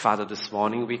Father, this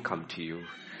morning we come to you.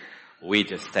 We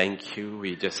just thank you.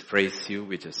 We just praise you.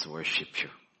 We just worship you.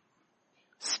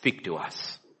 Speak to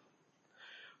us.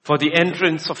 For the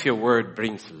entrance of your word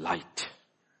brings light.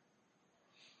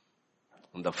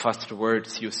 And the first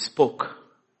words you spoke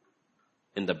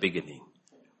in the beginning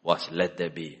was, let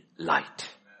there be light.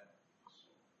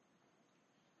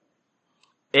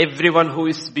 Everyone who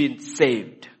is being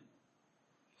saved,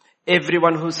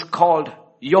 everyone who's called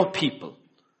your people,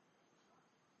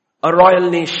 a royal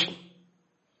nation,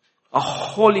 a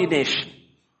holy nation,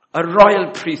 a royal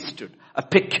priesthood, a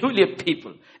peculiar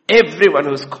people, everyone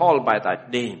who's called by that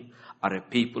name are a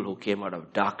people who came out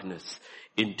of darkness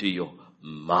into your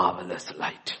marvelous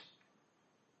light.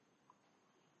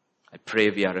 I pray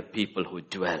we are a people who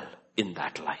dwell in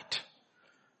that light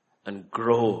and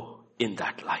grow in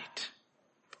that light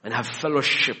and have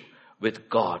fellowship with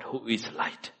God who is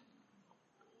light.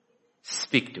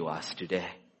 Speak to us today.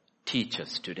 Teach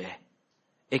us today.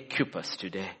 Equip us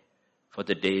today for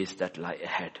the days that lie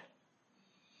ahead.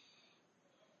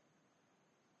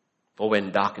 For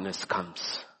when darkness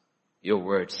comes, your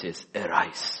word says,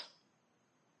 arise.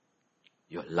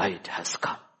 Your light has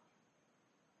come.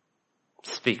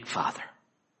 Speak, Father.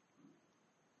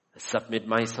 I submit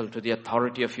myself to the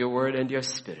authority of your word and your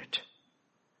spirit.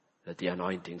 Let the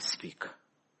anointing speak,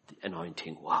 the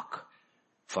anointing walk.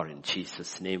 For in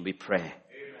Jesus' name we pray.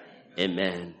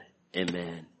 Amen.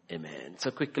 Amen. Amen.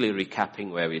 So quickly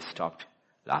recapping where we stopped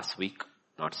last week.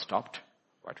 Not stopped,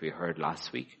 what we heard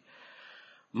last week.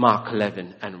 Mark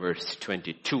 11 and verse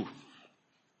 22.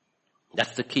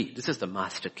 That's the key. This is the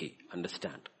master key.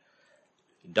 Understand.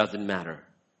 It doesn't matter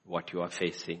what you are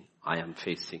facing, I am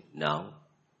facing now.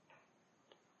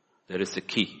 There is a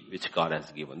key which God has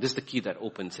given. This is the key that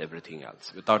opens everything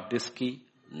else. Without this key,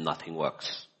 nothing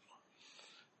works.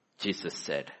 Jesus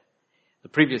said, the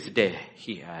previous day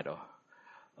he had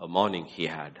a morning he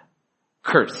had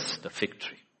cursed the fig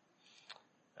tree.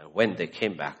 And when they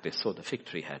came back, they saw the fig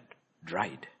tree had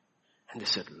dried. And they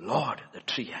said, Lord, the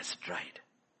tree has dried.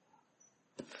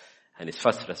 And his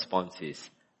first response is,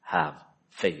 have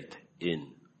faith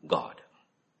in God.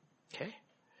 Okay?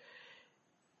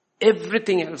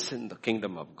 Everything else in the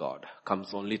kingdom of God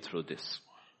comes only through this.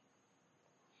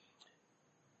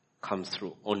 Comes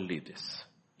through only this.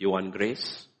 You want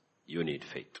grace? You need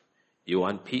faith. You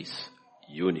want peace?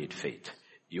 You need faith.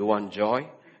 You want joy?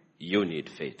 You need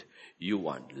faith. You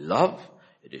want love?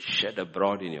 It is shed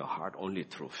abroad in your heart only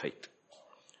through faith.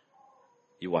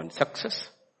 You want success?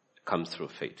 It comes through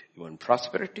faith. You want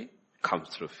prosperity? It comes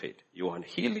through faith. You want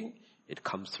healing? It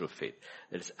comes through faith.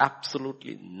 There is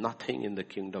absolutely nothing in the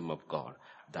kingdom of God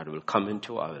that will come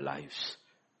into our lives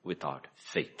without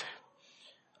faith.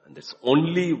 And there's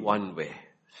only one way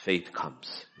faith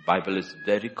comes. The Bible is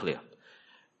very clear.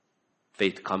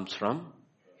 Faith it comes,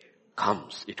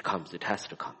 it has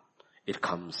to come. It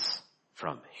comes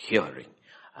from hearing.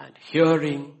 And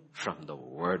hearing from the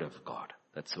Word of God.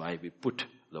 That's why we put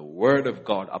the Word of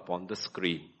God up on the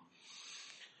screen.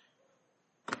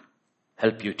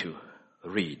 Help you to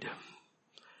read.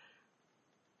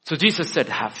 So Jesus said,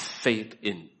 have faith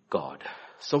in God.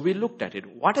 So we looked at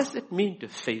it. What does it mean to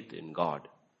faith in God?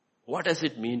 What does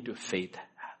it mean to faith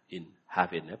in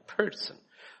having a person?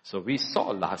 So we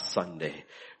saw last Sunday,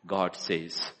 God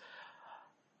says,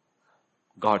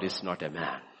 God is not a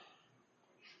man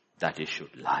that he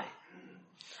should lie.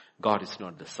 God is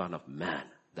not the son of man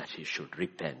that he should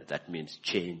repent. That means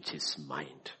change his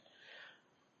mind.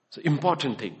 So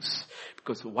important things.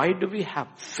 Because why do we have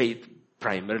faith?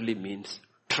 Primarily means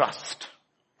trust.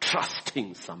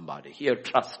 Trusting somebody. Here,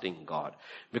 trusting God.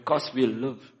 Because we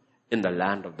live in the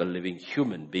land of the living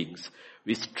human beings,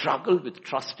 we struggle with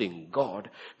trusting God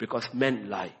because men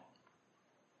lie.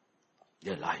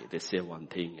 They lie. They say one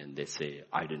thing and they say,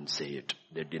 I didn't say it.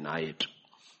 They deny it.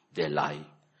 They lie.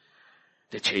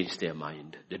 They change their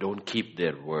mind. They don't keep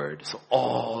their word. So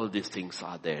all these things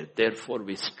are there. Therefore,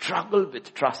 we struggle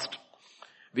with trust.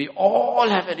 We all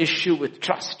have an issue with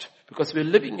trust because we're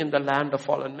living in the land of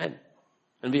fallen men.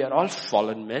 And we are all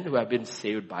fallen men who have been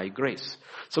saved by grace.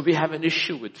 So we have an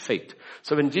issue with faith.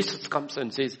 So when Jesus comes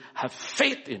and says, have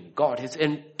faith in God, his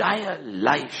entire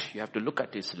life, you have to look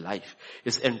at his life.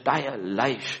 His entire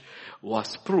life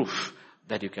was proof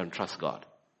that you can trust God.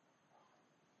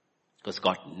 Because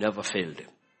God never failed him.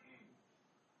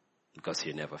 Because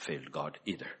he never failed God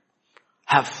either.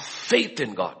 Have faith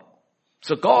in God.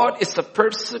 So God is a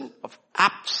person of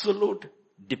absolute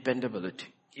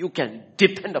dependability. You can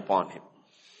depend upon him.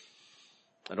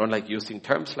 I don't like using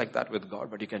terms like that with God,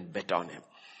 but you can bet on him.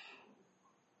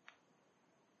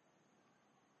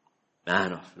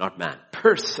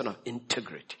 Person of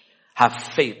integrity. Have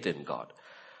faith in God.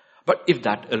 But if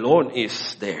that alone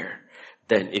is there,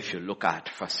 then if you look at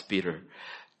 1 Peter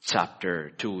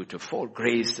chapter 2 to 4,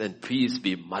 grace and peace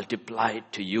be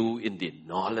multiplied to you in the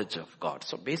knowledge of God.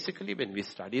 So basically when we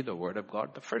study the word of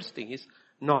God, the first thing is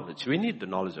knowledge. We need the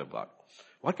knowledge of God.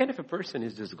 What kind of a person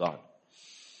is this God?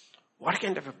 What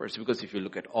kind of a person? Because if you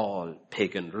look at all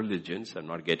pagan religions, I'm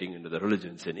not getting into the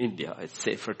religions in India, it's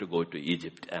safer to go to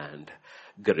Egypt and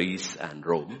Greece and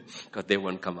Rome, because they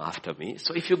won't come after me.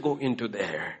 So if you go into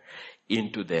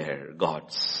their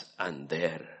gods and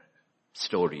their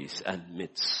stories and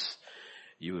myths,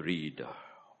 you read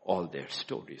all their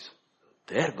stories.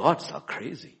 Their gods are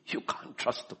crazy. You can't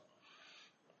trust them.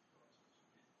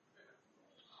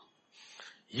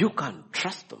 You can't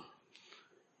trust them.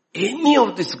 Any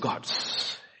of these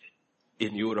gods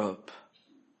in Europe,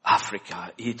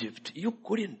 Africa, Egypt, you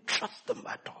couldn't trust them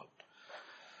at all.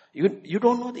 You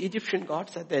don't know the Egyptian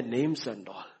gods and their names and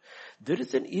all. There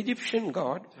is an Egyptian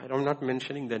god, I'm not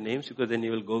mentioning their names because then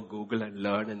you will go Google and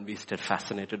learn and be still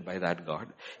fascinated by that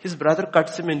god. His brother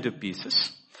cuts him into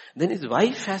pieces. Then his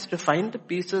wife has to find the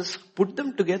pieces, put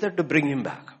them together to bring him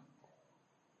back.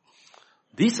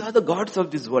 These are the gods of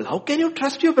this world. How can you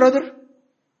trust your brother?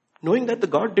 Knowing that the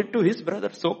God did to his brother,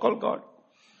 so-called God.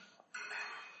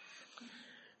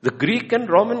 The Greek and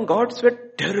Roman gods were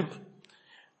terrible.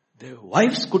 Their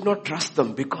wives could not trust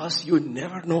them because you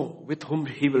never know with whom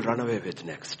he will run away with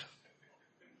next.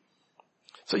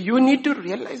 So you need to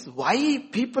realize why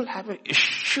people have an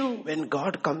issue when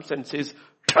God comes and says,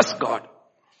 trust God.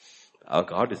 Our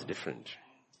God is different.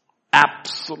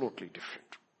 Absolutely different.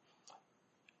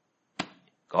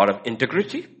 God of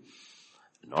integrity.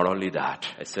 Not only that,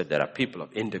 I said there are people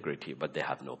of integrity, but they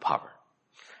have no power.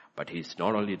 But he's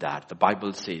not only that, the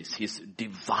Bible says his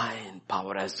divine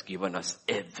power has given us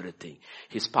everything.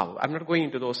 His power. I'm not going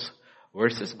into those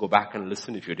verses. Go back and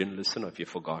listen if you didn't listen or if you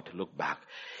forgot. Look back.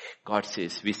 God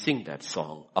says, we sing that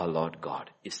song, our Lord God,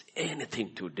 is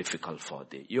anything too difficult for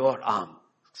thee? Your arm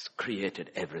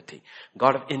created everything.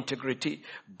 God of integrity,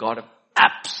 God of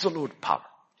absolute power.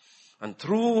 And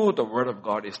through the word of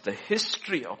God is the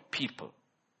history of people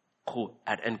who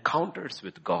had encounters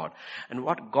with God. And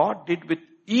what God did with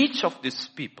each of these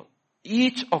people,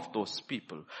 each of those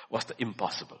people was the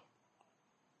impossible.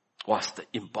 Was the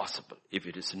impossible. If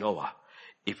it is Noah,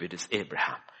 if it is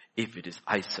Abraham, if it is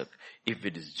Isaac, if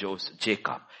it is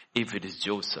Jacob, if it is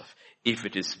Joseph, if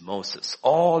it is Moses,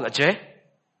 all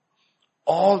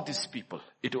these people,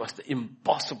 it was the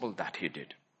impossible that he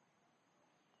did.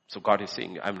 So God is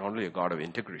saying, I'm not only a God of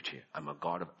integrity, I'm a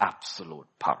God of absolute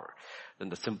power. Then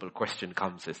the simple question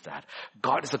comes is that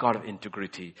God is a God of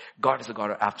integrity, God is a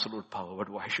God of absolute power, but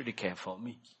why should he care for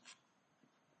me?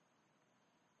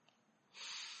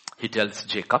 He tells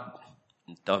Jacob,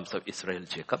 in terms of Israel,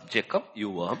 Jacob, you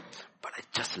worm, but I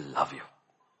just love you.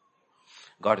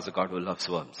 God is a God who loves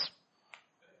worms.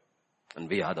 And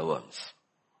we are the worms.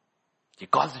 He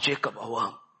calls Jacob a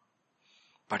worm.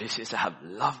 But he says, I have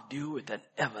loved you with an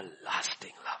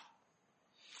everlasting love.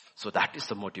 So that is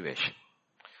the motivation.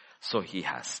 So he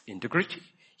has integrity,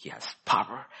 he has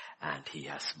power, and he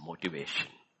has motivation.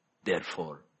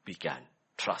 Therefore, we can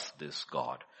trust this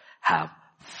God. Have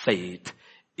faith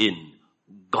in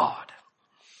God.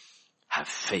 Have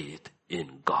faith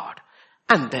in God.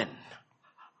 And then,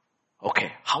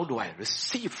 okay, how do I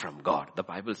receive from God? The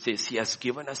Bible says he has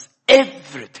given us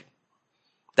everything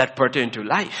that pertain to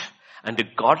life and to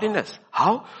godliness.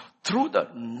 How? Through the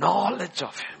knowledge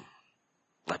of him.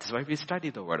 That is why we study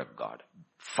the word of God.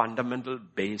 Fundamental,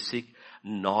 basic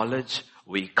knowledge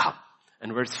we come.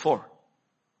 And verse 4.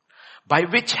 By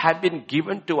which have been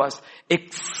given to us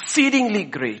exceedingly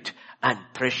great and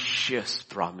precious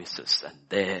promises. And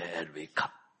there we come.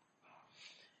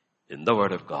 In the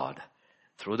word of God,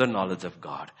 through the knowledge of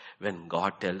God, when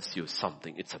God tells you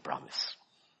something, it's a promise.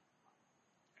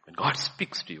 When God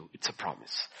speaks to you, it's a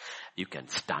promise. You can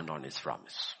stand on his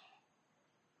promise.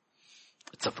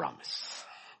 It's a promise.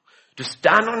 To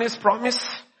stand on his promise,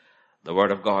 the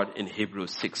word of God in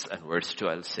Hebrews 6 and verse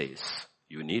 12 says,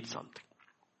 you need something.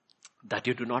 That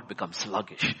you do not become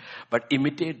sluggish, but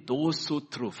imitate those who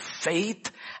through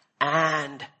faith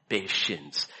and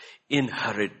patience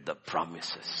inherit the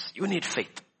promises. You need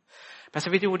faith.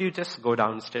 Pastor Vijay, would you just go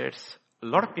downstairs? A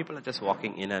lot of people are just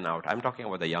walking in and out. I'm talking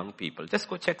about the young people. Just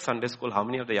go check Sunday school. How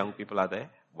many of the young people are there?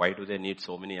 Why do they need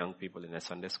so many young people in a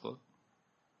Sunday school?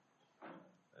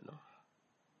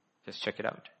 Just check it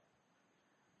out.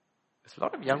 There's a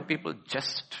lot of young people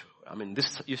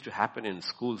this used to happen in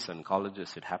schools and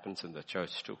colleges. It happens in the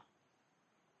church too.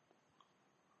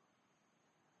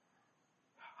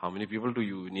 How many people do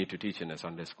you need to teach in a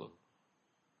Sunday school?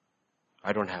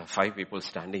 I don't have 5 people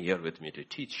standing here with me to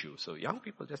teach you. So young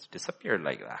people just disappear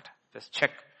like that. Just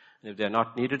check. And if they're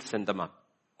not needed, send them up.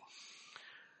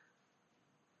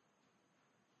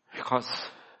 Because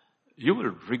you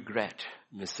will regret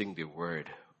missing the word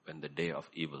when the day of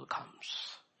evil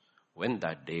comes. When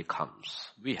that day comes,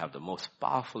 we have the most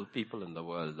powerful people in the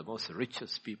world, the most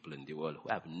richest people in the world who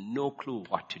have no clue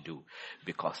what to do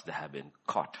because they have been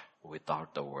caught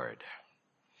without the word.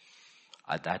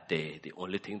 At that day, the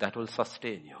only thing that will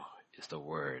sustain you is the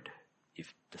word,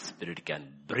 if the Spirit can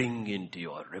bring into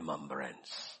your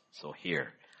remembrance. So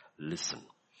here, listen.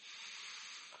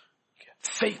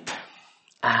 Faith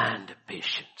and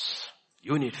patience.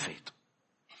 You need faith.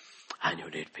 And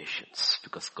you need patience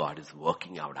because God is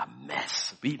working out a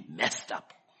mess. We messed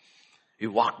up. We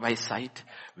walked by sight.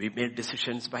 We made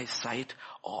decisions by sight.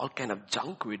 All kind of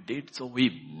junk we did, so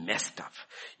we messed up.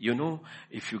 You know,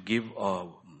 if you give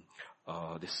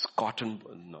this cotton,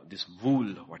 this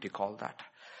wool, what do you call that?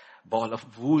 Ball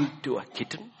of wool to a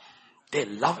kitten, they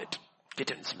love it.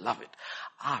 Kittens love it.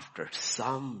 After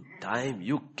some time,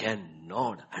 you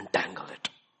cannot untangle it.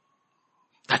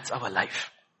 That's our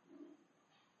life.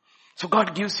 So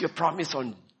God gives you a promise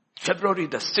on February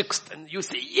the 6th and you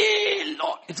say, yay,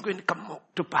 Lord, it's going to come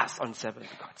to pass on 7th.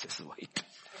 God says, wait.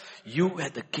 You were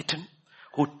the kitten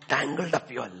who tangled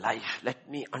up your life. Let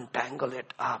me untangle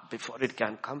it up before it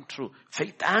can come true.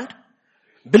 Faith and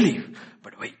believe.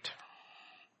 But wait.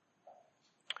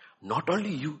 Not only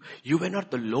you were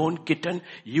not the lone kitten,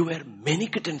 you were many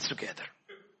kittens together.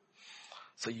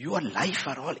 So your life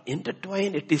are all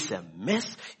intertwined. It is a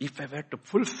mess. If I were to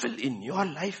fulfill in your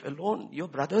life alone, your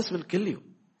brothers will kill you.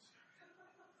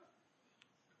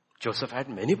 Joseph had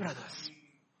many brothers.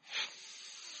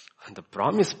 And the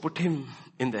promise put him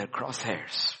in their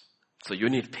crosshairs. So you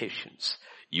need patience.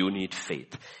 You need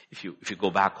faith. If you go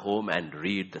back home and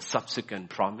read the subsequent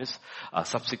promise,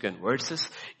 subsequent verses,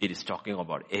 it is talking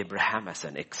about Abraham as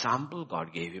an example.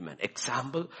 God gave him an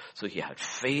example. So he had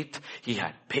faith. He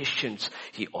had patience.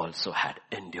 He also had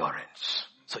endurance.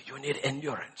 So you need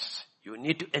endurance. You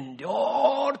need to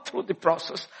endure through the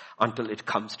process until it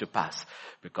comes to pass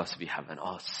because we have an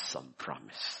awesome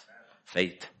promise.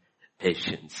 Faith,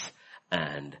 patience,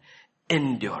 and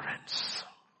endurance.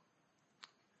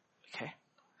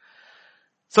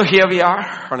 So here we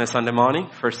are on a Sunday morning,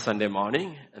 first Sunday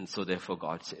morning, and so therefore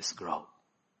God says, grow.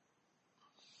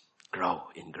 Grow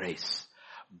in grace.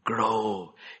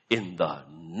 Grow in the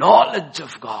knowledge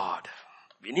of God.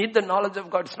 We need the knowledge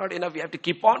of God. It's not enough. We have to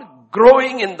keep on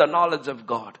growing in the knowledge of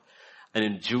God. And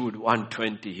in Jude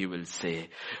 1:20, he will say,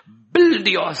 build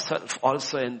yourself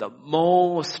also in the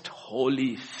most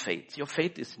holy faith. Your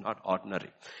faith is not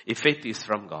ordinary. If faith is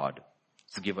from God,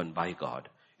 it's given by God.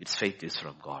 Its faith is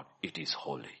from God. It is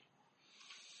holy.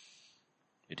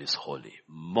 It is holy.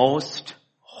 Most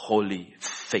holy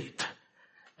faith.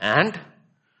 And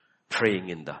praying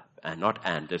in the, and not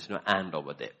and, there's no and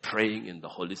over there. Praying in the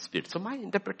Holy Spirit. So my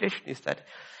interpretation is that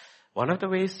one of the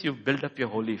ways you build up your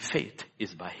holy faith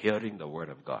is by hearing the word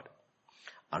of God.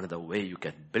 Another way you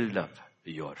can build up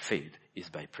your faith is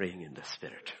by praying in the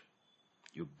Spirit.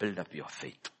 You build up your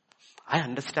faith. I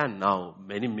understand now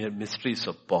many mysteries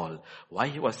of Paul, why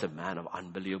he was a man of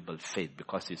unbelievable faith,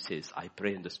 because he says, I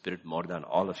pray in the Spirit more than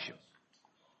all of you.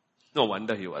 No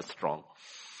wonder he was strong.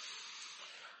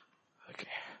 Okay.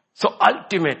 So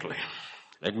ultimately,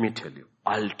 let me tell you,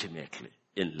 ultimately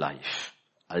in life,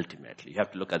 you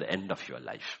have to look at the end of your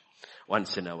life.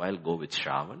 Once in a while, go with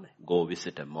Shravan, go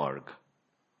visit a morgue.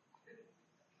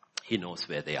 He knows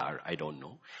where they are. I don't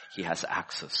know. He has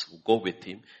access. Go with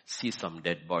him, see some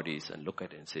dead bodies and look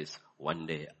at it and says, one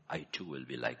day I too will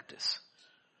be like this.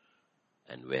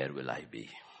 And where will I be?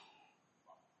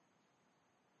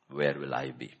 Where will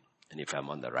I be? And if I'm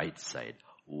on the right side,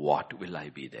 what will I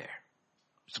be there?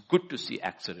 It's good to see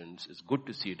accidents. It's good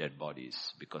to see dead bodies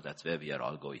because that's where we are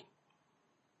all going.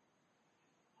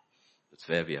 That's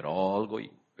where we are all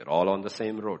going. We're all on the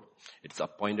same road. It's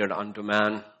appointed unto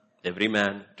man, every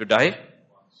man, to die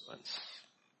once.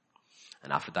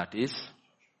 And after that is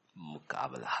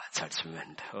Mukabala,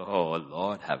 judgment. Oh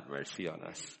Lord, have mercy on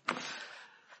us.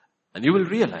 And you will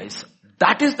realize,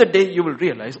 that is the day you will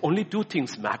realize only 2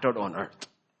 things mattered on earth.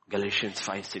 Galatians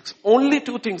 5:6. Only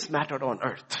 2 things mattered on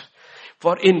earth.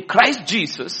 For in Christ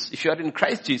Jesus, if you are in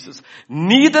Christ Jesus,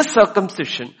 neither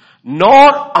circumcision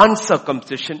nor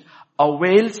uncircumcision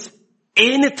avails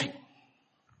anything.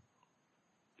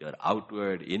 Your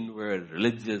outward, inward,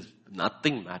 religious,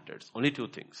 nothing matters. Only 2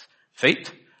 things.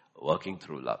 Faith, working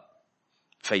through love.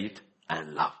 Faith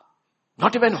and love.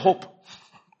 Not even hope.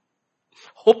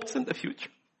 Hope is in the future.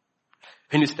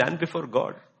 When you stand before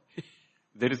God,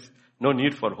 there is No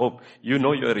need for hope. You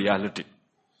know your reality.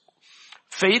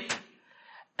 Faith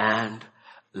and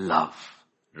love.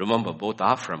 Remember, both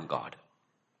are from God.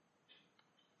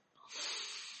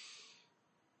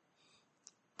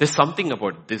 There's something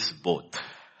about this both.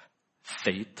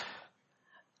 Faith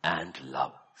and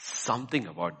love. Something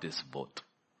about this both.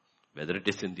 Whether it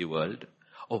is in the world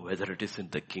or whether it is in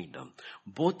the kingdom.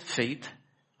 Both faith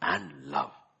and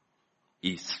love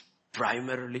is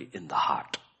primarily in the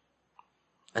heart.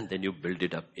 And then you build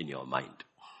it up in your mind.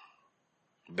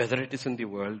 Whether it is in the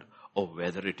world or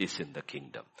whether it is in the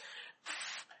kingdom.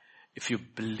 If you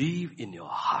believe in your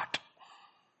heart,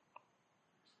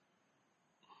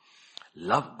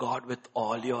 love God with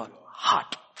all your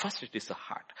heart. First it is the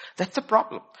heart. That's the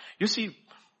problem. You see,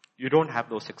 you don't have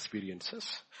those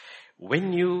experiences.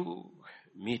 When you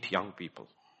meet young people,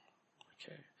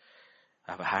 okay,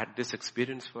 I've had this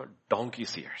experience for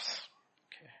donkey's years.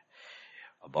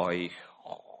 Okay.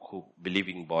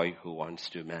 Believing boy who wants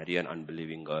to marry an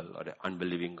unbelieving girl, or an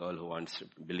unbelieving girl who wants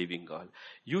a believing girl.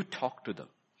 You talk to them.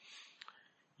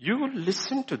 You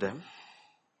listen to them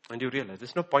and you realize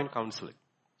there's no point counseling.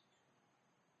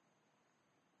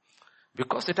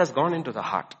 Because it has gone into the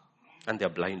heart and they are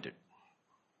blinded.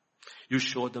 You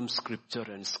show them scripture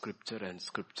and scripture and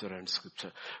scripture and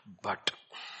scripture. But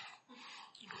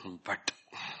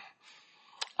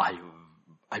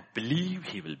I believe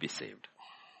he will be saved.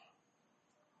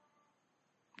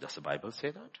 Does the Bible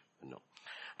say that? No.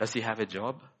 Does he have a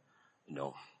job?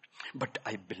 No. But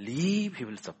I believe he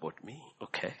will support me.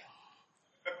 Okay.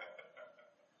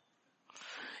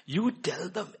 You tell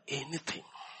them anything.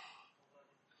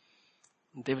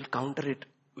 They will counter it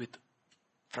with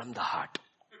from the heart.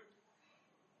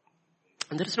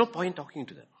 And there is no point talking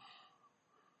to them.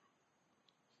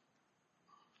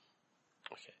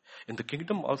 Okay. In the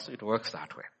kingdom also it works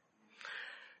that way.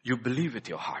 You believe with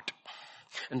your heart.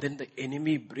 And then the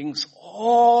enemy brings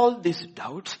all these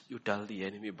doubts. You tell the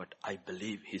enemy, but I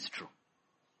believe he's true.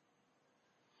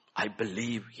 I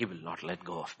believe he will not let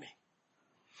go of me.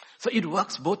 So it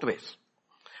works both ways.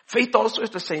 Faith also is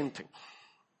the same thing.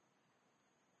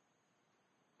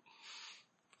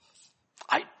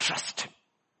 I trust him.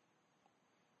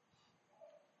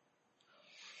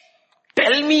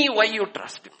 Tell me why you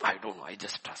trust him. I don't know. I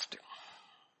just trust him.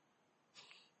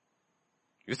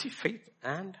 You see, faith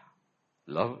and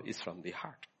love is from the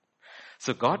heart.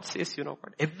 So God says, you know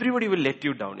what? Everybody will let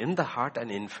you down in the heart and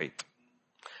in faith.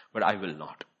 But I will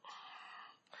not.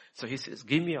 So he says,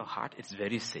 give me your heart. It's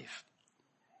very safe.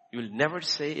 You will never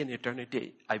say in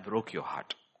eternity, I broke your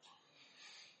heart.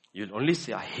 You'll only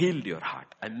say, I healed your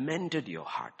heart. I mended your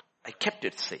heart. I kept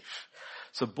it safe.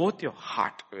 So both your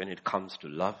heart, when it comes to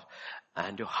love,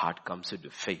 and your heart comes into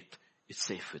faith, it's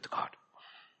safe with God.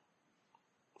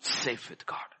 Safe with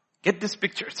God. Get these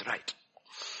pictures right.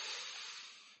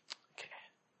 Okay.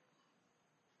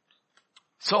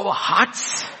 So our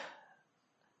hearts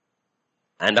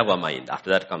and our mind,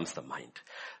 after that comes the mind.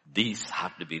 These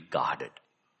have to be guarded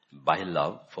by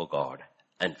love for God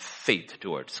and faith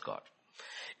towards God.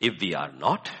 If we are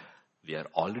not, we are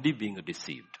already being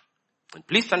deceived. And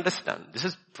please understand, this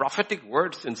is prophetic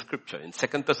words in scripture in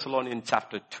 2 Thessalonians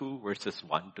chapter 2 verses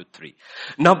 1 to 3.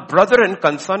 Now brethren,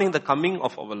 concerning the coming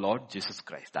of our Lord Jesus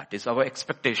Christ, that is our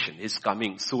expectation, His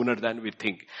coming sooner than we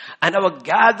think. And our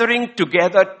gathering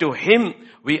together to Him,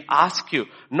 we ask you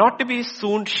not to be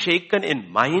soon shaken in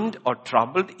mind or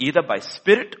troubled either by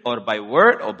spirit or by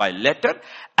word or by letter,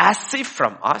 as if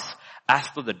from us, as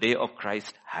though the day of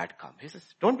Christ had come. He says,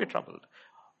 don't be troubled.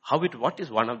 What is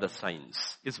one of the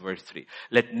signs? Is verse 3.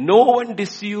 Let no one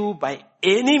deceive you by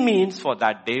any means, for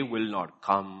that day will not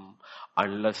come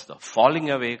unless the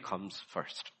falling away comes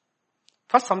first.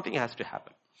 First something has to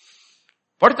happen.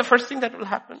 What is the first thing that will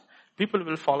happen? People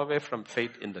will fall away from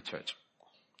faith in the church.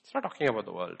 It's not talking about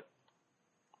the world.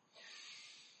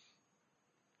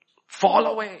 Fall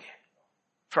away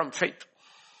from faith.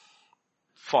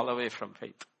 Fall away from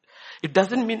faith. It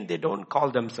doesn't mean they don't call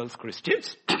themselves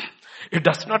Christians. It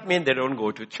does not mean they don't go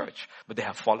to church, but they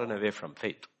have fallen away from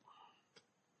faith.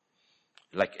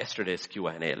 Like yesterday's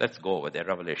Q&A, let's go over there,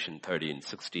 Revelation 13,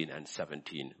 16 and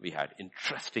 17. We had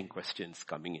interesting questions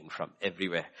coming in from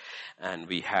everywhere, and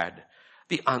we had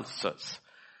the answers.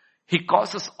 He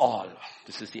causes all,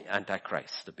 this is the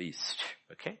Antichrist, the beast,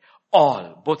 okay?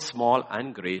 All, both small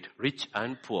and great, rich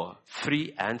and poor,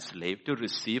 free and slave, to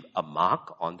receive a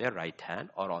mark on their right hand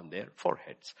or on their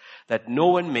foreheads, that no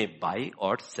one may buy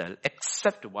or sell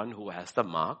except one who has the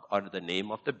mark or the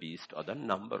name of the beast or the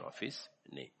number of his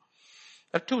name.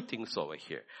 There are two things over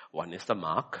here. One is the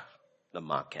mark. The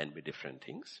mark can be different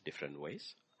things, different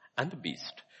ways. and the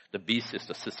beast. The beast is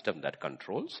the system that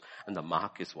controls, and the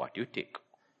mark is what you take.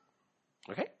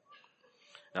 Okay?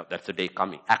 Now that's the day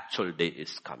coming. Actual day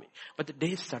is coming. But the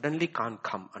day suddenly can't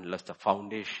come unless the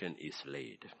foundation is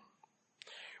laid.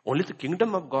 Only the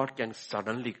kingdom of God can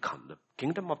suddenly come. The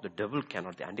kingdom of the devil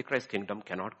cannot, the Antichrist kingdom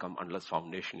cannot come unless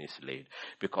foundation is laid.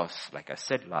 Because, like I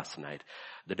said last night,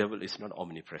 the devil is not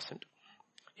omnipresent.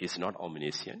 He's not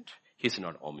omniscient. He's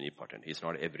not omnipotent. He's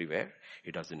not everywhere.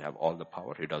 He doesn't have all the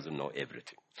power. He doesn't know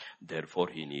everything. Therefore,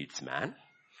 he needs man.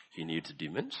 He needs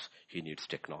demons. He needs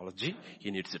technology. He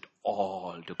needs it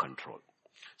all to control.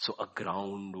 So a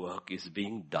groundwork is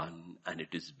being done and it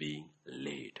is being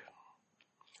laid.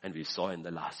 And we saw in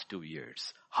the last 2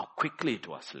 years how quickly it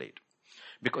was laid.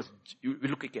 Because we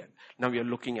look again. Now we are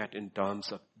looking at in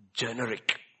terms of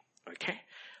generic. Okay?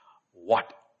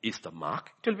 What is the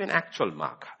mark? It will be an actual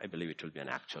mark. I believe it will be an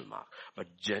actual mark.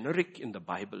 But generic in the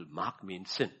Bible, mark means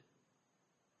sin.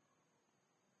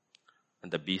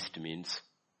 And the beast means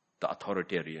the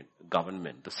authoritarian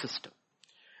government, the system.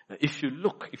 Now if you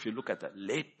look at the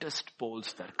latest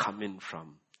polls that come in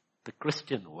from the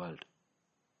Christian world,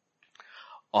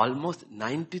 almost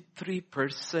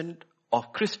 93%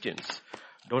 of Christians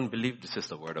don't believe this is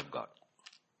the word of God.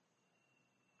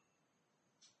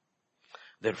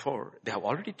 Therefore, they have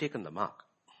already taken the mark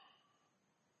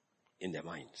in their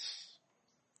minds.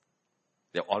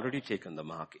 They have already taken the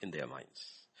mark in their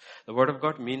minds. The word of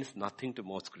God means nothing to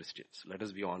most Christians. Let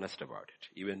us be honest about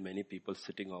it. Even many people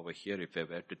sitting over here, if I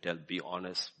were to tell, be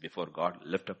honest before God,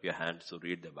 lift up your hands to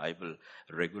read the Bible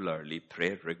regularly,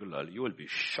 pray regularly, you will be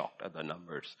shocked at the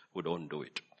numbers who don't do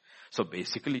it. So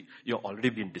basically, you've already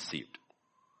been deceived.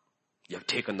 You have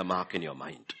taken the mark in your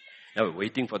mind. Now we're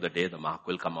waiting for the day the mark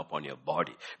will come up on your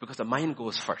body. Because the mind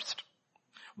goes first.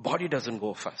 Body doesn't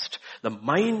go first. The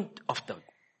mind of the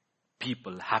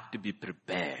people have to be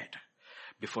prepared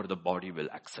before the body will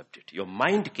accept it. Your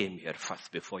mind came here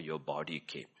first before your body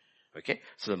came. Okay?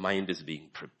 So the mind is being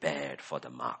prepared for the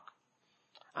mark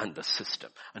and the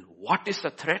system. And what is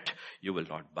the threat? You will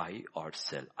not buy or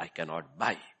sell. I cannot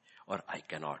buy or I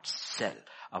cannot sell.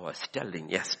 I was telling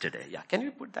yesterday. Yeah, can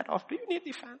you put that off? Do you need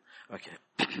the fan? Okay.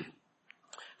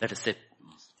 Let us say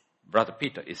Brother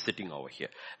Peter is sitting over here.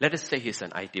 Let us say he's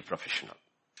an IT professional.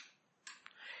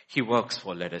 He works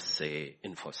for, let us say,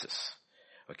 Infosys.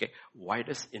 Okay. Why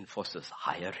does Infosys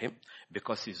hire him?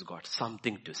 Because he's got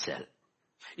something to sell.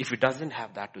 If he doesn't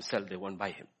have that to sell, they won't buy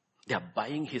him. They are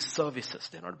buying his services.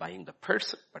 They're not buying the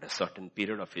person, but a certain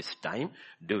period of his time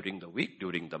during the week,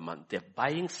 during the month. They're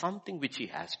buying something which he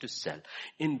has to sell.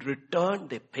 In return,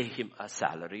 they pay him a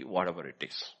salary, whatever it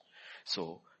is.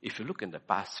 So, if you look in the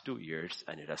past 2 years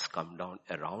and it has come down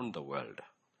around the world,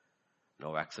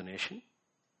 no vaccination,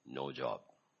 no job.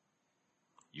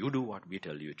 You do what we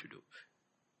tell you to do.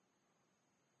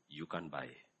 You can't buy,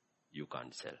 you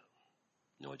can't sell,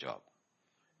 no job.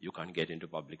 You can't get into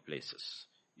public places.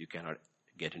 You cannot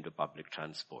get into public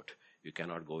transport. You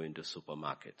cannot go into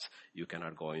supermarkets. You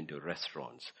cannot go into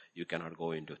restaurants. You cannot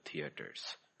go into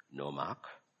theaters. No mark,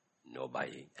 no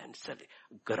buying and selling.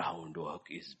 Groundwork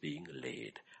is being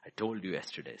laid. I told you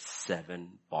yesterday,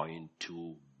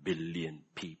 7.2 billion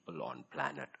people on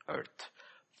planet Earth.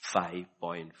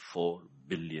 5.4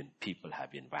 billion people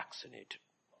have been vaccinated.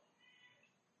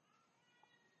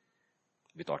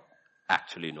 Without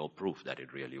actually no proof that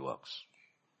it really works.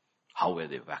 How were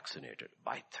they vaccinated?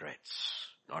 By threats,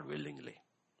 not willingly.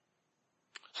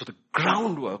 So the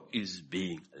groundwork is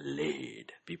being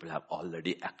laid. People have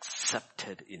already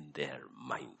accepted in their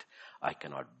mind, I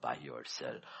cannot buy or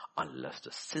sell unless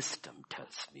the system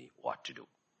tells me what to do.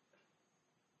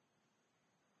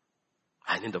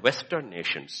 And in the Western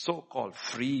nations, so-called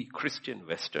free Christian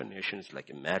Western nations like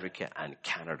America and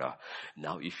Canada,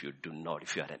 now if you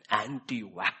are an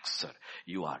anti-vaxxer,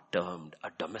 you are termed a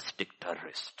domestic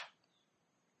terrorist.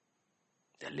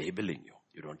 They're labeling you.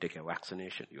 You don't take a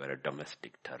vaccination, you are a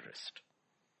domestic terrorist.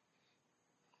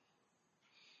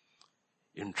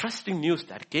 Interesting news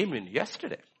that came in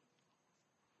yesterday.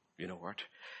 You know what?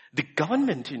 The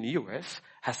government in US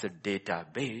has a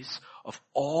database of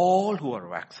all who are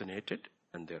vaccinated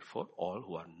and therefore all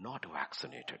who are not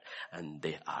vaccinated. And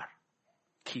they are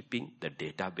keeping the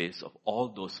database of all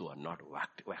those who are not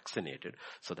vaccinated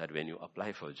so that when you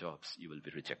apply for jobs, you will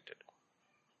be rejected.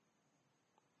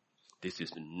 This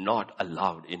is not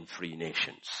allowed in free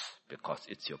nations because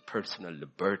it's your personal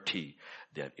liberty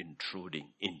they're intruding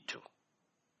into.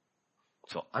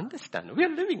 So understand, we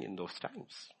are living in those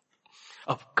times.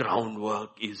 A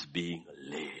groundwork is being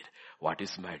laid. What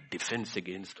is my defense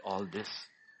against all this?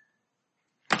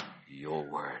 Your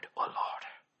word, O Lord.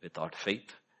 Without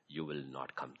faith, you will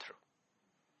not come through.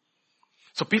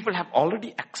 So people have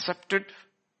already accepted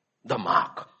the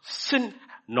mark. Sin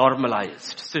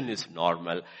normalized. Sin is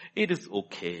normal. It is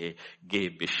okay. Gay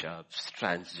bishops,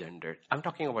 transgender. I'm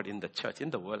talking about in the church. In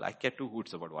the world, I care two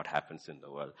hoots about what happens in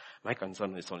the world. My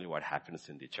concern is only what happens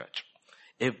in the church.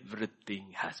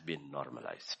 Everything has been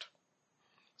normalized.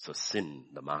 So sin,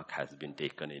 the mark has been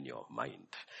taken in your mind.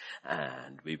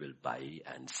 And we will buy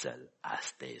and sell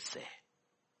as they say.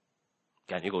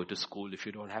 Can you go to school if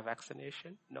you don't have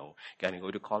vaccination? No. Can you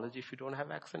go to college if you don't have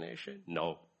vaccination?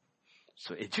 No.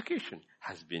 So education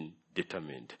has been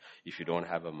determined. If you don't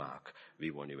have a mark, we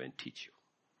won't even teach you.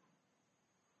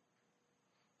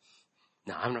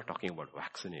 Now, I'm not talking about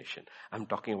vaccination. I'm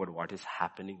talking about what is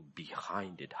happening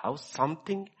behind it. How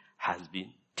something has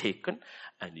been taken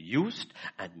and used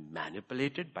and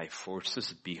manipulated by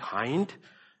forces behind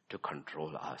to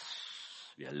control us.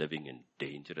 We are living in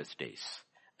dangerous days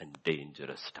and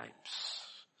dangerous times.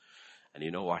 And you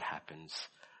know what happens?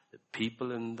 The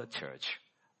people in the church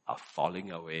are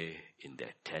falling away in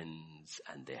their tens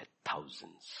and their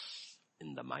thousands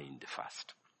in the mind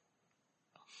fast.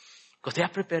 Because they are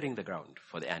preparing the ground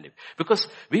for the end. Because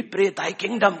we pray, thy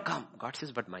kingdom come. God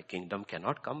says, but my kingdom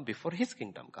cannot come before his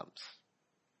kingdom comes.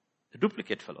 The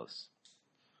duplicate fellows.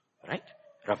 Right?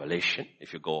 Revelation,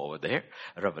 if you go over there,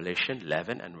 Revelation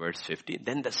 11 and verse 15.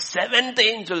 Then the seventh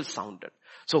angel sounded.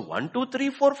 So 1, 2, 3,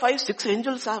 4, 5, 6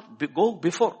 angels go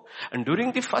before. And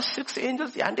during the first 6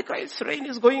 angels, the Antichrist's reign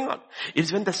is going on.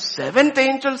 It's when the seventh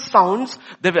angel sounds,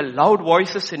 there were loud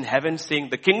voices in heaven saying,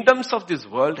 the kingdoms of this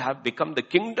world have become the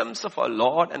kingdoms of our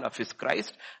Lord and of his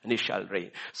Christ, and he shall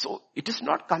reign. So it is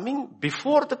not coming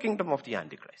before the kingdom of the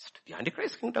Antichrist. The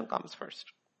Antichrist kingdom comes first.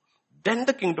 Then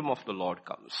the kingdom of the Lord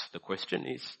comes. The question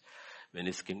is, when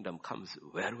his kingdom comes,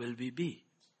 where will we be?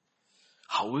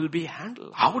 How will we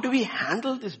handle? How do we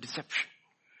handle this deception?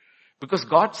 Because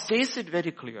God says it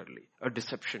very clearly. A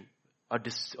deception, a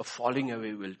falling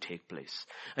away will take place.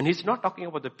 And he's not talking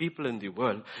about the people in the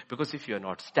world, because if you're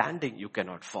not standing, you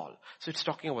cannot fall. So it's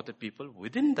talking about the people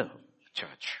within the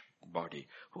church body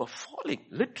who are falling,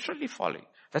 literally falling.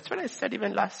 That's what I said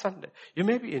even last Sunday. You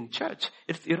may be in church.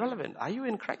 It's irrelevant. Are you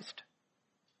in Christ?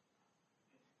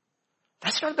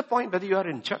 That's not the point whether you are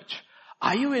in church.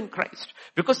 Are you in Christ?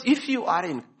 Because if you are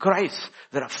in Christ,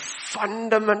 there are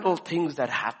fundamental things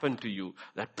that happen to you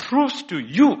that proves to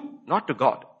you, not to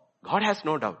God. God has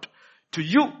no doubt. To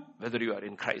you, whether you are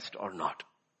in Christ or not.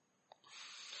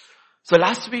 So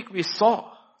last week we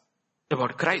saw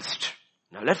about Christ.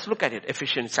 Now let's look at it.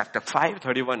 Ephesians chapter 5,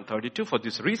 31, 32. For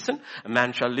this reason, a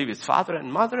man shall leave his father and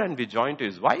mother and be joined to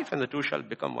his wife, and the two shall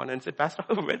become one. And say, Pastor,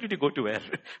 where did you go to where?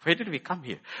 Where did we come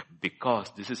here? Because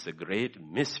this is a great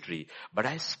mystery. But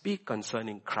I speak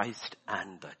concerning Christ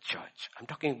and the church. I'm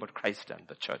talking about Christ and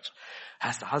the church.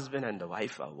 As the husband and the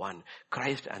wife are one,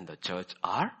 Christ and the church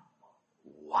are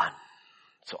one.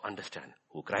 So understand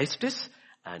who Christ is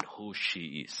and who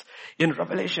she is. In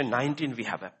Revelation 19, we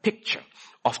have a picture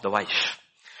of the wife.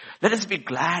 Let us be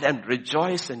glad and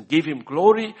rejoice and give him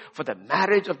glory, for the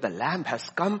marriage of the Lamb has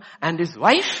come and his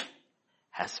wife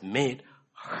has made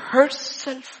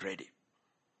herself ready.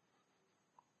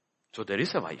 So there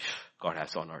is a wife God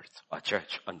has on earth, a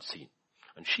church unseen,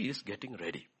 and she is getting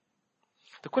ready.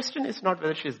 The question is not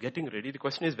whether she is getting ready. The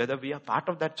question is whether we are part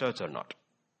of that church or not.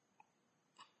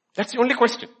 That's the only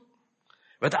question.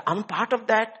 Whether I'm part of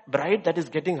that bride that is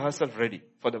getting herself ready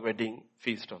for the wedding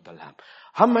feast of the Lamb.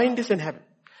 Her mind is in heaven.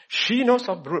 She knows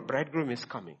her bridegroom is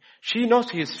coming. She knows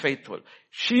he is faithful.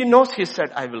 She knows he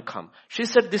said, I will come. She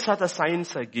said, these are the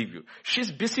signs I give you.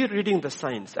 She's busy reading the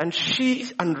signs, and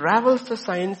she unravels the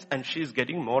signs, and she's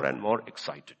getting more and more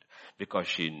excited because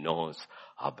she knows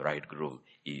her bridegroom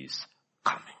is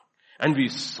coming. And we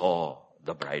saw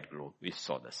the bridegroom. We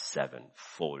saw the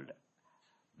sevenfold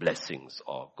blessings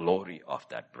or glory of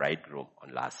that bridegroom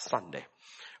on last Sunday.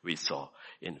 We saw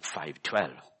in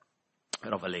 5:12,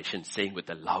 Revelation saying with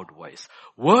a loud voice,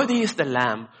 worthy is the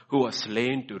Lamb who was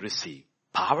slain to receive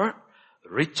power,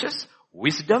 riches,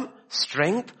 wisdom,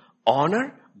 strength,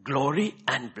 honor, glory,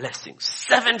 and blessings.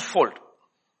 Sevenfold.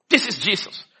 This is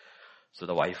Jesus. So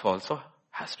the wife also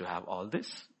has to have all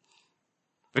this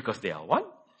because they are one.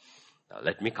 Now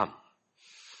let me come.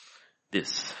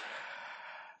 There's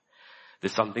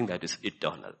something that is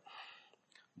eternal.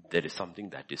 There is something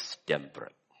that is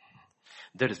temporal.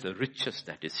 There is the riches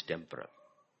that is temporal.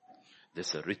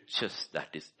 There's a riches that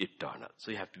is eternal.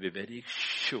 So you have to be very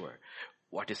sure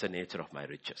what is the nature of my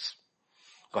riches.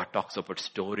 God talks about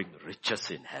storing riches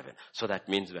in heaven. So that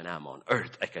means when I'm on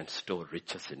earth, I can store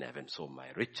riches in heaven. So my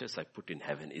riches I put in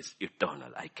heaven is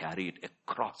eternal. I carry it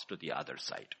across to the other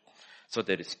side. So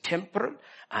there is temporal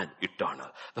and eternal.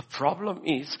 The problem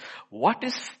is, what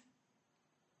is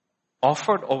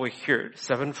offered over here,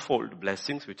 sevenfold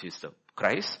blessings, which is the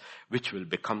Christ, which will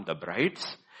become the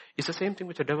brides, is the same thing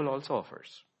which the devil also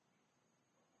offers.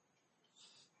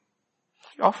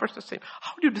 He offers the same.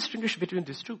 How do you distinguish between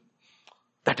these two?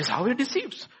 That is how he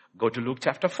deceives. Go to Luke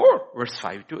chapter 4, verse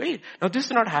 5 to 8. Now this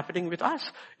is not happening with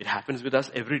us. It happens with us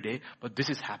every day, but this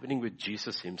is happening with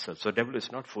Jesus himself. So the devil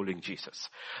is not fooling Jesus.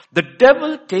 The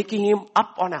devil, taking him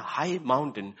up on a high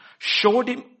mountain, showed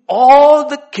him all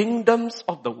the kingdoms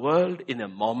of the world in a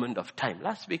moment of time.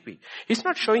 Last week, he's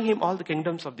not showing him all the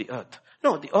kingdoms of the earth.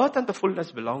 No, the earth and the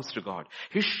fullness belongs to God.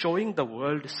 He's showing the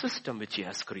world system which he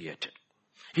has created.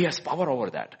 He has power over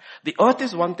that. The earth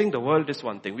is one thing, the world is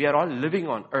one thing. We are all living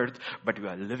on earth, but we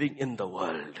are living in the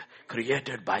world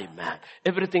created by man.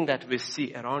 Everything that we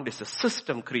see around is a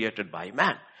system created by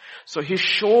man. So he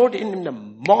showed him in a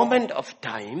moment of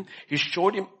time, he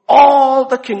showed him all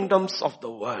the kingdoms of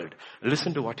the world.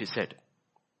 Listen to what he said.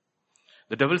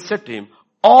 The devil said to him,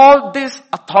 all this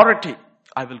authority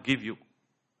I will give you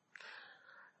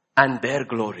and their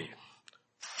glory.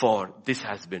 For this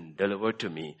has been delivered to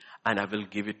me, and I will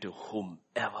give it to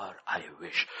whomever I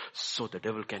wish. So the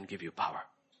devil can give you power.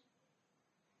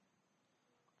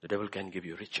 The devil can give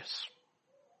you riches.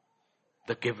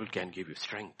 The devil can give you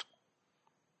strength.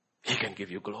 He can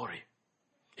give you glory.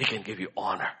 He can give you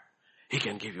honor. He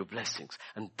can give you blessings.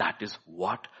 And that is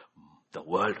what the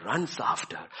world runs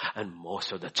after, and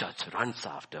most of the church runs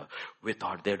after,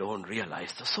 without they don't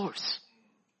realize the source.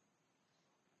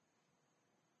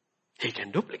 He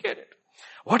can duplicate it.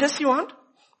 What does he want?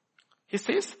 He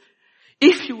says,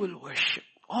 if you will worship,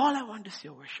 all I want is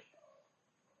your worship.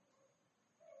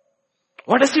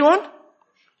 What does he want?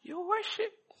 Your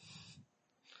worship.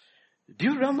 Do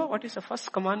you remember what is the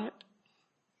first commandment?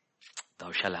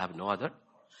 Thou shalt have no other.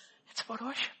 It's about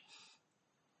worship.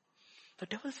 The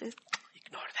devil says,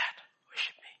 ignore that.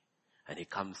 Worship me. And he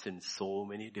comes in so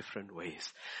many different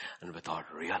ways. And without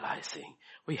realizing,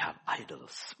 we have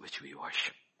idols which we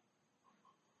worship.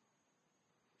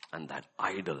 And that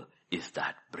idol is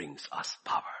that brings us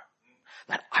power.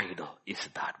 That idol is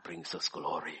that brings us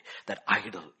glory. That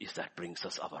idol is that brings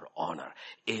us our honor.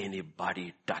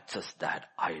 Anybody touches that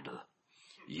idol,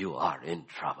 you are in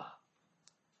trouble.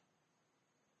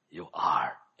 You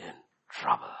are in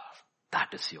trouble. That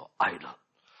is your idol.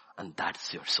 And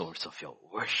that's your source of your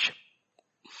worship.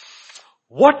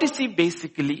 What is he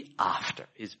basically after?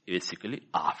 He's basically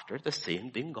after the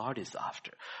same thing God is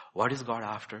after. What is God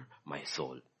after? My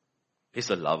soul. He's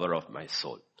the lover of my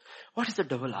soul. What is the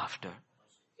devil after?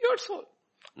 Your soul.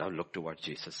 Now look to what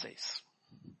Jesus says.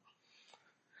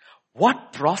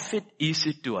 What profit is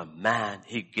it to a man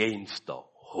he gains the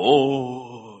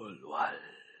whole world?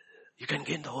 You can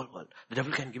gain the whole world. The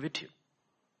devil can give it to you.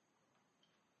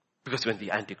 Because when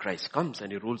the Antichrist comes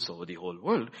and he rules over the whole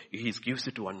world, he gives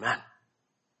it to one man.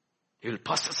 He will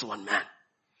possess one man.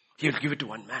 He will give it to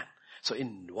one man. So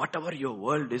in whatever your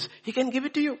world is, he can give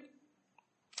it to you.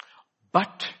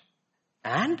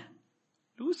 And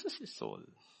loses his soul.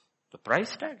 The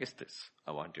price tag is this.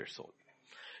 I want your soul.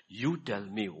 You tell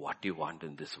me what you want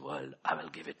in this world, I will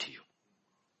give it to you.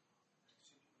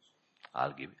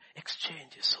 I'll give you.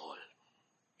 Exchange your soul.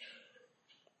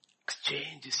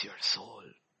 Exchange is your soul.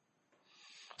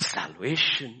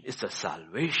 Salvation is the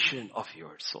salvation of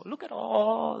your soul. Look at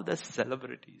all the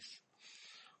celebrities.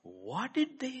 What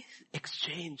did they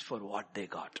exchange for what they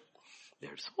got?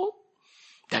 Their soul.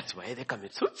 That's why they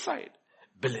commit suicide.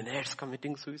 Billionaires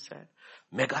committing suicide.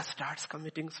 Megastars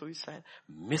committing suicide.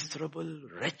 Miserable,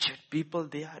 wretched people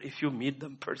they are if you meet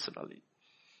them personally.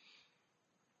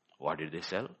 What did they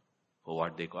sell? For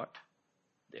what they got?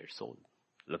 Their soul.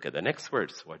 Look at the next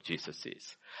words, what Jesus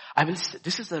says.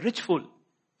 This is the rich fool.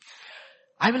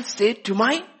 I will say to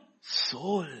my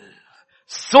soul,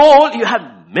 soul, you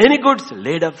have many goods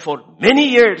laid up for many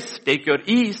years. Take your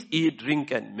ease, eat,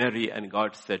 drink, and marry. And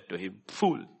God said to him,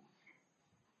 fool,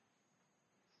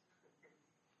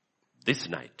 this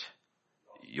night,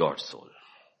 your soul.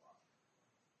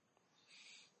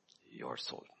 Your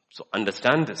soul. So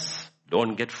understand this.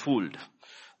 Don't get fooled.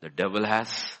 The devil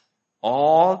has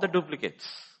all the duplicates.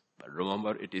 But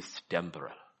remember, it is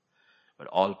temporal. But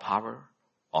all power,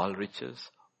 all riches,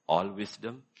 all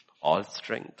wisdom, all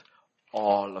strength,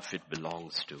 all of it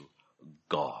belongs to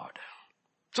God.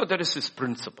 So there is this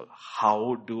principle.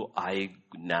 How do I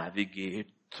navigate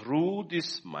through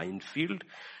this minefield,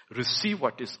 receive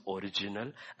what is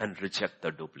original and reject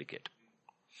the duplicate?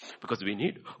 Because we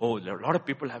need, a lot of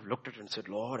people have looked at it and said,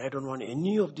 Lord, I don't want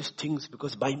any of these things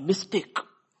because by mistake.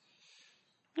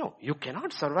 No, you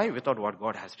cannot survive without what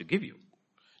God has to give you.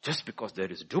 Just because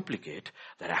there is duplicate,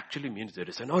 that actually means there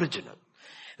is an original.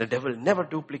 The devil never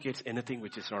duplicates anything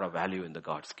which is not of value in the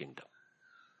God's kingdom.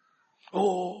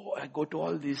 Oh, I go to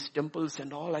all these temples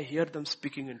and all, I hear them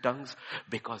speaking in tongues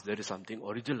because there is something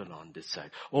original on this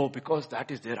side. Oh, because that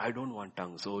is there, I don't want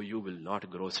tongues. So you will not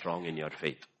grow strong in your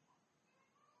faith.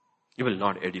 You will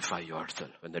not edify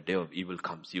yourself. When the day of evil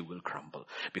comes, you will crumble.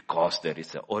 Because there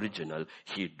is an original,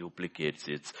 he duplicates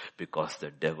it because the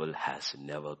devil has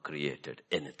never created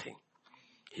anything.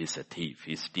 He's a thief.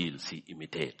 He steals. He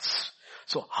imitates.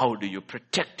 So how do you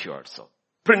protect yourself?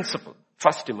 Principle.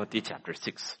 1 Timothy chapter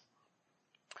 6.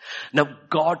 Now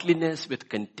godliness with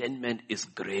contentment is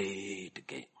great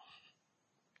gain.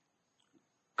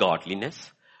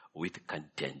 Godliness with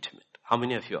contentment. How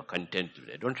many of you are content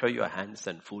today? Don't show your hands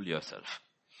and fool yourself.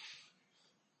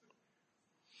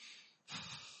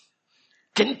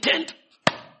 Content.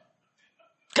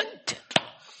 Content.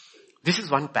 This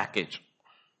is one package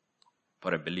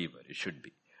for a believer. It should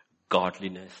be.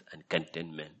 Godliness and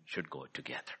contentment should go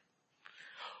together.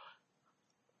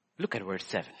 Look at verse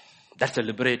 7. That's a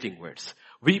liberating words.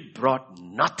 We brought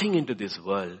nothing into this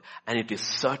world and it is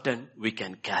certain we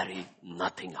can carry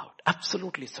nothing out.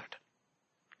 Absolutely certain.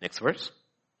 Next verse.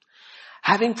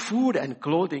 Having food and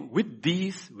clothing, with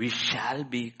these we shall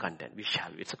be content. We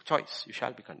shall. It's a choice. You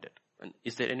shall be content. And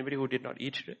is there anybody who did not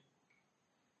eat today?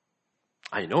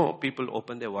 I know people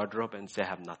open their wardrobe and say I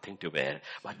have nothing to wear,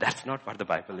 but that's not what the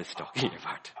Bible is talking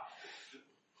about.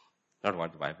 Not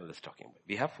what the Bible is talking about.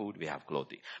 We have food, we have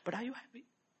clothing. But are you happy?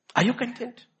 Are you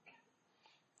content?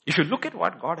 If you look at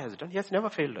what God has done, He has never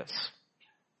failed us.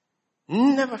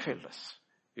 Never failed us.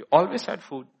 We always had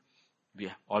food. We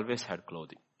always had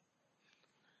clothing.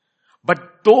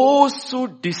 But those who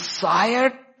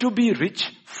desire to be rich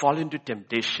fall into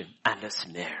temptation and a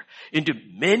snare, into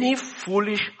many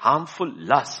foolish, harmful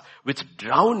lusts which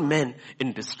drown men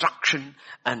in destruction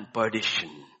and perdition.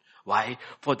 Why?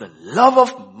 For the love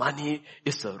of money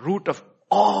is the root of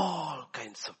all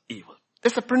kinds of evil.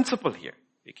 There's a principle here.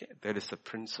 Okay? There is a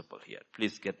principle here.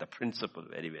 Please get the principle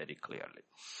very, very clearly.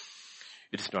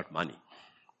 It is not money.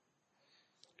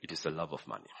 It is the love of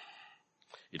money.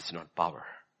 It is not power.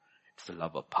 It's the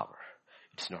love of power.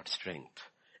 It's not strength.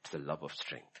 It's the love of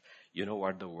strength. You know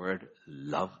what the word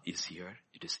love is here?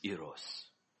 It is eros.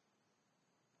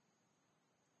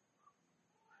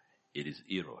 It is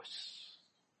eros.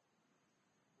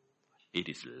 It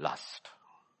is lust.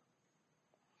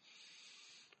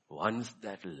 Once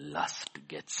that lust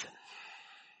gets in,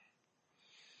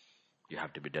 you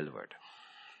have to be delivered.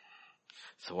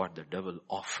 So what the devil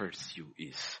offers you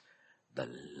is the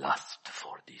lust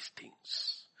for these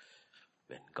things.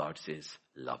 When God says,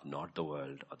 love not the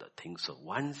world or the things, so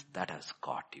once that has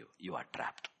caught you, you are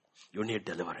trapped. You need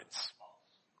deliverance.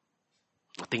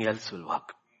 Nothing else will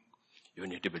work. You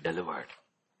need to be delivered.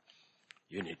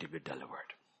 You need to be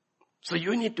delivered. So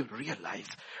you need to realize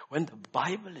when the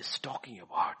Bible is talking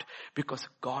about, because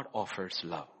God offers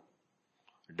love,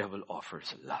 the devil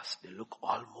offers lust. They look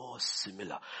almost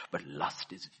similar, but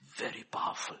lust is very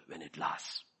powerful when it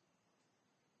lasts.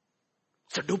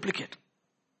 It's a duplicate.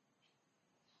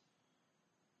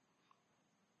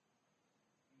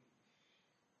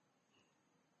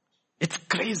 It's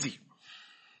crazy.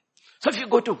 So if you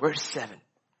go to verse 7,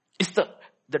 it's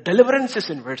the deliverance is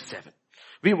in verse 7.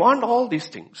 We want all these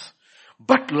things.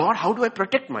 But Lord, how do I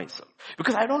protect myself?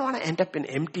 Because I don't want to end up in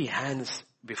empty hands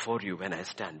before you when I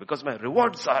stand. Because my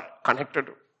rewards are connected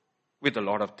with a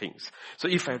lot of things. So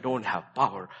if I don't have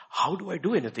power, how do I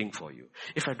do anything for you?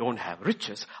 If I don't have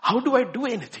riches, how do I do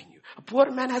anything? A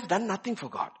poor man has done nothing for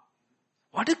God.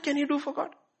 What can you do for God?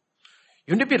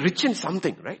 You need to be rich in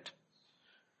something, right?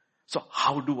 So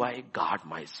how do I guard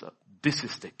myself? This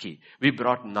is the key. We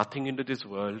brought nothing into this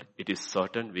world. It is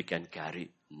certain we can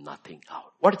carry nothing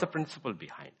out. What is the principle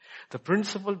behind? The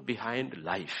principle behind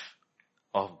life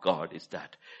of God is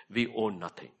that we own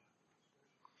nothing.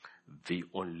 We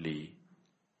only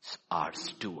are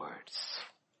stewards.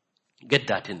 Get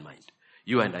that in mind.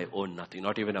 You and I own nothing,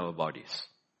 not even our bodies.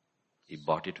 He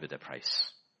bought it with a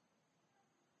price.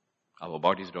 Our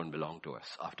bodies don't belong to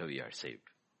us after we are saved.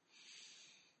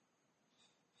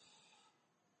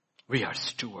 We are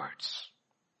stewards.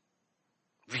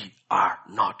 We are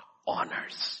not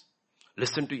owners.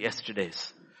 Listen to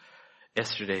yesterday's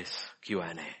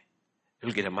Q&A.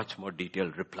 You'll get a much more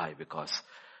detailed reply because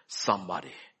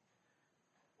somebody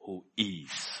who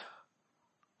is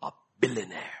a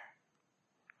billionaire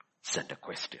sent a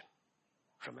question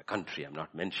from a country I'm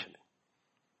not mentioning.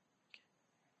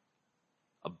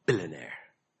 A billionaire,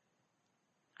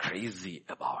 crazy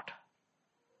about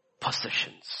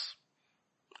possessions.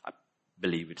 I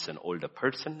believe it's an older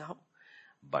person now,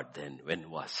 But then when he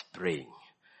was praying,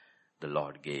 the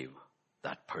Lord gave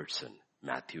that person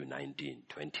Matthew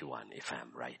 19:21, if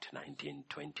I'm right.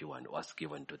 19:21 was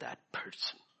given to that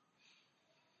person.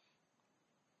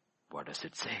 What does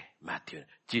it say? Matthew.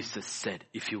 Jesus said,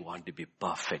 if you want to be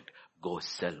perfect, go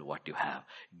sell what you have,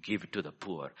 give it to the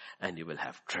poor, and you will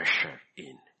have treasure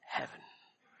in heaven.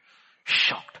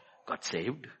 Shocked. Got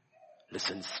saved.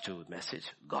 Listens to message.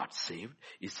 Got saved.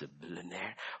 Is a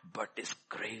billionaire, but is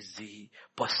crazy,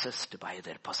 possessed by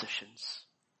their possessions.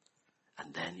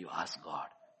 And then you ask God.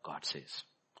 God says,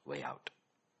 way out.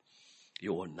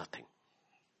 You own nothing.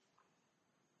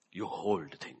 You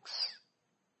hold things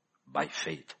by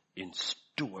faith in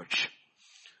stewardship.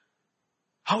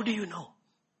 How do you know?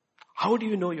 How do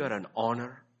you know you're an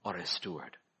honor or a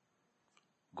steward?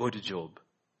 Go to Job,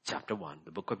 chapter 1,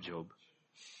 the book of Job,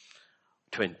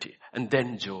 20. And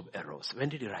then Job arose. When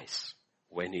did he rise?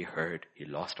 When he heard he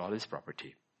lost all his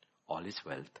property, all his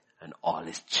wealth, and all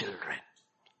his children.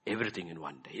 Everything in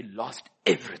one day. He lost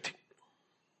everything.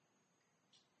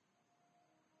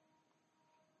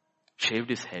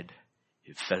 Shaved his head.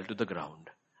 He fell to the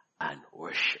ground and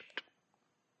worshipped.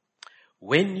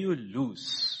 When you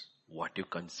lose what you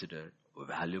consider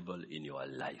valuable in your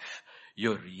life,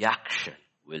 your reaction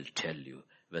will tell you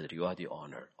whether you are the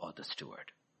honor or the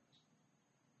steward.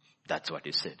 That's what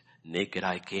he said. Naked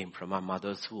I came from my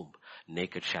mother's womb.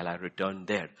 Naked shall I return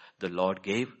there. The Lord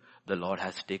gave. The Lord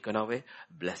has taken away.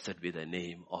 Blessed be the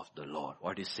name of the Lord.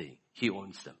 What is saying? He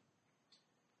owns them.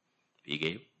 He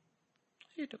gave.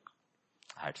 He took.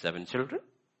 I had 7 children.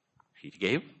 He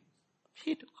gave.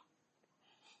 He took.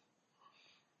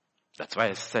 That's why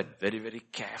I said very, very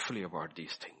carefully about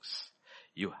these things.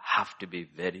 You have to be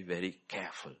very, very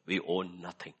careful. We own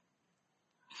nothing.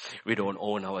 We don't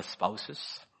own our spouses.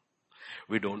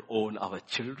 We don't own our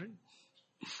children.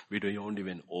 We don't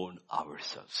even own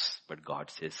ourselves. But God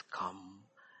says, come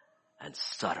and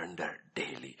surrender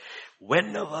daily.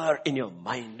 Whenever in your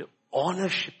mind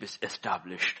ownership is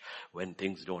established, when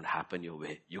things don't happen your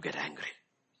way, you get angry.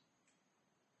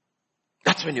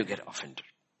 That's when you get offended.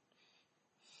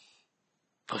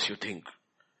 Because you think,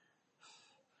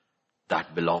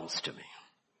 that belongs to me.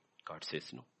 God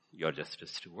says, no, you're just a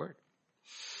steward.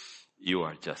 You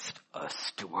are just a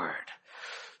steward.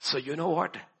 So you know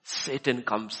what? Satan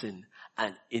comes in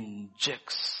and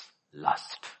injects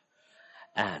lust.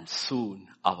 And soon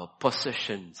our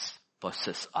possessions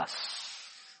possess us.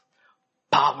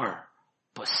 Power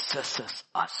possesses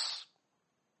us.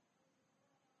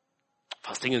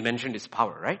 First thing is mentioned is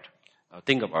power, right? Now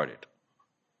think about it.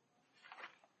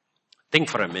 Think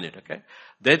for a minute, okay?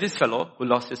 There's this fellow who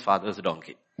lost his father's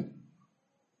donkey.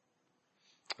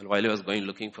 And while he was going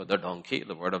looking for the donkey,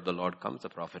 the word of the Lord comes, the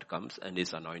prophet comes, and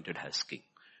is anointed as king.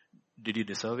 Did he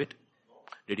deserve it?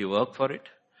 Did he work for it?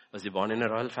 Was he born in a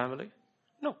royal family?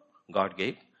 No. God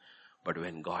gave. But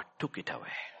when God took it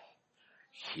away,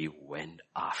 he went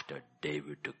after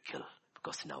David to kill,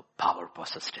 because now power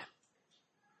possessed him.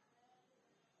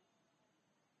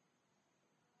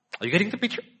 Are you getting the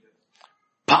picture?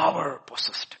 Power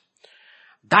possessed.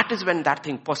 That is when that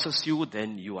thing possesses you,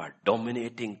 then you are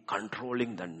dominating,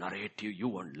 controlling the narrative. You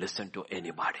won't listen to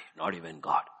anybody, not even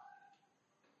God.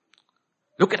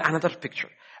 Look at another picture.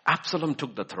 Absalom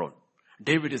took the throne.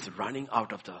 David is running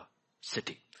out of the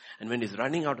city. And when he's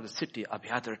running out of the city,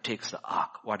 Abiathar takes the ark.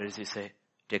 What does he say?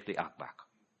 Take the ark back.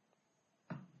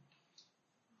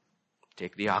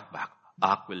 Take the ark back.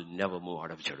 Ark will never move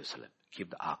out of Jerusalem.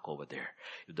 Keep the ark over there.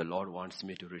 If the Lord wants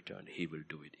me to return, he will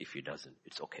do it. If he doesn't,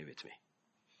 it's okay with me.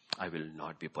 I will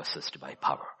not be possessed by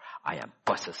power. I am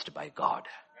possessed by God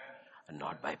and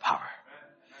not by power.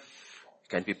 You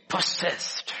can be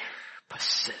possessed.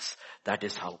 Possess. That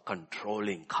is how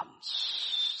controlling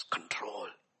comes. Control.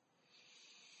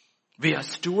 We are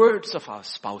stewards of our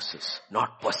spouses,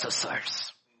 not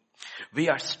possessors. We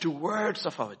are stewards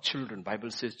of our children.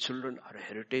 Bible says children are a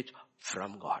heritage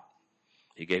from God.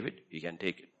 He gave it, he can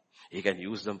take it. He can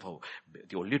use them for,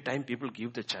 the only time people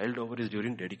give the child over is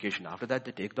during dedication. After that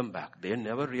they take them back. They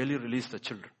never really release the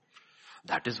children.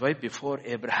 That is why before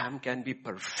Abraham can be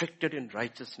perfected in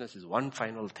righteousness is one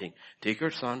final thing. Take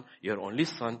your son, your only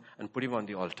son, and put him on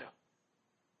the altar.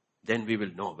 Then we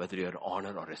will know whether you are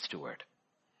honor or a steward.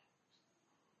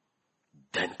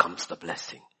 Then comes the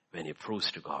blessing. When he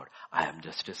proves to God, I am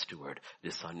just a steward.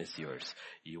 This son is yours.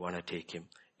 You want to take him?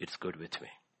 It's good with me.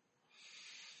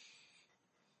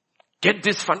 Get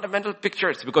these fundamental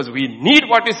pictures because we need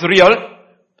what is real.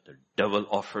 The devil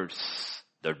offers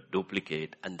the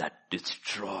duplicate and that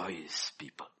destroys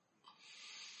people.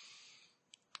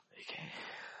 Okay.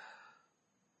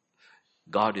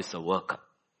 God is a worker.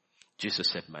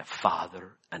 Jesus said, my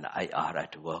Father and I are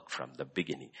at work from the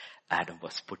beginning. Adam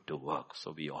was put to work,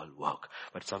 so we all work.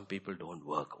 But some people don't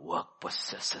work. Work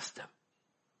possesses them.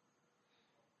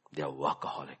 They are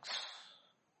workaholics.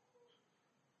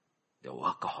 They're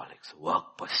workaholics.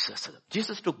 Work possesses them.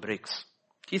 Jesus took breaks.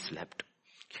 He slept.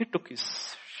 He took his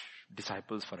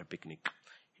disciples for a picnic.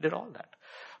 He did all that.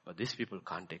 But these people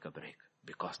can't take a break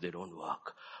because they don't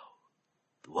work.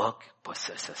 Work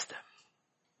possesses them.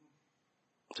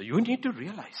 So you need to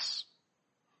realize.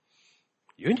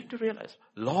 A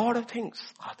lot of things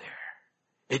are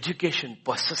there. Education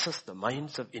possesses the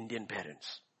minds of Indian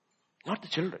parents. Not the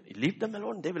children. You leave them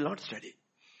alone, they will not study.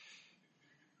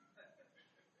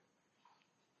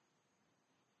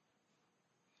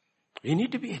 We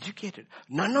need to be educated.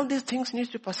 None of these things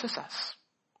needs to possess us.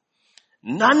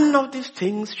 None of these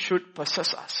things should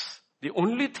possess us. The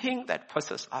only thing that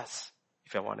possesses us,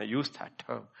 if I want to use that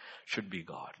term, should be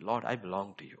God. Lord, I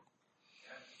belong to you.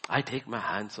 I take my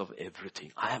hands off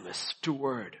everything. I am a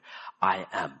steward. I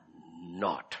am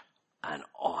not an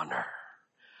honor.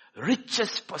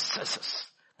 Richest possesses.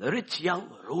 The rich young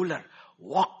ruler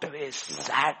walked away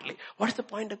sadly. What is the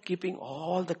point of keeping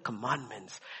all the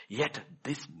commandments? Yet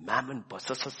this mammon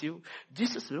possesses you.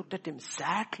 Jesus looked at him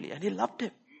sadly and he loved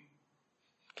him.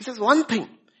 He says one thing,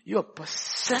 you are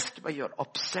possessed by your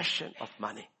obsession of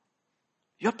money.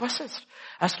 You're possessed.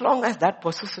 As long as that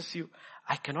possesses you,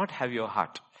 I cannot have your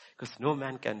heart. Because no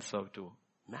man can serve two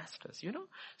masters.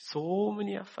 So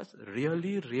many of us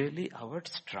really our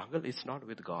struggle is not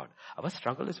with God. Our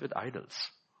struggle is with idols.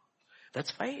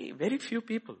 That's why very few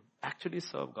people actually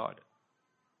serve God.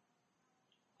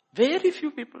 Very few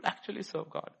people actually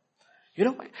serve God. You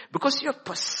know why? Because you're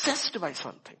possessed by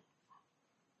something.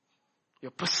 You're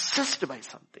possessed by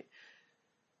something.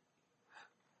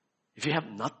 If you have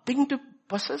nothing to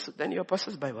possess, then you're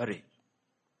possessed by worry.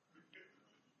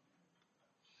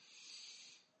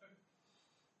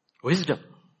 Wisdom.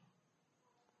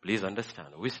 Please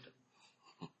understand, wisdom.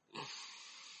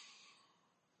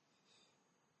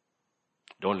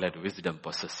 Don't let wisdom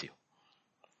possess you.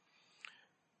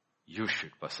 You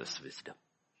should possess wisdom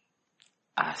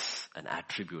as an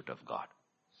attribute of God,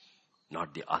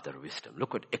 not the other wisdom.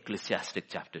 Look at Ecclesiastes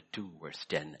chapter 2 verse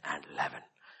 10 and 11.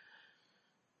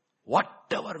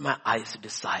 Whatever my eyes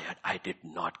desired, I did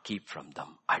not keep from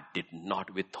them. I did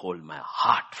not withhold my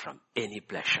heart from any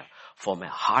pleasure. For my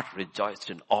heart rejoiced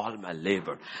in all my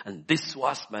labor. And this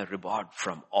was my reward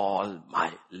from all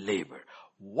my labor.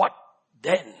 What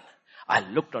then? I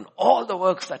looked on all the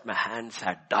works that my hands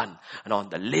had done and on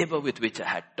the labor with which I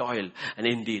had toiled. And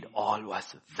indeed all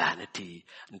was vanity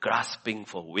and grasping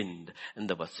for wind. And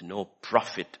there was no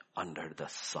profit under the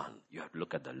sun. You have to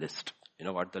look at the list. You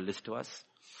know what the list was?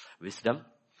 Wisdom,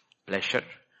 pleasure,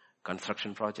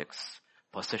 construction projects,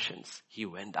 possessions. He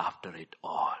went after it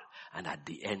all. And at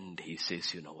the end he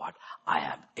says, you know what? I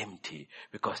am empty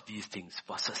because these things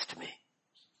possessed me.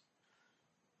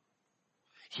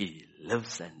 He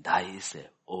lives and dies an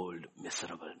old,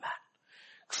 miserable man.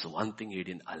 So one thing he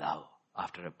didn't allow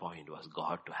after a point was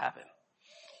God to have him.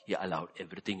 He allowed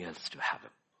everything else to have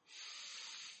him.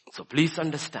 So please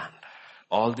understand.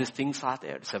 All these things are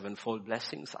there. Sevenfold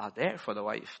blessings are there for the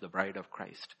wife, the bride of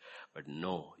Christ. But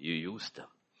no, you use them.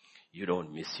 You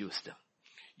don't misuse them.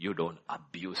 You don't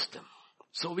abuse them.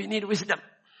 So we need wisdom.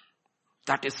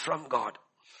 That is from God.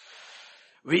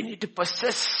 We need to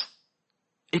possess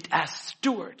it as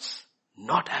stewards,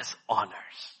 not as honors.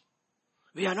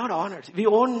 We are not honors. We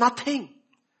own nothing.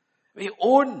 We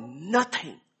own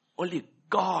nothing. Only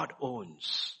God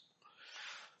owns.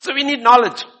 So we need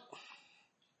knowledge.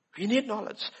 We need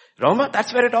knowledge. Roma,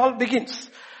 that's where it all begins.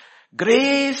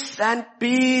 Grace and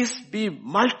peace be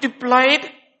multiplied.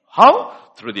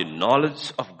 How? Through the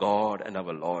knowledge of God and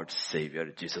our Lord Savior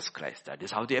Jesus Christ. That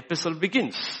is how the epistle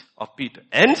begins of Peter.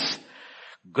 Hence,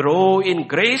 grow in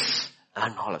grace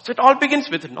and knowledge. So it all begins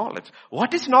with knowledge.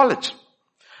 What is knowledge?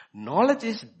 Knowledge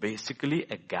is basically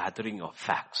a gathering of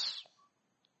facts.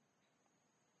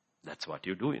 That's what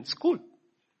you do in school.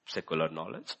 Secular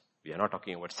knowledge. We are not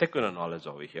talking about secular knowledge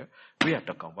over here. We are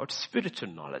talking about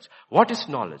spiritual knowledge. What is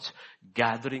knowledge?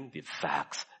 Gathering the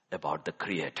facts about the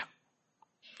Creator.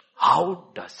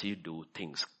 How does He do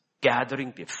things?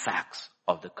 Gathering the facts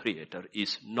of the Creator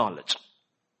is knowledge.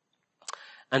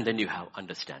 And then you have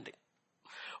understanding.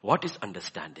 What is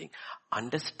understanding?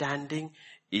 Understanding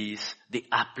is the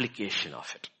application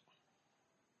of it.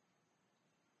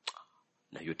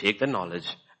 Now you take the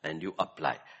knowledge and you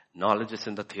apply. Knowledge is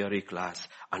in the theory class.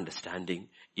 Understanding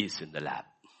is in the lab.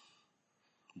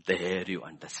 There you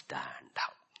understand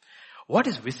how. What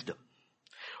is wisdom?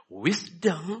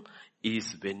 Wisdom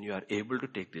is when you are able to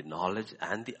take the knowledge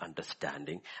and the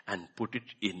understanding and put it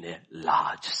in a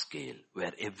large scale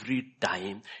where every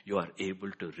time you are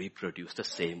able to reproduce the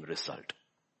same result.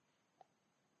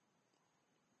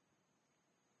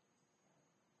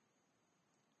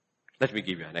 Let me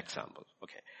give you an example.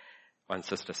 Okay. One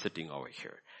sister sitting over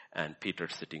here and Peter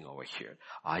sitting over here.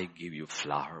 I give you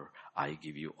flour, I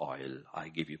give you oil, I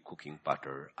give you cooking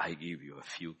butter, I give you a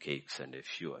few cakes and a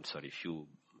few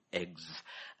eggs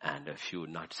and a few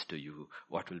nuts to you.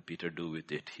 What will Peter do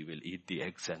with it? He will eat the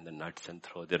eggs and the nuts and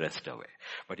throw the rest away.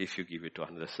 But if you give it to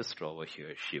another sister over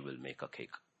here, she will make a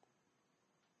cake.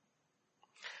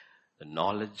 The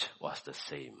knowledge was the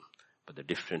same, but the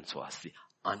difference was the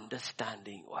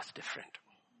understanding was different.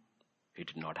 He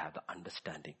did not have the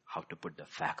understanding how to put the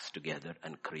facts together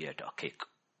and create a cake.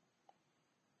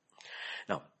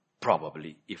 Now,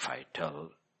 probably if I tell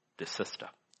the sister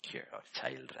here, or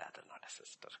child rather, not a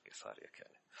sister, okay, sorry, okay.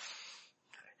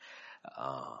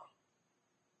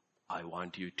 I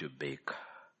want you to bake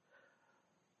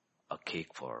a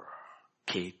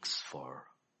cakes for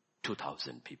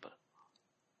 2,000 people.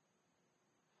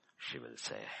 She will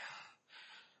say,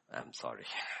 I'm sorry,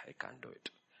 I can't do it.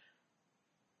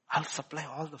 I'll supply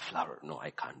all the flour. No, I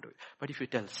can't do it. But if you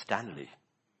tell Stanley,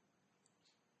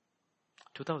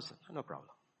 2,000, no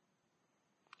problem.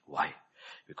 Why?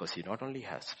 Because he not only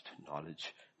has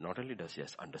knowledge, not only does he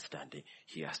have understanding,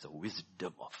 he has the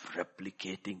wisdom of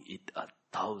replicating it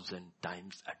 1,000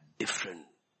 times at different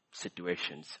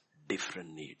situations,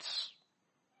 different needs.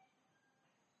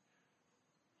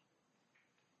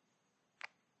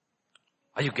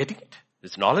 Are you getting it?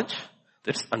 There's knowledge,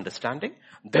 there's understanding,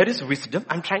 there is wisdom.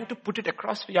 I'm trying to put it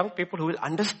across to young people who will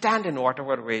understand in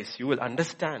whatever ways. You will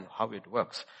understand how it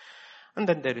works. And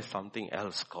then there is something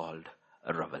else called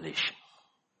a revelation.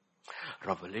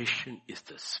 Revelation is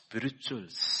the spiritual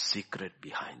secret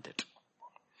behind it.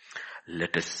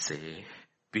 Let us say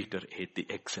Peter ate the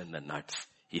eggs and the nuts.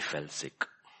 He fell sick.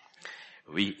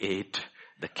 We ate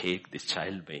the cake this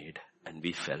child made and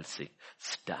we fell sick.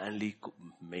 Stanley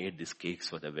made these cakes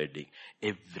for the wedding.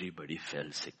 Everybody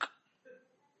fell sick.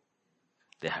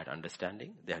 They had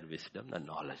understanding, they had wisdom and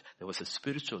knowledge. There was a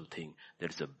spiritual thing. There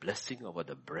is a blessing over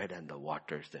the bread and the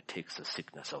waters that takes the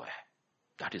sickness away.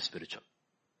 That is spiritual.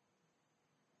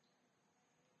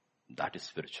 That is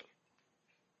spiritual.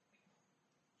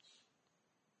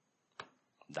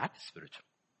 That is spiritual.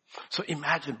 So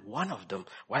imagine one of them,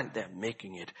 while they're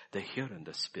making it, they hear in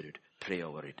the spirit, pray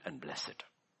over it and bless it.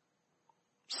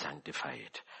 Sanctify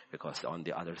it. Because on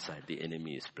the other side, the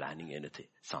enemy is planning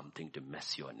something to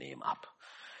mess your name up.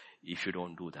 If you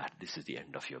don't do that, this is the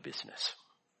end of your business.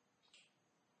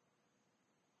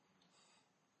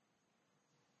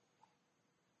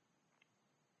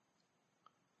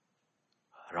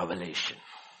 Revelation.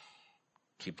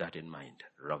 Keep that in mind.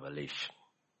 Revelation.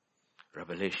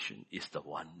 Revelation is the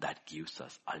one that gives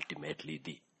us ultimately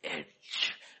the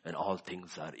edge when all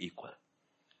things are equal.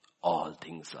 All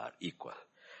things are equal.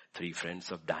 3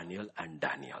 friends of Daniel and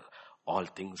Daniel. All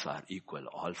things are equal,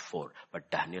 all 4.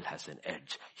 But Daniel has an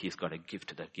edge. He's got a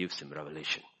gift that gives him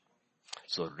revelation.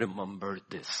 So remember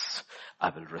this. I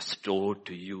will restore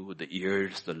to you the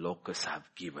years the locusts have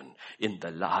given. In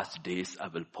the last days I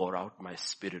will pour out my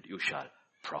spirit. You shall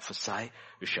prophesy.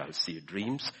 You shall see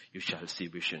dreams. You shall see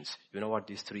visions. You know what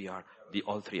these 3 are?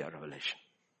 All 3 are revelation.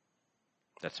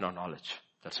 That's not knowledge.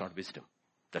 That's not wisdom.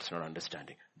 That's not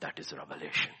understanding. That is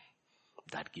revelation.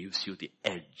 That gives you the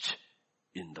edge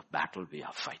in the battle we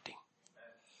are fighting.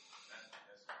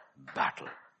 Battle.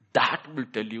 That will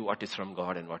tell you what is from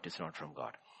God and what is not from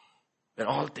God. When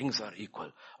all things are equal,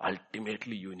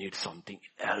 ultimately you need something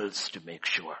else to make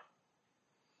sure.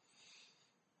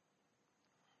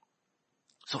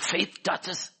 So faith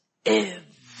touches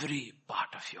every part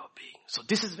of your being. So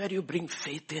this is where you bring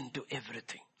faith into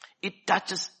everything. It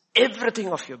touches everything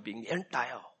of your being, the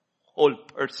entire whole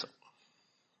person.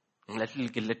 Let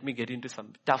me get into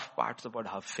some tough parts about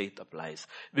how faith applies.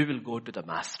 We will go to the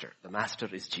master. The master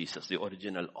is Jesus, the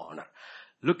original owner.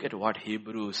 Look at what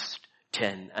Hebrews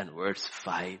 10 and verse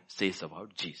 5 says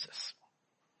about Jesus.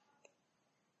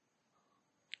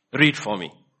 Read for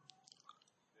me.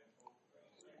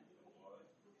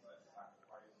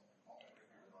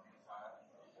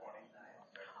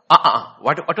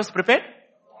 What was prepared?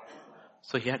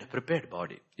 So he had a prepared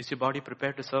body. Is your body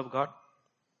prepared to serve God?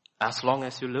 As long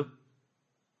as you live?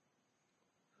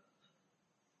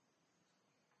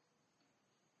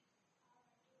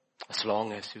 As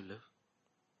long as you live.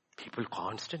 People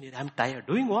constantly, I'm tired.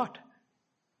 Doing what?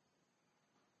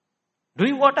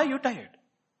 Doing what are you tired?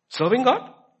 Serving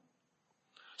God?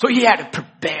 So he had a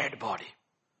prepared body.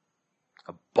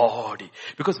 A body.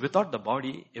 Because without the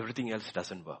body, everything else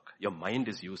doesn't work. Your mind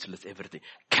is useless, everything.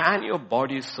 Can your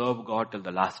body serve God till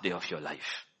the last day of your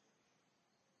life?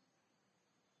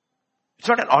 It's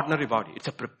not an ordinary body. It's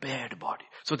a prepared body.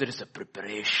 So there is a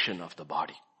preparation of the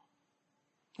body.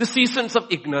 The seasons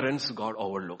of ignorance God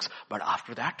overlooks. But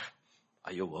after that,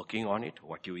 are you working on it?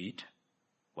 What you eat?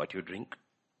 What you drink?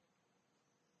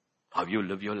 How you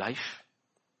live your life?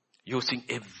 Using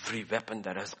every weapon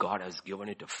that God has given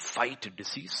it to fight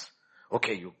disease.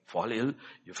 Okay, you fall ill,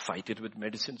 you fight it with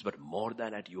medicines, but more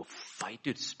than that, you fight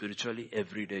it spiritually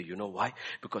every day. You know why?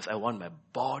 Because I want my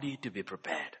body to be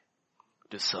prepared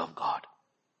to serve God.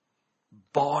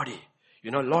 Body. You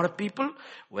know, a lot of people,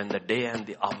 when the day and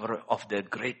the hour of their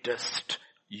greatest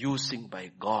using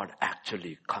by God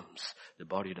actually comes, the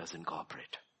body doesn't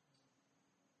cooperate.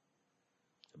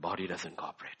 The body doesn't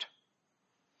cooperate.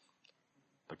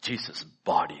 But Jesus'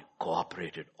 body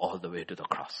cooperated all the way to the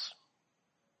cross.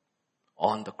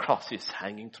 On the cross, he's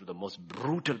hanging through the most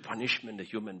brutal punishment the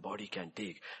human body can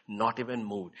take. Not even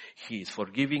moved. He is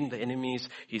forgiving the enemies.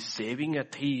 He's saving a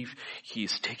thief.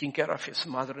 He's taking care of his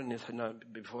mother and his,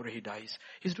 before he dies.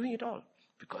 He's doing it all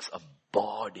because a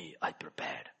body I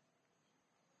prepared.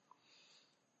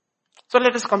 So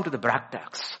let us come to the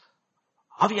brackets.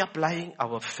 Are we applying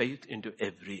our faith into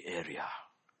every area?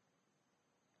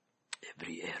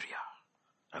 Every area.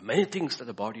 There are many things that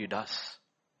the body does.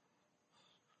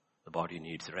 The body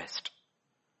needs rest.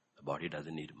 The body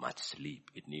doesn't need much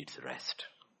sleep. It needs rest.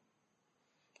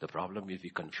 The problem is we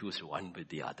confuse one with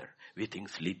the other. We think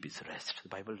sleep is rest. The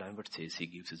Bible never says he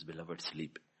gives his beloved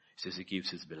sleep. It says he gives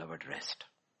his beloved rest.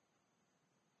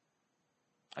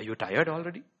 Are you tired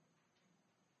already?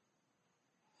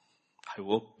 I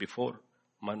woke before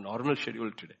my normal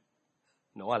schedule today.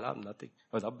 No alarm, nothing.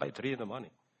 I was up by 3 a.m.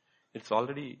 It's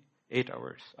already 8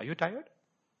 hours. Are you tired?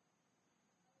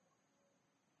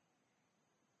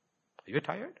 Are you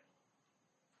tired?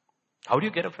 How do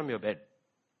you get up from your bed?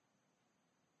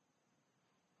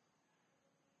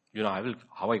 You know,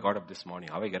 how I got up this morning,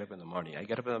 how I get up in the morning. I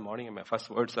get up in the morning and my first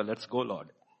words are, let's go, Lord.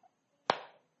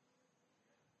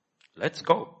 Let's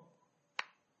go.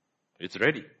 It's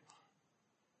ready.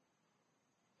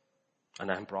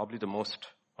 And I'm probably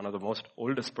one of the most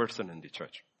oldest person in the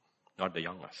church, not the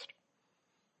youngest.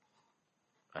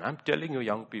 And I'm telling you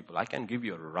young people, I can give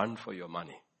you a run for your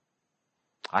money.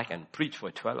 I can preach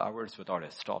for 12 hours without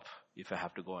a stop if I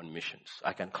have to go on missions.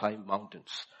 I can climb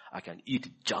mountains. I can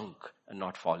eat junk and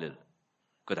not fall ill.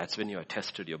 Because that's when you are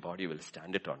tested, your body will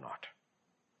stand it or not.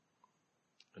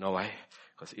 You know why?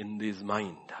 Because in this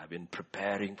mind, I've been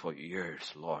preparing for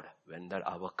years, Lord, when that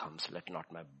hour comes, let not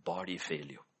my body fail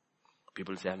you.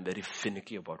 People say I'm very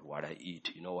finicky about what I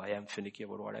eat. You know why I'm finicky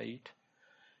about what I eat?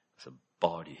 It's a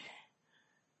body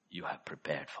you have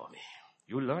prepared for me.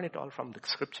 You learn it all from the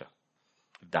scripture.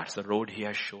 If that's the road he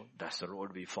has shown, that's the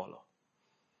road we follow.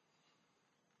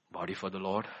 Body for the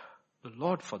Lord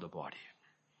for the body.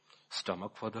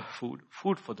 Stomach for the food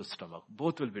for the stomach.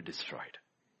 Both will be destroyed.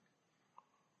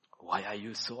 Why are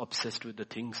you so obsessed with the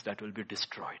things that will be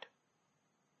destroyed?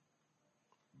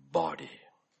 Body.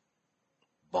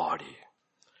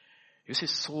 You see,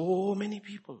 so many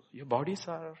people, your bodies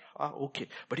are okay,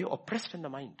 but you're oppressed in the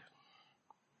mind.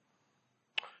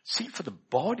 See, for the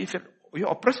body, if you're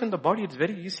oppressed in the body, it's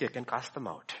very easy. I can cast them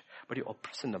out. But you're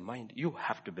oppressed in the mind. You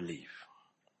have to believe.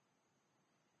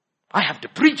 I have to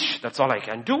preach. That's all I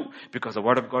can do. Because the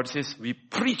word of God says we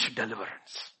preach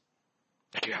deliverance.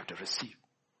 That you have to receive.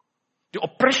 The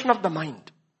oppression of the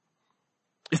mind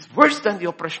is worse than the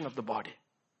oppression of the body.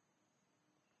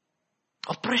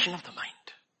 Oppression of the mind.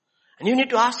 And you need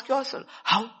to ask yourself,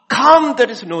 how come there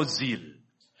is no zeal?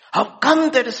 How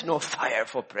come there is no fire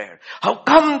for prayer? How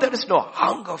come there is no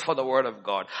hunger for the word of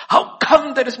God? How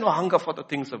come there is no hunger for the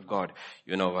things of God?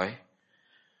 You know why?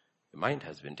 The mind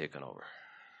has been taken over.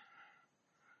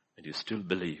 And you still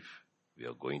believe we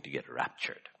are going to get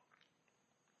raptured.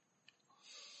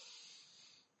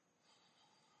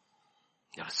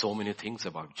 There are so many things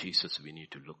about Jesus we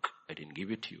need to look. I didn't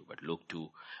give it to you, but look to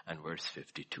and verse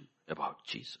 52 about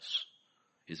Jesus.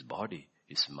 His body,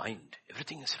 his mind,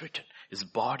 everything is written. His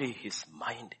body, his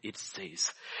mind, it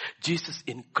says. Jesus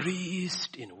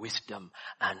increased in wisdom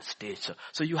and stature.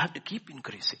 So you have to keep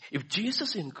increasing. If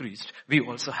Jesus increased, we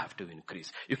also have to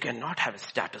increase. You cannot have a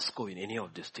status quo in any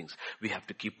of these things. We have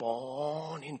to keep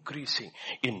on increasing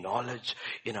in knowledge,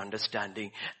 in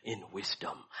understanding, in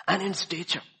wisdom, and in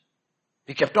stature.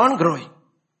 He kept on growing.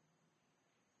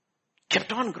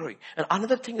 Kept on growing. And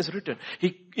another thing is written.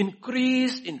 He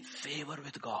increased in favor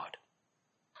with God.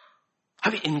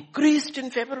 Have we increased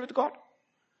in favor with God?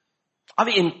 Are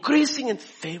we increasing in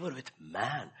favor with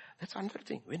man? That's another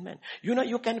thing, win man.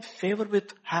 You can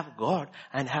have God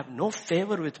and have no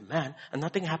favor with man and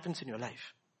nothing happens in your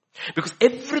life. Because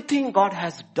everything God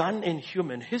has done in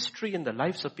human history in the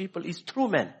lives of people is through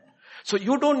men. So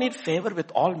you don't need favor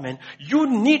with all men. You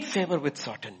need favor with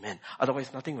certain men.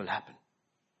 Otherwise nothing will happen.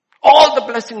 All the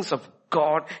blessings of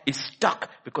God is stuck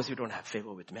because you don't have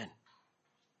favor with men.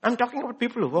 I'm talking about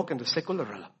people who work in the secular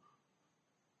realm.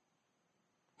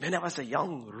 When I was a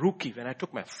young rookie, when I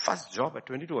took my first job at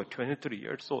 22 or 23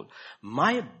 years old,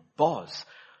 my boss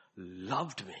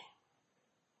loved me.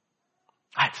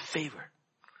 I had favor.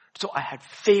 So I had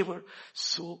favor.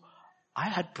 So I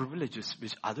had privileges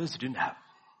which others didn't have.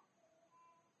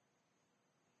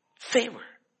 Favor.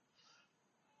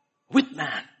 With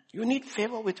man. You need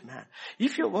favor with man.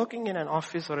 If you're working in an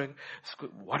office or a school,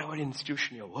 whatever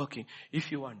institution you're working,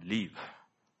 if you want leave,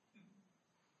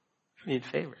 you need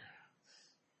favor.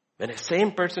 When a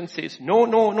same person says, no,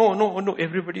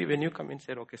 everybody when you come in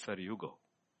say, okay sir, you go.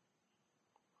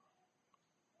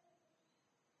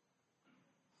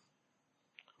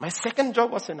 My second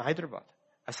job was in Hyderabad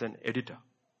as an editor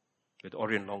with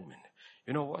Orion Longman.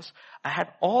 You know what? I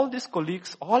had all these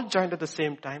colleagues all joined at the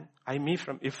same time. Me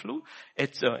from IFLU,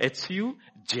 HCU,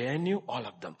 JNU, all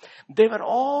of them. They were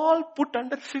all put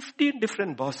under 15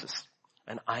 different bosses.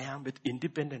 And I am with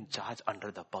independent charge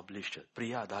under the publisher,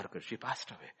 Priya Adarkar. She passed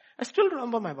away. I still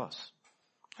remember my boss.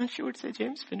 And she would say,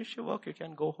 James, finish your work. You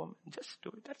can go home and just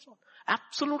do it. That's all.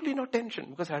 Absolutely no tension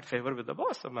because I had favor with the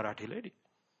boss, a Marathi lady.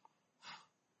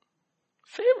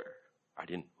 Favor. I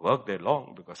didn't work there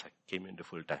long because I came into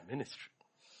full-time ministry.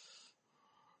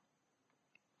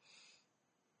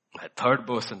 My third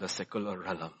boss in the secular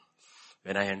realm,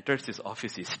 when I entered his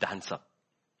office, he stands up.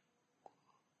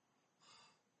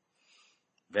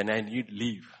 When I need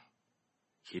leave,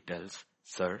 he tells,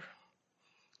 sir,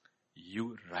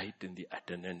 you write in the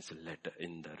attendance letter,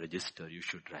 in the register, you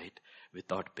should write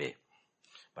without pay.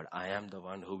 But I am the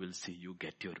one who will see you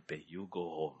get your pay. You go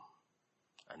home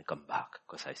and come back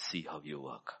because I see how you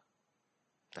work.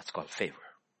 That's called favor.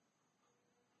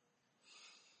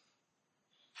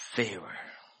 Favor.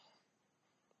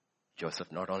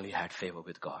 Joseph not only had favor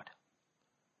with God,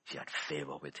 he had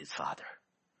favor with his father.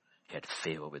 He had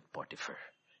favor with Potiphar.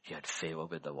 He had favor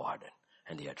with the warden.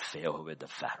 And he had favor with the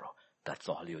Pharaoh. That's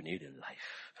all you need in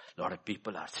life. A lot of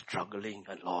people are struggling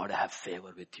and Lord, I have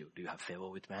favor with you. Do you have favor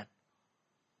with man?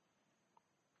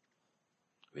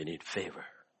 We need favor.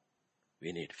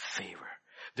 We need favor.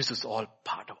 This is all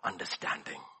part of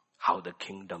understanding how the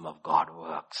kingdom of God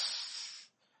works.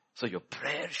 So your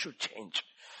prayer should change.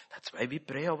 That's why we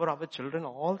pray over our children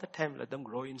all the time. Let them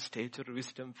grow in stature,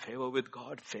 wisdom, favor with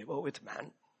God, favor with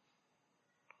man.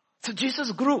 So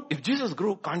Jesus grew. If Jesus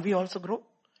grew, can't we also grow?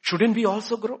 Shouldn't we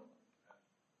also grow?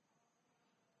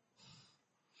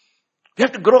 We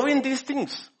have to grow in these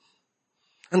things.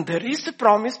 And there is a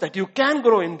promise that you can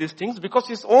grow in these things because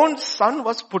his own son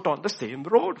was put on the same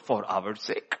road for our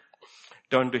sake.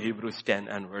 Turn to Hebrews 10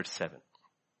 and verse 7.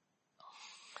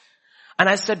 And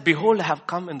I said, behold, I have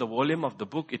come in the volume of the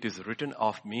book. It is written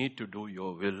of me to do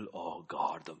your will, O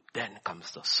God. Then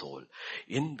comes the soul.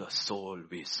 In the soul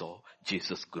we saw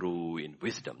Jesus grew in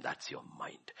wisdom. That's your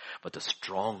mind. But the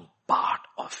strong part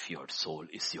of your soul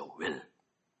is your will.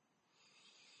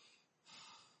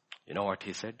 You know what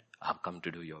he said? I have come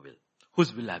to do your will.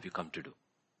 Whose will have you come to do?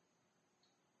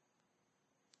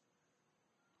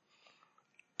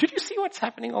 Did you see what's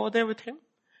happening over there with him?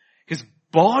 His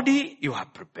body you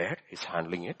have prepared. He's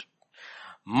handling it.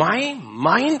 My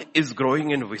mind is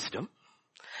growing in wisdom.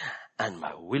 And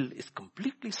my will is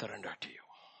completely surrendered to you.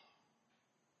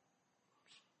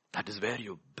 That is where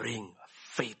you bring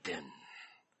faith in.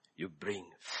 You bring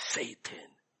faith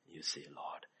in. You say,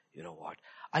 Lord, you know what?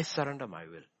 I surrender my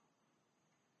will.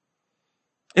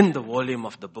 In the volume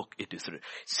of the book it is written.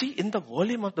 See, in the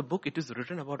volume of the book it is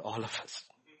written about all of us.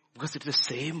 Because it is the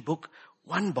same book,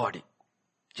 one body.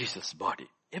 Jesus' body.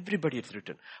 Everybody it's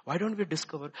written. Why don't we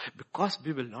discover? Because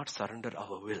we will not surrender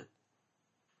our will.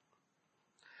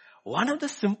 One of the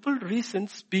simple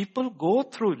reasons people go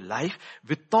through life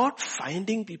without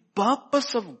finding the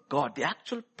purpose of God, the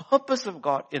actual purpose of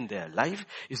God in their life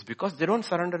is because they don't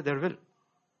surrender their will.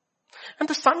 And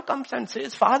the son comes and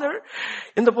says, Father,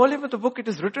 in the volume of the book it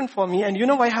is written for me and you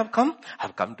know why I have come? I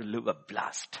have come to live a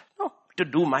blast. No, to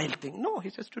do my thing. No, he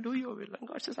says to do your will. And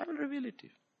God says, I will reveal it to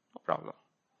you. No problem.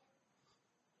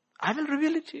 I will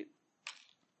reveal it to you.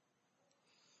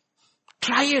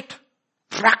 Try it.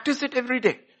 Practice it every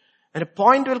day. And a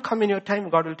point will come in your time,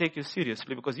 God will take you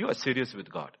seriously because you are serious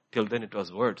with God. Till then it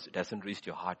was words. It hasn't reached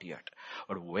your heart yet.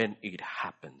 But when it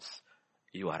happens,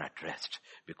 you are at rest.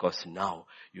 Because now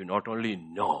you not only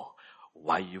know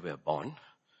why you were born,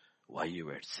 why you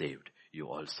were saved, you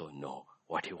also know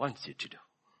what he wants you to do.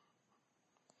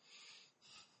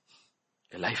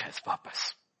 Your life has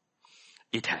purpose.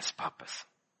 It has purpose.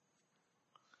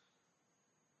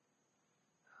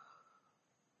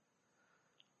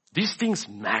 These things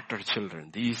matter, children.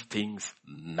 These things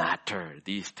matter.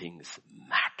 These things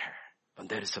matter. And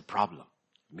there is a problem.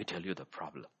 Let me tell you the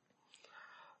problem.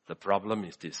 The problem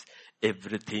is this.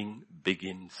 Everything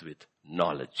begins with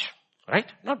knowledge.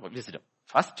 Right? Not wisdom.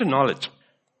 First knowledge.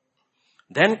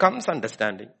 Then comes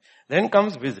understanding. Then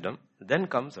comes wisdom. Then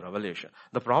comes revelation.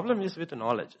 The problem is with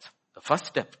knowledge. The first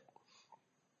step.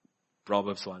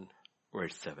 Proverbs 1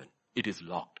 verse 7. It is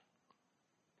locked.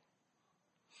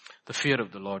 The fear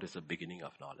of the Lord is the beginning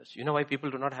of knowledge. You know why people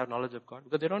do not have knowledge of God?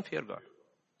 Because they don't fear God.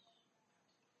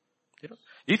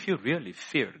 If you really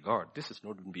fear God, this is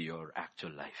not going to be your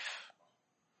actual life.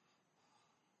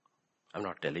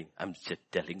 I'm just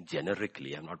telling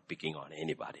generically. I'm not picking on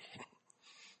anybody.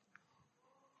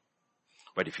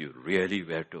 But if you really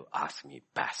were to ask me,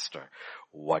 Pastor,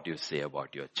 what do you say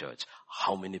about your church?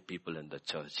 How many people in the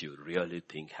church you really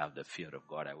think have the fear of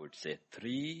God? I would say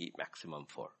 3, maximum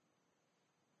 4.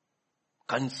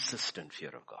 Consistent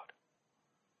fear of God.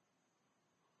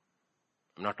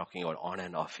 I'm not talking about on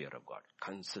and off fear of God.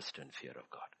 Consistent fear of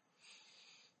God.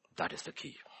 That is the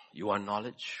key. You want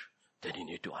knowledge? Then you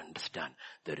need to understand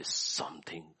there is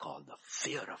something called the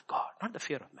fear of God. Not the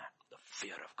fear of man, the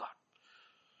fear of God.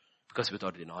 Because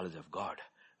without the knowledge of God,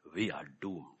 we are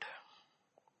doomed.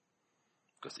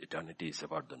 Because eternity is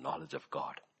about the knowledge of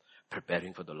God.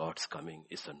 Preparing for the Lord's coming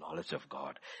is the knowledge of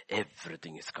God.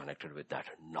 Everything is connected with that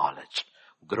knowledge.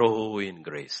 Grow in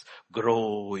grace.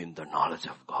 Grow in the knowledge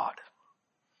of God.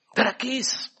 There are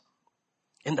keys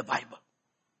in the Bible.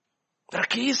 There are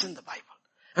keys in the Bible.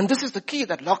 And this is the key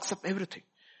that locks up everything.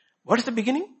 What is the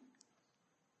beginning?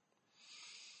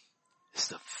 It's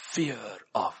the fear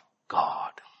of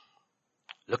God.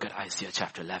 Look at Isaiah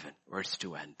chapter 11, verse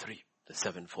 2 and 3. The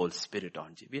sevenfold spirit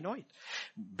on you. We know it.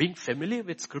 Being familiar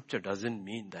with scripture doesn't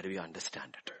mean that we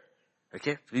understand it.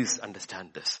 Okay, please understand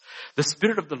this. The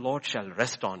Spirit of the Lord shall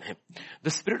rest on him. The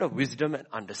Spirit of wisdom and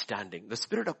understanding. The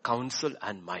Spirit of counsel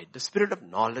and might. The Spirit of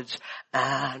knowledge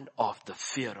and of the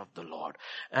fear of the Lord.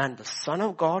 And the Son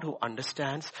of God who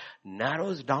understands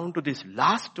narrows down to this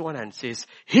last one and says,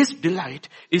 his delight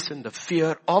is in the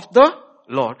fear of the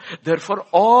Lord. Therefore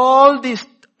all these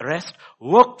rest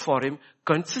work for him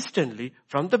consistently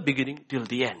from the beginning till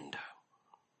the end.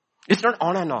 It's not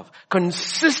on and off.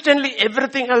 Consistently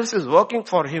everything else is working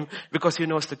for him because he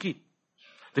knows the key.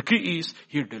 The key is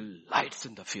he delights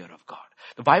in the fear of God.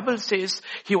 The Bible says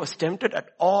he was tempted at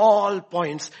all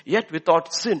points yet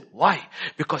without sin. Why?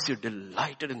 Because he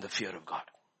delighted in the fear of God.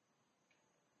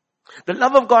 The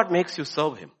love of God makes you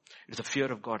serve him. It is the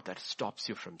fear of God that stops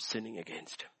you from sinning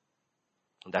against him.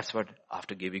 And that's what,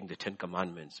 after giving the 10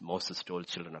 commandments, Moses told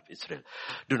children of Israel,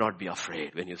 do not be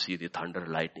afraid. When you see the thunder,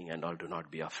 lightning and all, do not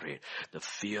be afraid. The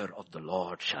fear of the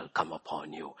Lord shall come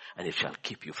upon you and it shall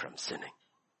keep you from sinning.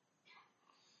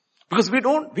 Because we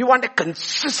want a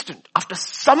consistent, after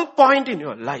some point in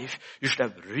your life, you should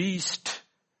have reached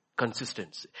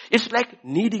consistency. It's like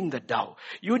kneading the dough.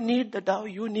 You knead the dough,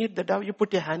 you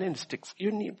put your hand in sticks.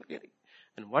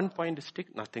 And one point is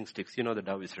stick, nothing sticks. You know the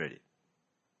dough is ready.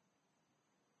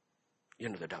 You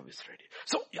know the dough is ready.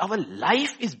 So our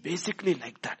life is basically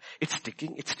like that. It's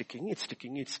sticking.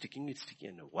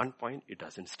 And at one point it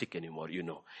doesn't stick anymore. You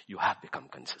know, you have become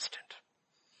consistent.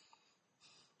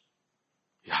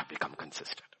 You have become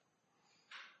consistent.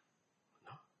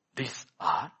 No? These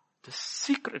are the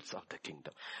secrets of the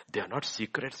kingdom. They are not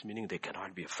secrets meaning they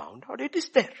cannot be found out. It is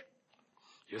there.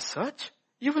 You search,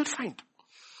 you will find.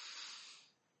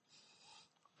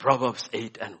 Proverbs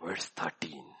 8 and verse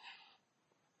 13.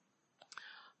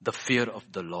 The fear of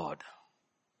the Lord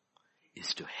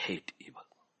is to hate evil.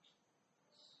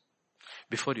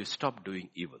 Before you stop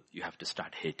doing evil, you have to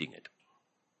start hating it.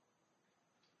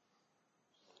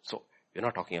 So, we're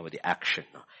not talking about the action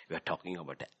now. We are talking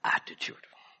about the attitude.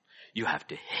 You have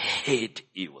to hate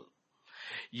evil.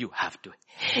 You have to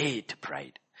hate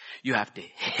pride. You have to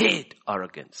hate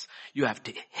arrogance. You have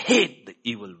to hate the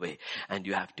evil way. And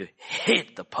you have to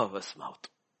hate the perverse mouth.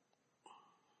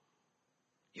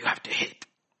 You have to hate.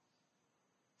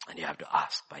 And you have to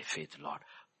ask by faith, Lord,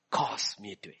 cause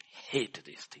me to hate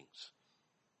these things.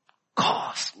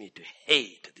 Cause me to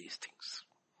hate these things.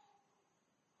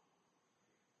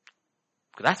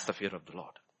 That's the fear of the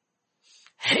Lord.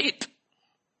 Hate.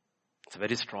 It's a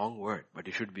very strong word, but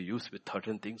it should be used with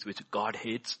certain things which God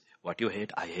hates. What you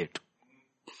hate, I hate.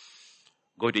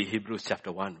 Go to Hebrews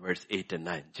chapter 1 verse 8 and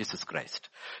 9. Jesus Christ.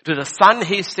 To the Son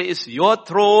he says, your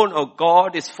throne, O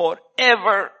God, is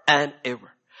forever and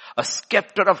ever. A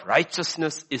scepter of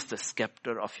righteousness is the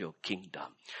scepter of your kingdom.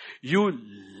 You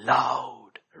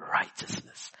loved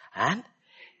righteousness and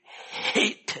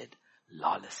hated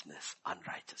lawlessness,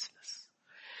 unrighteousness.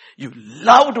 You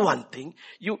loved one thing,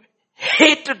 you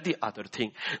hated the other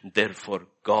thing. Therefore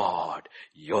God,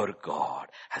 your God,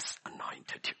 has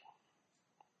anointed you.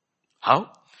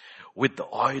 How? With the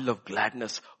oil of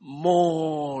gladness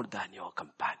more than your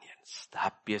companions. The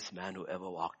happiest man who ever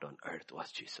walked on earth was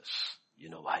Jesus. You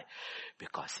know why?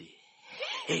 Because he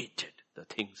hated the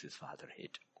things his father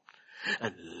hated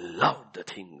and loved the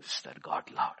things that God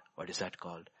loved. What is that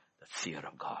called? The fear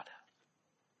of God.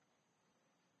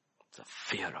 The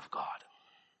fear of God.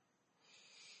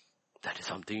 That is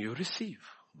something you receive.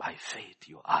 By faith,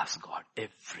 you ask God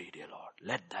every day, Lord,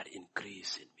 let that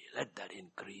increase in me. Let that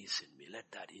increase in me. Let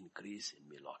that increase in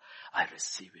me, Lord. I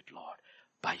receive it, Lord,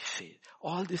 by faith.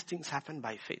 All these things happen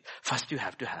by faith. First, you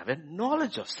have to have a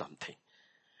knowledge of something.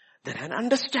 Then an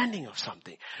understanding of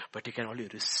something. But you can only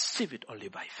receive it only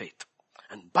by faith.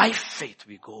 And by faith,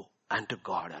 we go unto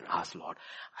God and ask, Lord,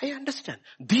 I understand.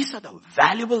 These are the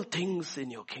valuable things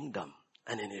in your kingdom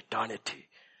and in eternity.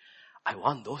 I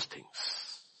want those things.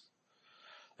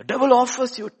 The devil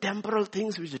offers you temporal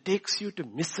things which takes you to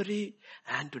misery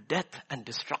and to death and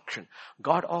destruction.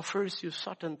 God offers you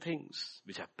certain things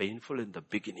which are painful in the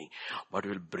beginning, but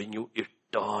will bring you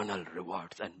eternal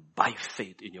rewards. And by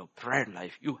faith in your prayer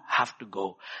life, you have to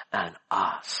go and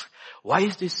ask. Why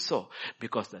is this so?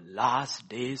 Because the last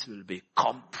days will be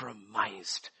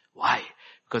compromised. Why?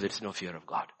 Because there is no fear of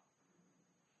God.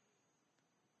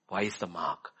 Why is the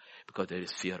mark? Because there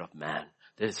is fear of man.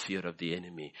 There is fear of the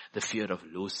enemy, the fear of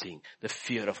losing, the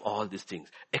fear of all these things,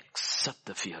 except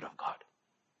the fear of God.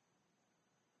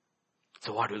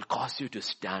 So what will cause you to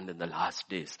stand in the last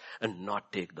days and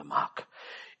not take the mark?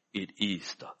 It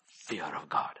is the fear of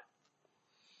God.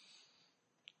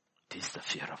 It is the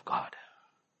fear of God.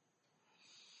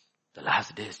 The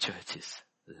last days church is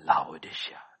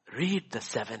Laodicea. Read the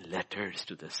 7 letters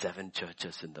to the 7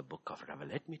 churches in the book of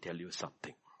Revelation. Let me tell you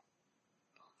something.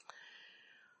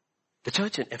 The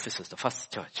church in Ephesus, the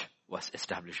first church, was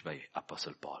established by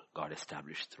Apostle Paul. God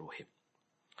established through him.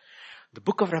 The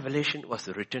book of Revelation was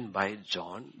written by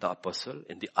John the apostle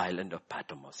in the island of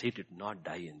Patmos. He did not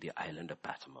die in the island of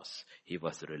Patmos. He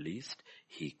was released,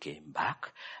 he came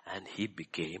back, and he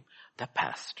became the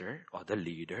pastor or the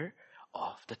leader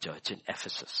of the church in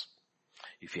Ephesus.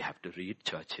 If you have to read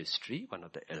church history, one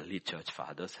of the early church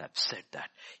fathers have said that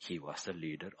he was the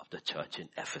leader of the church in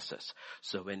Ephesus.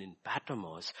 So when in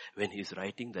Patmos, when he's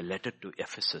writing the letter to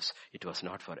Ephesus, it was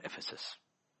not for Ephesus.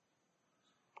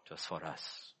 It was for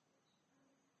us.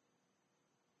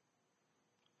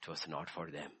 It was not for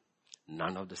them.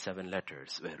 None of the 7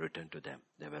 letters were written to them.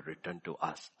 They were written to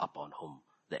us, upon whom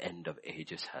the end of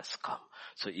ages has come.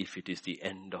 So if it is the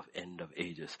end of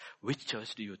ages, which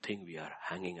church do you think we are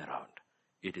hanging around?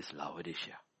 It is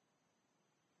Laodicea,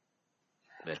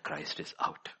 where Christ is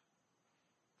out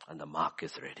and the mark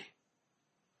is ready.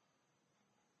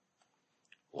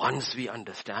 Once we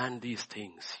understand these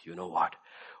things, you know what?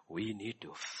 We need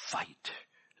to fight.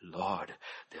 Lord,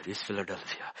 there is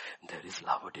Philadelphia, there is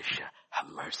Laodicea.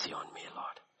 Have mercy on me,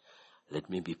 Lord. Let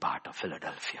me be part of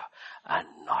Philadelphia and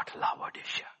not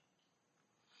Laodicea.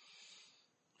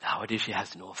 Laodicea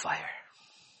has no fire,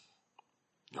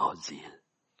 no zeal.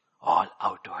 All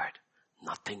outward,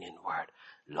 nothing inward.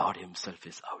 Lord himself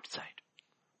is outside.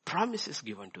 Promise is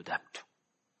given to them too.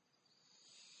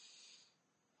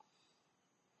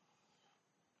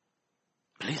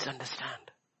 Please understand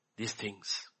these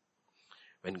things.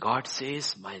 When God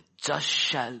says, my just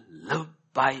shall live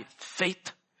by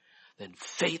faith, then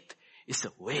faith is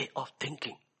a way of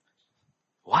thinking.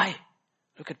 Why?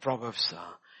 Look at Proverbs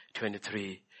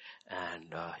 23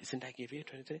 and, isn't I give you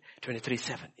 23?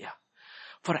 23:7, yeah.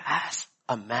 For as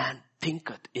a man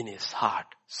thinketh in his heart,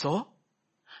 so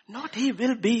not he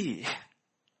will be.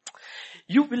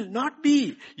 You will not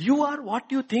be. You are what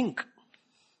you think.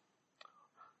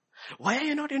 Why are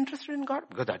you not interested in God?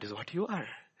 Because that is what you are.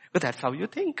 Because that's how you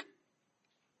think.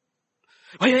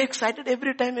 Why are you excited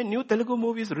every time a new Telugu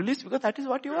movie is released? Because that is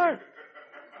what you are.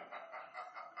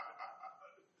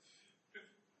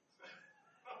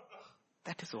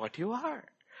 That is what you are.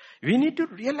 We need to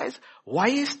realize why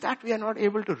is that we are not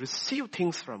able to receive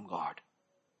things from God.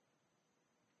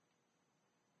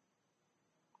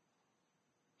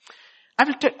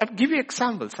 I'll give you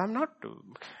examples. I'm not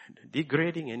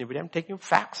degrading anybody. I'm taking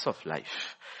facts of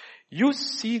life. You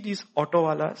see these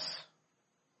autowalas,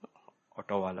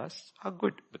 auto walas are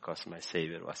good because my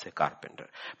Savior was a carpenter.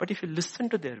 But if you listen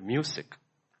to their music,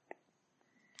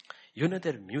 you know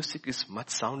their music is much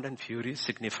sound and fury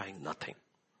signifying nothing.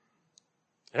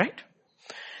 Right?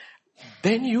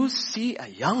 Then you see a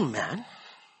young man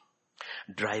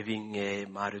driving a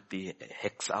Maruti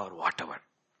Hexa or whatever,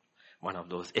 one of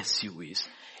those SUVs.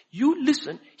 You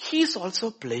listen, he's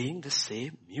also playing the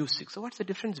same music. So what's the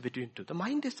difference between two? The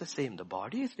mind is the same, the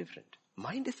body is different.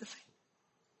 Mind is the same.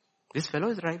 This fellow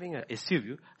is driving a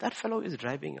SUV, that fellow is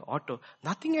driving an auto.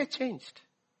 Nothing has changed.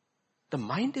 The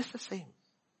mind is the same.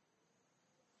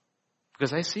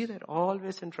 Because I see that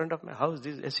always in front of my house,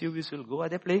 these SUVs will go,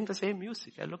 they're playing the same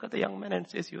music. I look at the young man and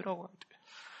says, you know what?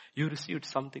 You received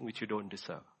something which you don't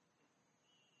deserve.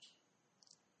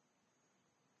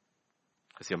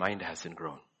 Because your mind hasn't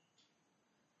grown.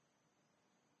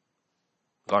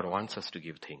 God wants us to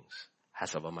give things.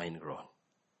 Has our mind grown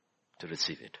to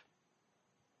receive it?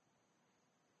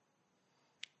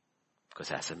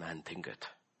 Because as a man thinketh,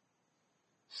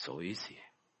 so easy.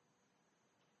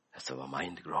 Has our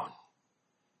mind grown?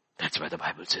 That's why the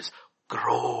Bible says,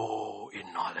 grow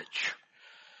in knowledge.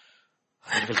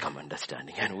 Then will come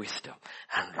understanding and wisdom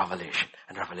and revelation.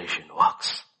 And revelation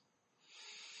works.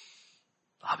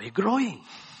 Are we growing?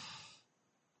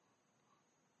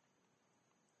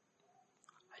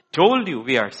 I told you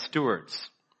we are stewards.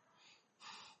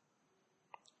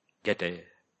 Get a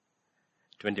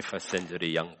 21st century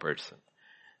young person.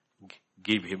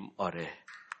 Give him or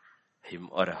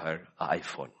her an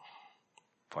iPhone.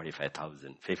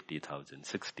 45,000, 50,000,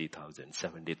 60,000,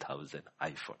 70,000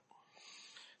 iPhone.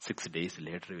 6 days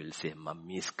later we'll say,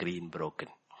 Mummy, screen broken.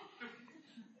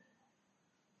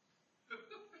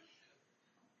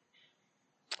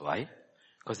 Why?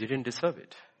 Because he didn't deserve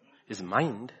it. His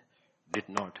mind did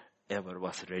not ever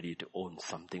was ready to own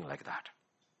something like that.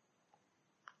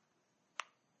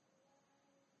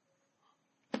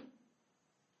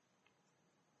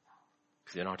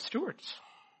 Because they're not stewards.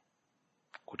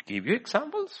 Could give you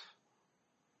examples.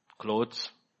 Clothes,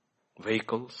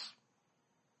 vehicles.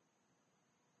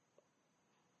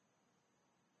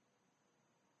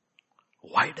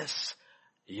 Why does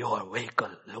your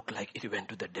vehicle look like it went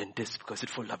to the dentist? Because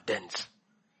it's full of dents.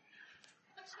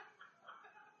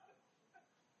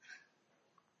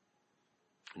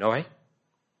 You know why?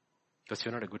 Because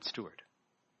you're not a good steward.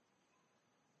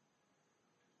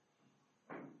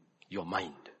 Your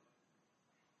mind.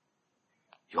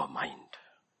 Your mind.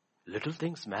 Little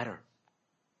things matter.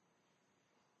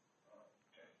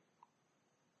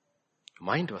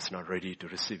 Mind was not ready to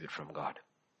receive it from God.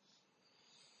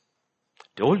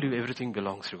 Told you everything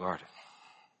belongs to God.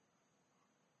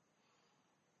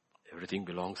 Everything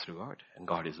belongs to God. And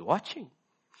God is watching.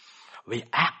 We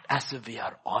act as if we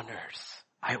are owners.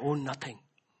 I own nothing.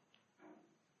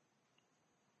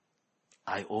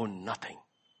 I own nothing.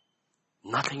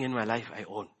 Nothing in my life I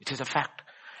own. It is a fact.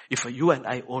 If you and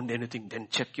I owned anything, then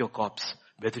check your corpse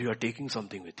whether you are taking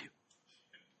something with you.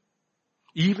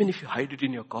 Even if you hide it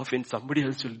in your coffin, somebody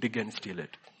else will dig and steal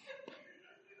it.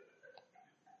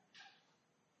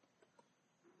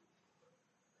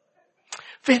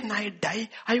 When I die,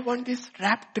 I want this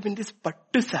wrapped in this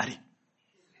pattu sari.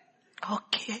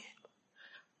 Okay.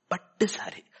 Pattu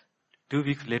sari. 2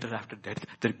 weeks later after death,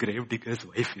 the grave digger's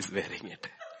wife is wearing it.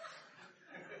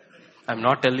 I'm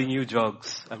not telling you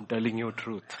jokes. I'm telling you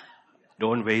truth.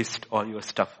 Don't waste all your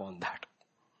stuff on that.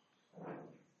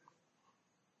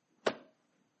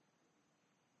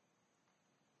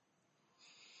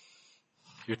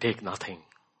 You take nothing.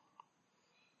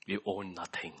 We own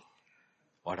nothing.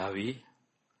 What are we?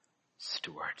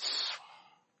 Stewards.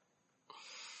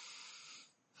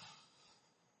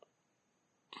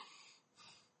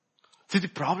 See, the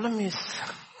problem is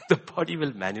the body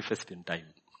will manifest in time,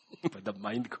 but the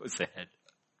mind goes ahead.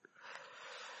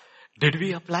 Did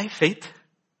we apply faith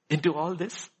into all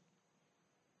this?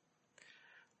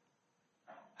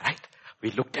 Right?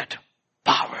 We looked at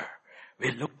power.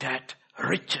 We looked at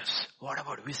riches. What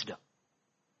about wisdom?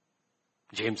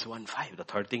 James 1:5. The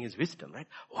third thing is wisdom, right?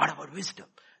 What about wisdom?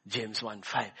 James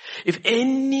 1:5. If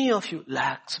any of you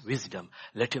lacks wisdom,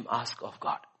 let him ask of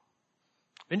God.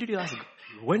 When did you ask?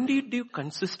 When did you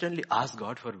consistently ask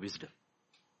God for wisdom?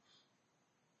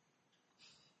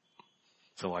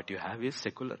 So what you have is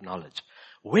secular knowledge.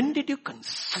 When did you God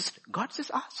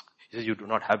says ask. He says you do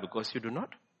not have because you do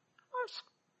not ask.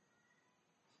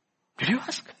 Did you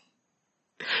ask?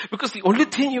 Because the only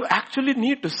thing you actually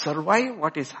need to survive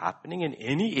what is happening in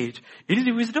any age, it is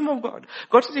the wisdom of God.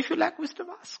 God says if you lack wisdom,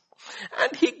 ask.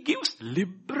 And he gives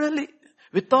liberally,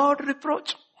 without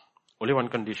reproach. Only one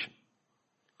condition.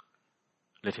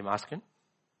 Let him ask him.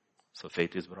 So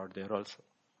faith is brought there also.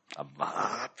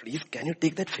 Abba, please, can you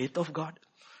take that faith of God?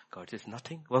 God says,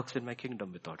 nothing works in my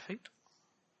kingdom without faith.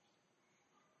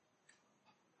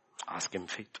 Ask him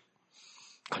faith.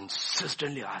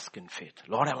 Consistently ask in faith.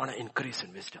 Lord, I want to increase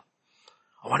in wisdom.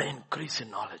 I want to increase in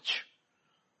knowledge.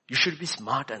 You should be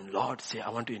smart and Lord say, I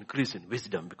want to increase in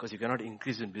wisdom, because you cannot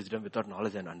increase in wisdom without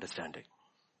knowledge and understanding.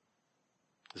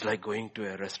 It's like going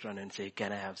to a restaurant and say,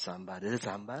 can I have sambar? Is it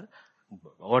sambar?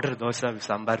 Order dosa with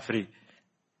sambar free.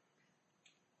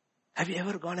 Have you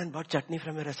ever gone and bought chutney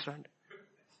from a restaurant?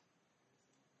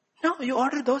 No, you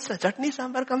order dosa. Chutney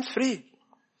sambar comes free.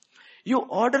 You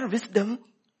order wisdom,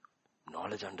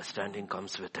 knowledge, understanding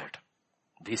comes with it.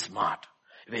 Be smart.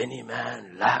 If any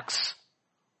man lacks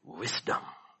wisdom,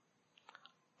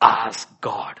 ask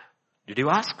God. Did you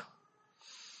ask?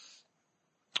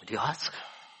 Did you ask?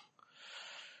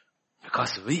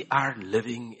 Because we are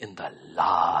living in the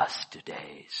last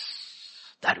days.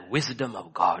 That wisdom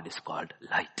of God is called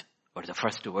light. What are the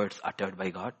first words uttered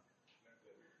by God?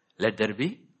 Let there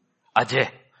be. Ajay,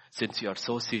 since you are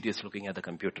so serious looking at the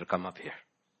computer, come up here.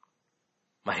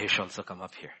 Mahesh also come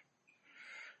up here.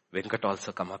 Venkat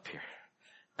also come up here.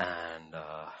 And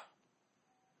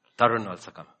Tarun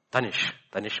also come.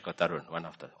 Tanishka, Tarun,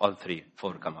 all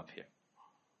 4 come up here.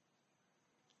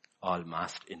 All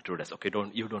masked intruders. Okay,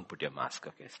 you don't put your mask.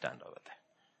 Okay, stand over there.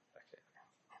 Okay.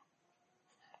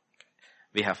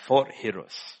 We have 4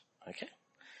 heroes. Okay.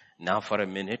 Now for a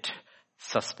minute,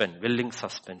 willing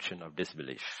suspension of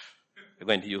disbelief. You're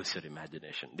going to use your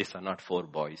imagination. These are not 4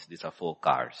 boys. These are 4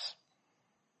 cars.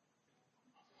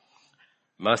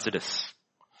 Mercedes.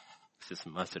 This is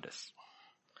Mercedes.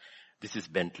 This is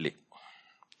Bentley.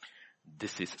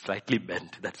 This is slightly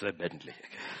bent. That's a Bentley.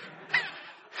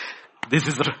 This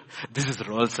is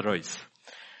Rolls Royce.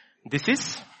 This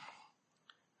is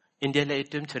India's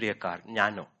ഏറ്റവും ചെറിയ car,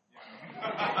 Nano.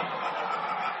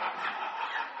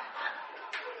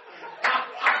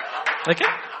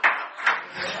 Okay?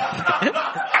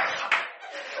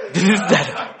 This is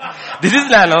that. This is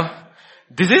Nano.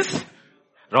 This is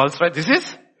Rolls Royce. This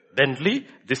is Bentley.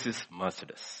 This is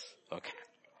Mercedes. Okay.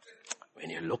 When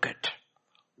you look at,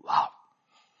 wow,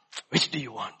 which do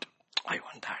you want? I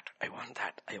want that. I want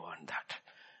that. I want that.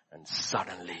 And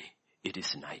suddenly it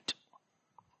is night.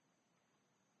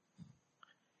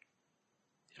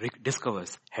 Rick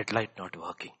discovers headlight not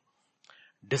working.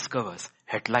 Discovers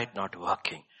headlight not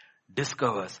working.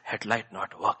 Discovers headlight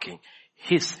not working.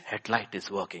 His headlight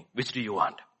is working. Which do you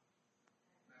want?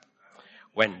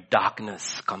 When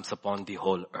darkness comes upon the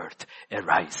whole earth,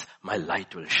 arise, my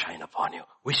light will shine upon you.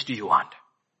 Which do you want?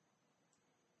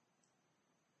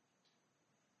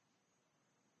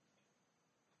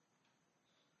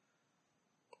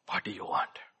 What do you want?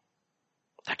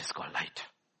 That is called light.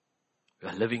 We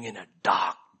are living in a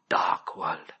dark, dark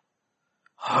world,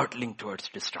 hurtling towards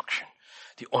destruction.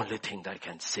 The only thing that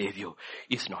can save you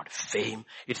is not fame,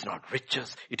 it's not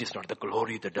riches, it is not the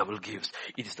glory the devil gives,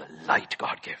 it is the light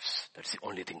God gives. That's the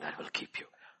only thing that will keep you.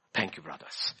 Thank you,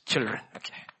 brothers. Children,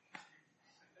 okay.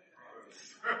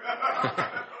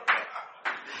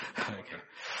 Okay.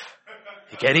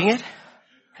 You getting it?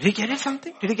 Did you get it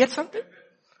something? Did you get something?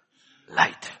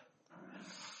 Light.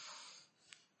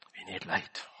 We need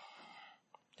light.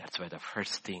 That's why the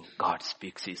first thing God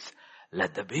speaks is,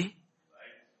 let there be.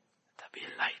 Be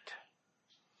light.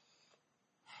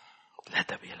 Let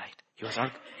there be light.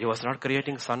 He was not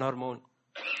creating sun or moon.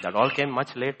 That all came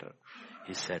much later.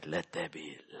 He said, let there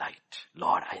be light.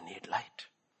 Lord, I need light.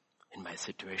 In my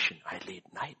situation, I need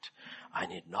light. I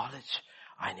need knowledge.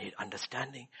 I need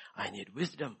understanding. I need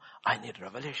wisdom. I need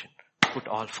revelation. Put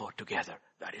all 4 together.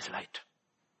 That is light.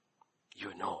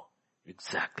 You know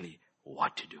exactly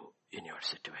what to do in your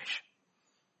situation.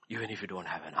 Even if you don't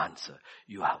have an answer,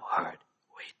 you have heard.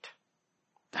 Wait.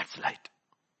 That's light.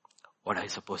 What are you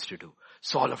supposed to do?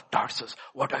 Saul of Tarsus,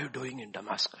 what are you doing in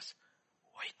Damascus?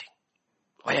 Waiting.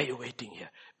 Why are you waiting here?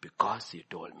 Because he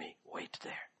told me, wait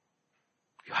there.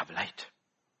 You have light.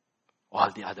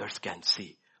 All the others can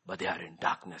see, but they are in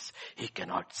darkness. He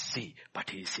cannot see, but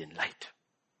he is in light.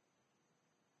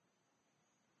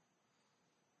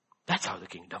 That's how the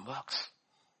kingdom works.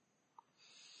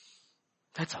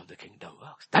 That's how the kingdom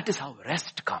works. That is how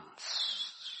rest comes.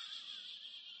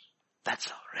 That's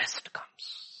how rest comes.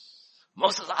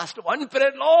 Moses asked one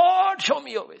prayer, Lord, show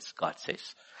me your ways. God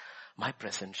says, my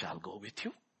presence shall go with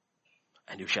you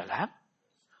and you shall have.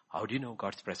 How do you know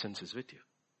God's presence is with you?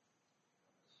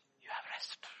 You have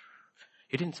rest.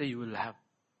 He didn't say you will have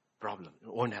problem.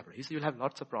 You won't have. He said you'll have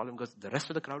lots of problems because the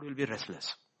rest of the crowd will be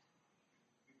restless.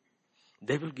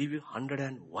 They will give you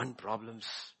 101 problems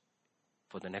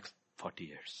for the next 40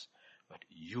 years. But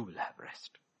you will have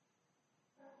rest.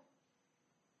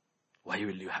 Why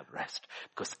will you have rest?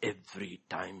 Because every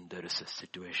time there is a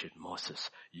situation, Moses,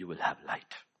 you will have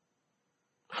light.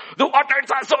 The waters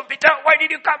are so bitter. Why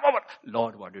did you come over?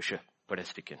 Lord, what you should put a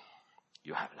stick in.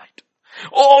 You have light.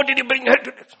 Oh, did you bring her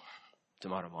to death?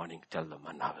 Tomorrow morning, tell them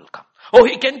manna will come. Oh,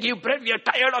 he can give bread. We are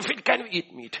tired of it. Can we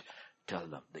eat meat? Tell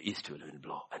them the east will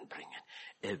blow and bring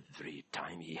it. Every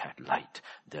time he had light,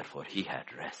 therefore he had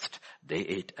rest. They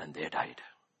ate and they died.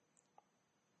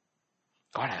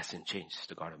 God hasn't changed.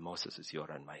 The God of Moses is your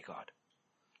and my God.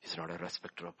 He's not a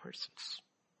respecter of persons.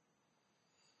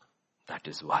 That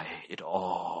is why it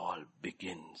all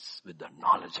begins with the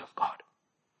knowledge of God.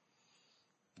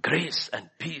 Grace and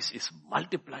peace is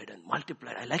multiplied and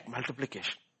multiplied. I like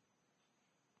multiplication.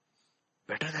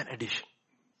 Better than addition.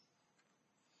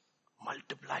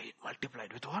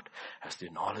 Multiplied with what? As the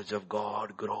knowledge of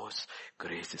God grows,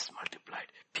 grace is multiplied,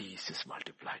 peace is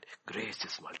multiplied, grace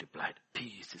is multiplied,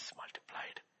 peace is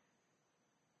multiplied.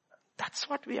 That's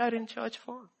what we are in church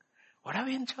for. What are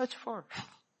we in church for?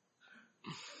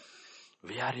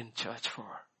 We are in church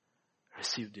for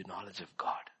receive the knowledge of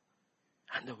God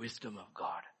and the wisdom of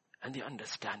God and the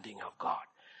understanding of God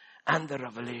and the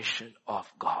revelation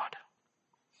of God.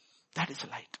 That is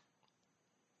light.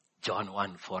 John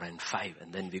 1, 4 and 5,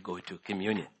 and then we go to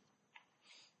communion.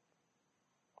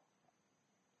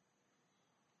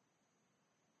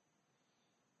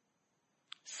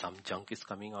 Some junk is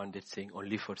coming on that's saying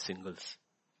only for singles.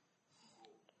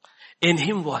 In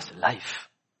him was life,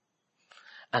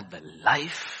 and the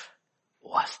life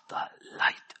was the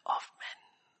light of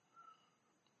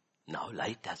men. Now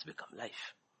light has become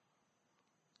life.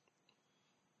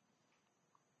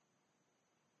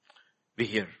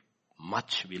 We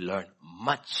learn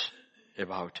much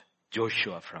about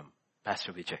Joshua from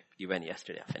Pastor Vijay, even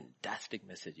yesterday. A fantastic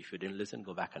message. If you didn't listen,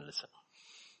 go back and listen.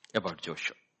 About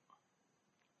Joshua.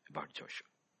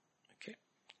 Okay?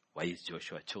 Why is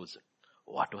Joshua chosen?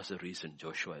 What was the reason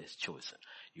Joshua is chosen?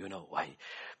 You know why?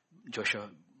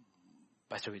 Joshua,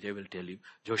 Pastor Vijay will tell you,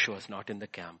 Joshua was not in the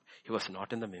camp. He was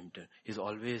not in the mountain. He's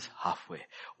always halfway.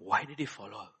 Why did he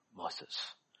follow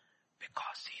Moses?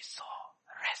 Because he saw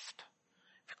rest.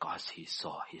 Because he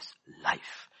saw his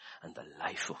life. And the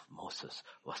life of Moses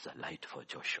was the light for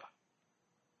Joshua.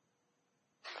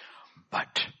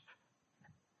 But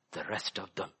the rest of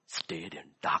them stayed in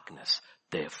darkness.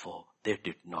 Therefore, they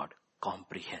did not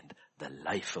comprehend the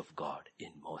life of God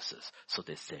in Moses. So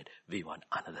they said, we want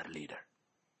another leader.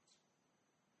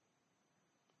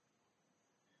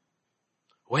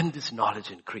 When this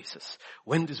knowledge increases,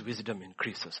 when this wisdom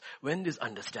increases, when this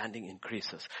understanding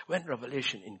increases, when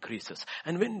revelation increases,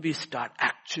 and when we start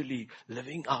actually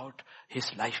living out his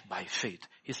life by faith,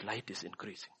 his light is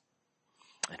increasing.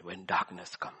 And when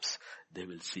darkness comes, they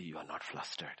will see you are not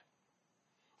flustered.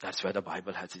 That's why the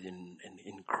Bible has an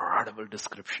incredible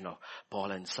description of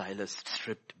Paul and Silas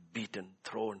stripped, beaten,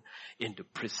 thrown into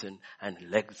prison, and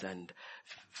legs and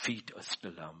feet are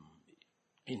still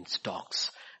in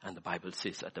stocks. And the Bible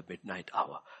says at the midnight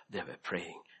hour, they were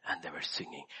praying and they were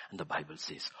singing. And the Bible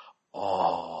says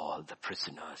all the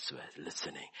prisoners were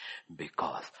listening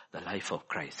because the life of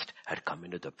Christ had come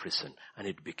into the prison and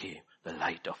it became the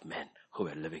light of men who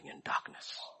were living in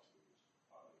darkness.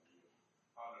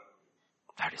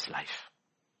 That is life.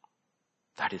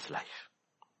 That is life.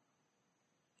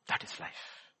 That is life.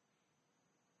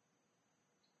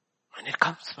 And it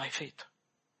comes by faith.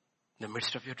 In the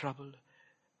midst of your trouble,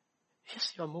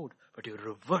 yes, you are moved, but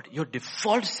your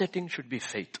default setting should be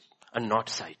faith and not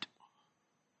sight.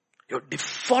 Your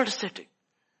default setting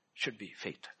should be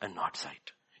faith and not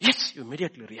sight. Yes, you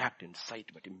immediately react in sight,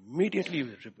 but immediately you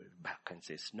revert back and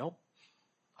says, no,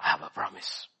 I have a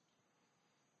promise.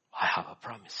 I have a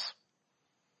promise.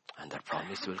 And that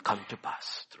promise will come to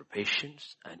pass through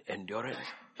patience and endurance.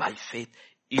 By faith,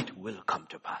 it will come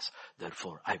to pass.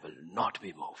 Therefore, I will not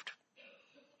be moved.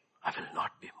 I will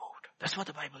not be moved. That's what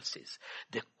the Bible says.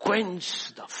 They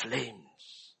quench the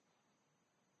flames.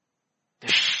 They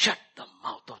shut the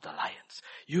mouth of the lions.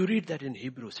 You read that in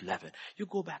Hebrews 11. You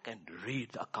go back and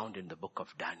read the account in the book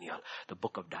of Daniel. The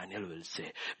book of Daniel will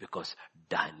say, because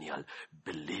Daniel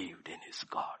believed in his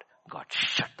God, God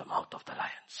shut the mouth of the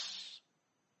lions.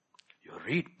 You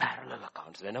read parallel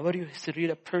accounts. Whenever you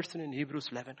read a person in Hebrews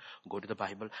 11, go to the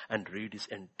Bible and read his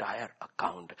entire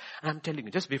account. And I'm telling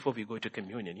you, just before we go to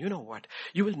communion, you know what?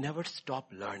 You will never stop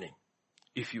learning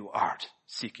if you are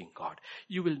seeking God.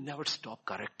 You will never stop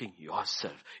correcting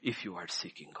yourself if you are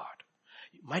seeking God.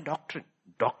 My doctrine,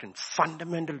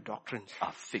 fundamental doctrines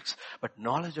are fixed. But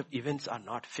knowledge of events are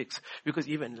not fixed. Because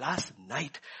even last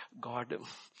night, God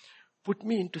put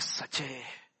me into such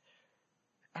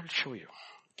I'll show you.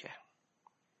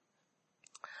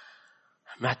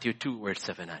 Matthew 2 verse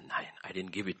 7 and 9. I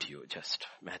didn't give it to you, just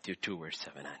Matthew 2 verse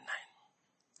 7 and 9.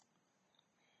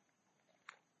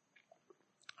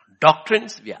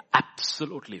 Doctrines, we are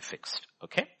absolutely fixed.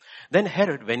 Okay? Then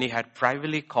Herod, when he had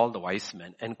privately called the wise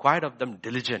men, inquired of them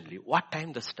diligently what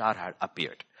time the star had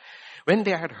appeared. When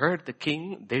they had heard the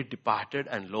king, they departed,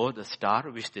 and lo, the star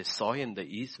which they saw in the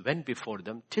east went before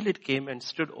them till it came and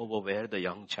stood over where the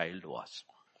young child was.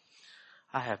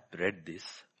 I have read this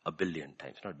a billion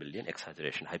times, not billion,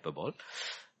 exaggeration, hyperbole.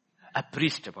 I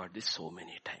preached about this so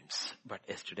many times. But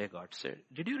yesterday God said,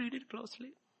 did you read it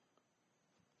closely?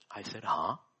 I said,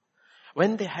 huh?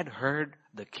 When they had heard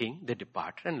the king, they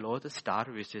departed, and lo, the star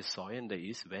which they saw in the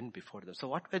east went before them. So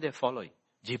what were they following?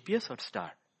 GPS or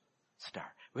star?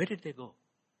 Star. Where did they go?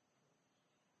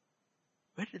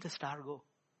 Where did the star go?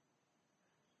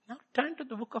 Now turn to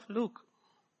the book of Luke.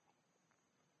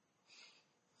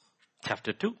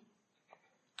 Chapter 2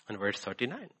 and verse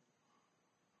 39.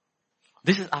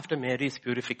 This is after Mary's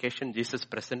purification, Jesus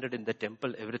presented in the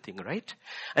temple everything, right?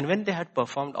 And when they had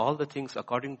performed all the things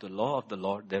according to the law of the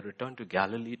Lord, they returned to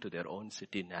Galilee, to their own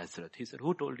city, Nazareth. He said,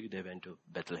 who told you they went to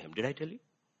Bethlehem? Did I tell you?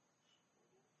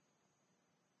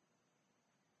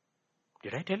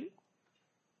 Did I tell you?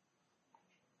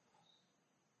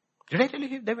 Did I tell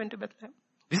you they went to Bethlehem?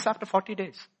 This is after 40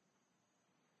 days.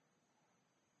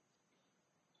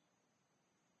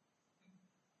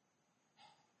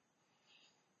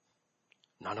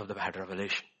 None of them had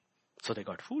revelation. So they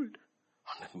got fooled.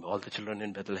 All the children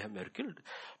in Bethlehem were killed.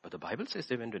 But the Bible says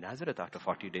they went to Nazareth after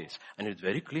 40 days. And it's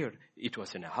very clear it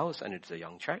was in a house and it's a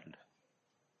young child.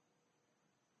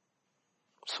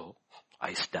 So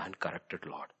I stand corrected,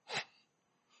 Lord.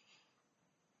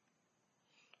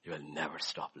 You will never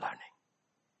stop learning.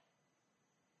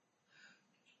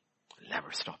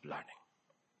 Never stop learning.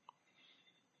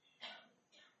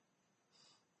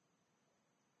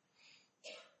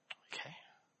 Okay?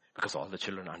 Because all the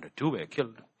children under 2 were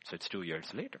killed, so it's 2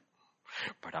 years later.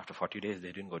 But after 40 days,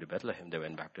 they didn't go to Bethlehem. They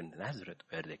went back to Nazareth,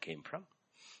 where they came from.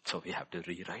 So we have to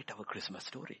rewrite our Christmas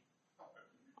story.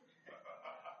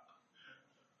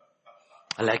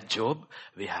 Like Job,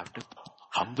 we have to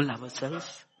humble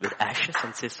ourselves with ashes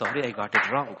and say, sorry, I got it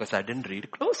wrong because I didn't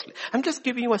read closely. I'm just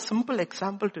giving you a simple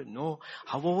example to know.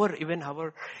 However,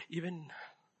 even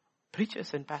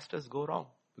preachers and pastors go wrong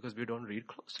because we don't read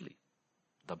closely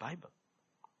the Bible.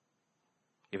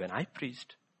 Even I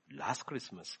preached last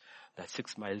Christmas that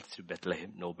 6 miles to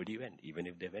Bethlehem, nobody went. Even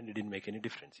if they went, it didn't make any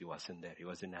difference. He wasn't there. He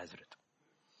was in Nazareth.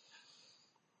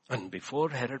 And before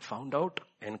Herod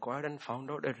inquired and found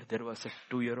out that there was a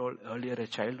 2-year-old, earlier a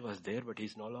child was there, but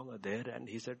he's no longer there. And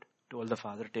he told the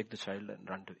father, take the child and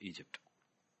run to Egypt.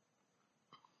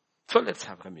 So let's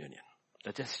have communion.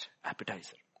 That's just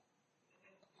appetizer.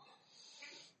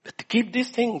 But to keep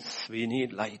these things, we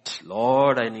need light.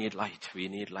 Lord, I need light. We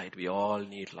need light. We all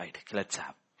need light. Let's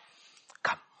have.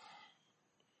 Come.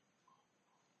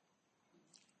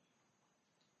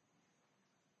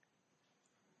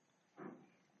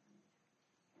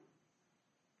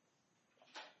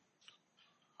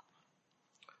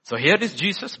 So here is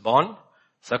Jesus born,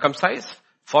 circumcised,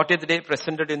 40th day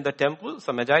presented in the temple.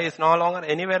 So Magi is no longer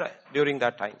anywhere during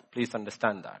that time. Please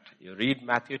understand that. You read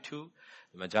Matthew 2,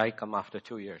 the Magi come after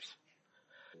 2 years.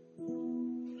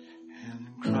 In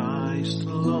Christ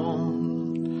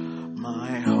alone,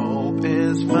 my hope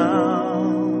is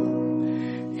found.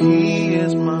 He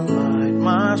is my light,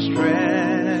 my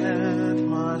strength,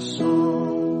 my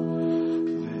soul.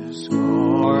 This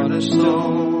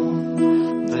cornerstone,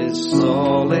 this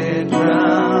solid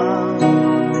ground,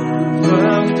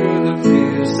 firm through the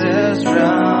fiercest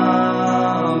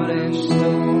drought and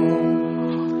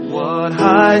storm. What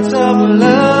heights of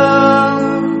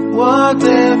love, what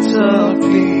depths of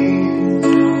peace,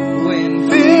 when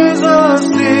fears are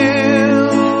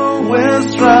still, when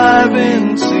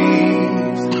striving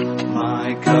cease.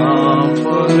 My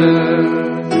comforter,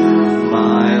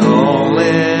 my all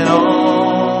in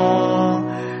all,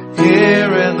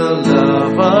 here in the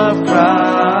love of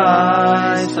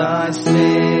Christ I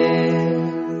stand.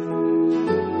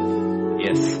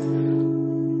 Yes.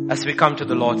 As we come to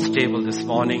the Lord's table this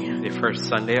morning, the first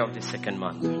Sunday of the second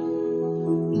month,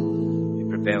 we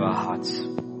prepare our hearts,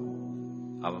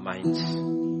 our minds,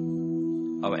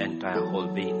 our entire whole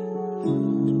being,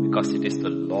 because it is the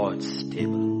Lord's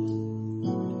table.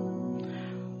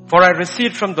 For I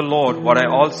received from the Lord what I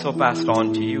also passed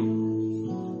on to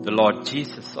you. The Lord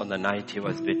Jesus, on the night he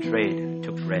was betrayed,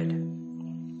 took bread.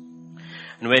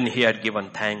 And when he had given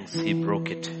thanks, he broke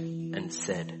it and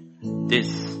said, "This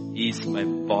is my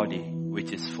body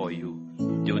which is for you.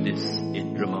 Do this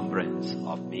in remembrance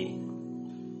of me."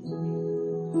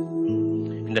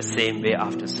 In the same way,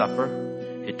 after supper,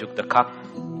 he took the cup,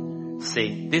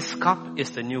 saying, "This cup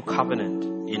is the new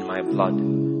covenant in my blood.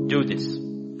 Do this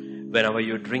whenever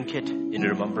you drink it in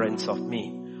remembrance of me.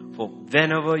 For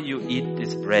whenever you eat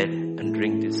this bread and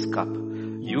drink this cup,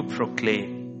 you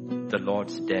proclaim the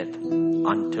Lord's death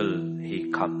until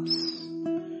he comes.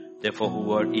 Therefore,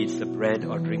 whoever eats the bread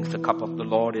or drinks the cup of the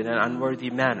Lord in an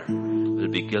unworthy manner will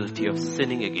be guilty of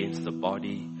sinning against the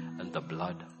body and the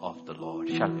blood of the Lord."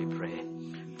 Shall we pray?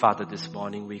 Father, this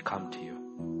morning we come to you.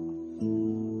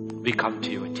 We come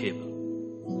to your table.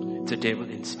 It's a table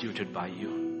instituted by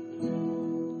you.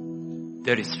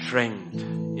 There is strength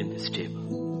in this table.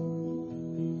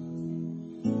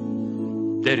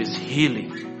 There is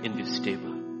healing in this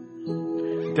table.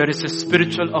 There is a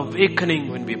spiritual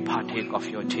awakening when we partake of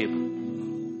your table.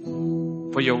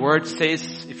 For your word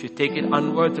says, if you take it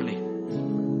unworthily,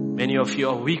 many of you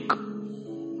are weak.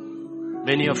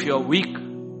 Many of you are weak.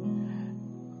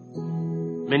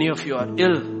 Many of you are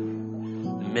ill.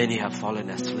 Many have fallen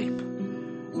asleep.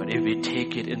 But if we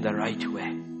take it in the right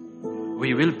way,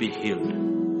 we will be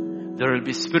healed. There will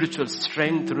be spiritual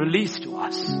strength released to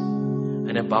us.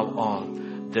 And above all,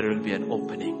 there will be an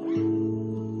opening,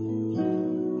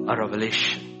 a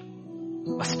revelation,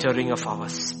 a stirring of our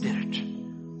spirit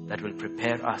that will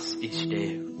prepare us each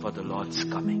day for the Lord's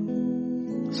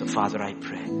coming. So Father, I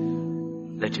pray,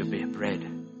 let your bread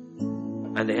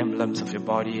and the emblems of your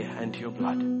body and your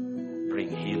blood bring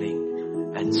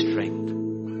healing and strength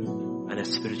and a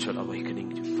spiritual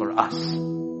awakening for us.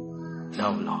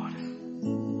 Now, Lord,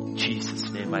 in Jesus'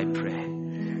 name I pray.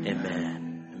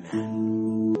 Amen.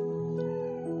 Amen.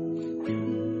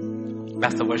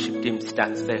 As the worship team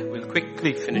stands there, we'll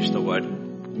quickly finish the word,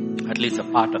 at least a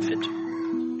part of it.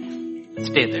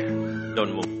 Stay there.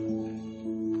 Don't move.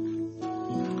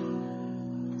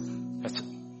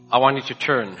 I want you to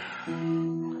turn.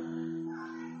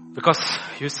 Because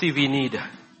you see, we need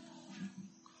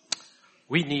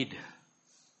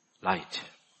light.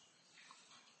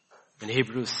 In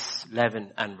Hebrews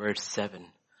 11 and verse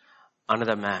 7,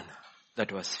 another man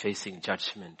that was facing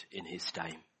judgment in his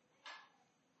time.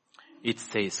 It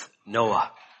says,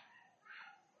 Noah,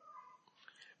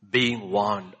 being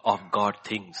warned of God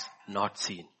things not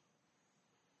seen.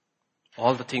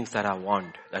 All the things that are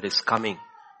warned, that is coming,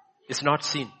 is not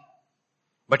seen.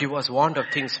 But he was warned of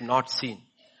things not seen.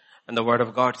 And the word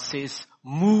of God says,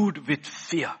 moved with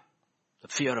fear, the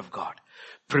fear of God,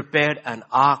 prepared an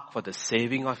ark for the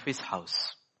saving of his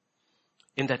house.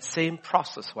 In that same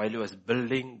process, while he was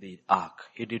building the ark,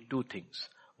 he did two things.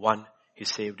 One, he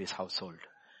saved his household.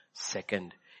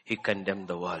 Second, he condemned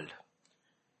the world.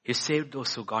 He saved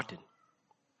those who got in,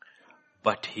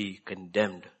 but he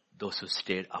condemned those who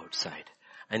stayed outside.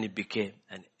 And he became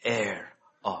an heir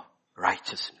of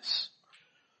righteousness.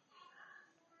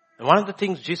 And one of the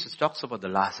things Jesus talks about the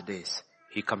last days,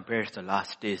 he compares the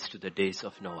last days to the days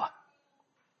of Noah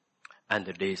and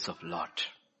the days of Lot.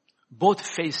 Both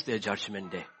faced their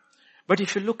judgment day. But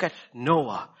if you look at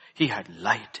Noah, he had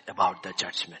light about the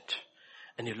judgment.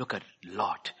 And you look at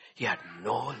Lot, he had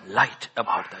no light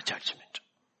about the judgment.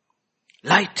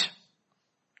 Light.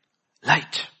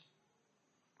 Light.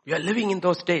 We are living in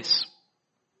those days.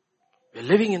 We are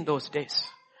living in those days.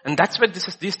 And that's why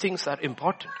these things are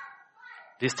important.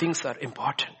 These things are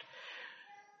important.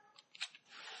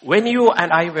 When you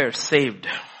and I were saved,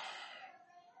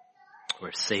 we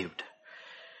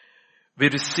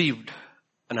received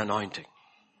an anointing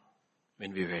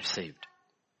when we were saved.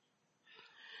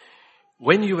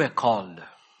 When you were called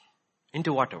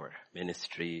into whatever,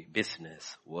 ministry,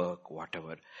 business, work,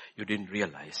 whatever, you didn't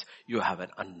realize you have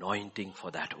an anointing for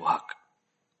that work.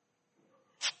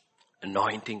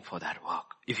 Anointing for that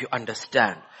work. If you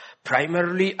understand,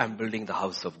 primarily I'm building the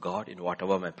house of God in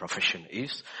whatever my profession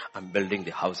is. I'm building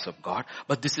the house of God.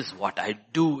 But this is what I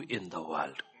do in the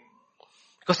world.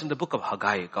 Because in the book of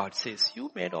Haggai, God says, you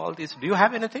made all this. Do you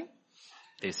have anything?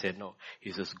 They said no.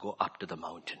 He says, go up to the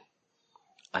mountain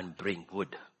and bring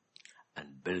wood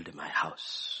and build my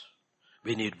house.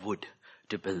 We need wood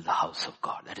to build the house of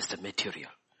God. That is the material.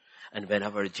 And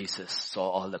whenever Jesus saw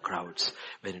all the crowds,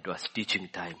 when it was teaching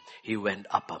time, he went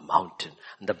up a mountain.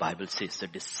 And the Bible says the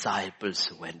disciples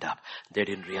went up. They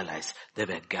didn't realize they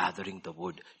were gathering the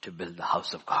wood to build the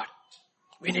house of God.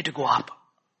 We need to go up.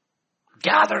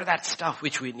 Gather that stuff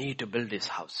which we need to build this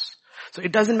house. So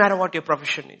it doesn't matter what your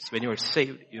profession is. When you are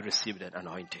saved, you received an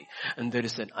anointing. And there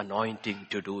is an anointing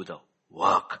to do the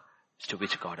work to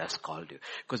which God has called you.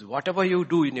 Because whatever you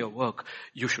do in your work,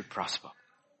 you should prosper.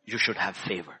 You should have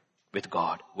favor with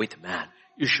God, with man.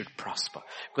 You should prosper.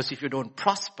 Because if you don't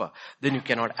prosper, then you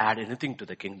cannot add anything to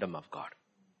the kingdom of God.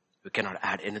 You cannot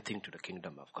add anything to the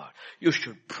kingdom of God. You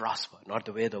should prosper, not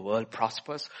the way the world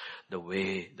prospers, the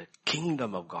way the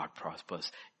kingdom of God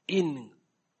prospers. In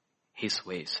His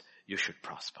ways, you should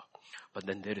prosper. But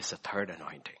then there is a third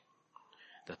anointing.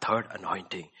 The third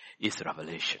anointing is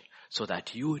revelation, so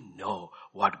that you know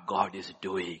what God is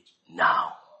doing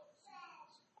now.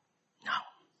 Now.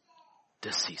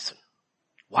 This season.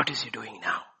 What is He doing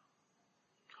now?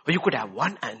 Or you could have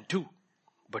 1 and 2,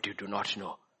 but you do not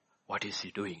know what is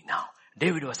He doing now.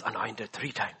 David was anointed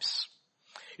 3 times.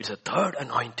 It's a third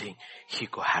anointing. He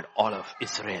had all of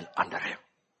Israel under him.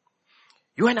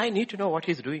 You and I need to know what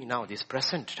He's doing now, this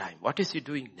present time. What is He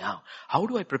doing now? How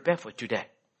do I prepare for today?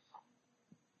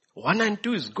 1 and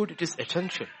 2 is good, it is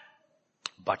essential.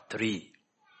 But 3.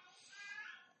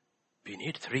 We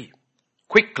need 3.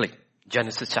 Quickly,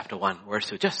 Genesis chapter 1, verse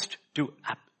 2, just to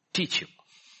teach you.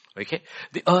 Okay?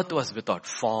 The earth was without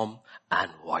form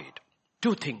and void.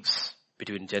 2 things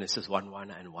between Genesis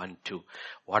 1:1 and 1:2.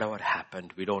 Whatever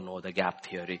happened, we don't know the gap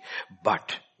theory.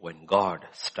 But when God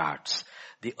starts,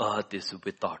 the earth is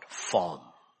without form.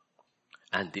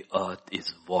 And the earth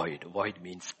is void. Void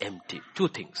means empty. 2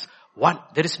 things. 1,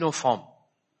 there is no form.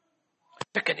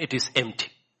 2, it is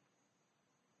empty.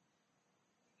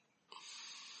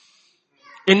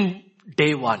 In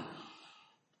day 1,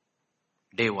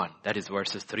 that is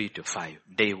verses 3 to 5.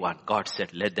 Day 1, God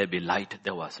said, let there be light.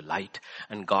 There was light.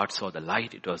 And God saw the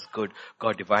light. It was good.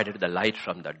 God divided the light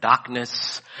from the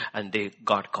darkness. And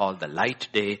God called the light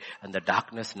day and the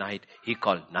darkness night. He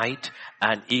called night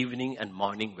and evening and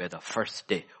morning were the first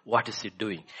day. What is He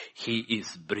doing? He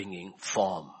is bringing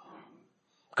form.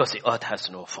 Because the earth has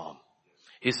no form.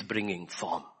 He's bringing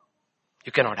form.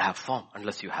 You cannot have form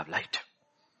unless you have light.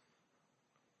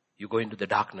 You go into the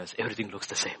darkness, everything looks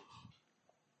the same.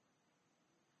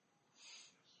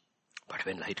 But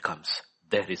when light comes,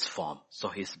 there is form. So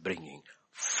He's bringing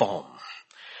form.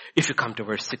 If you come to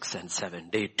verse 6 and 7,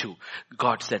 day 2,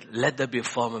 God said, let there be a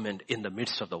firmament in the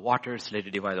midst of the waters. Let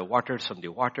it divide the waters from the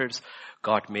waters.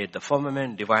 God made the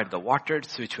firmament, divided the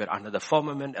waters which were under the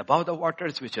firmament, above the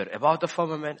waters which were above the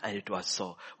firmament, and it was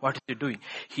so. What is He doing?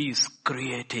 He is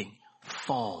creating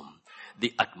form.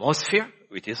 The atmosphere,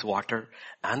 which is water,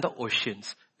 and the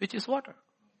oceans, which is water.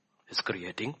 He's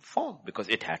creating form. Because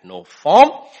it had no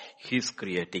form, He's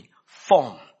creating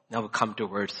form. Now we come to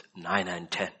verse 9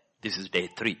 and 10. This is day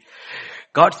 3.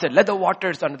 God said, let the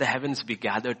waters under the heavens be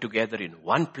gathered together in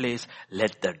one place.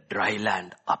 Let the dry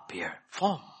land appear.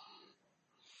 Form.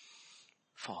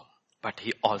 But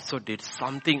He also did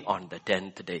something on the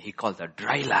 10th day. He called the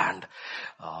dry land,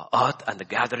 earth, and the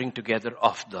gathering together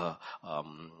of the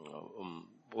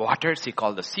waters. He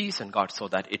called the seas, and God saw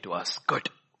that it was good.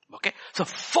 Okay? So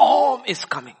form is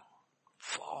coming.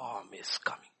 Form is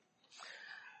coming.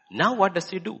 Now what does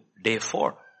He do? Day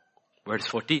 4, verse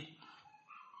 14.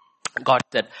 God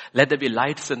said, let there be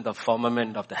lights in the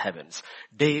firmament of the heavens.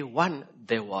 Day 1,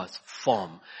 there was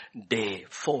form. Day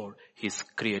 4, He's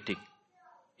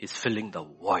filling the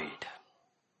void.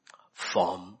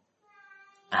 Form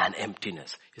and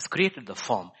emptiness. He's created the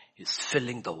form. He's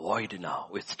filling the void now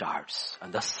with stars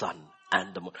and the sun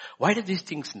and the moon. Why do these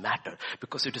things matter?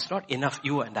 Because it is not enough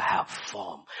you and I have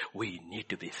form. We need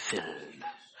to be filled.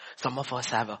 Some of us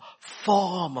have a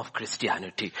form of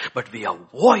Christianity, but we are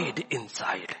void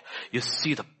inside. You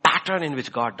see the pattern in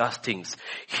which God does things.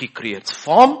 He creates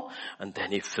form and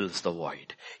then He fills the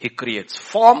void. He creates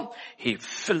form, He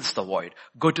fills the void.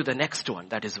 Go to the next one.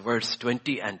 That is verse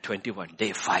 20 and 21,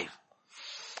 day 5.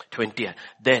 20.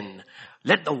 Then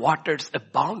let the waters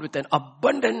abound with an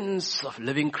abundance of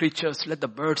living creatures. Let the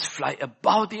birds fly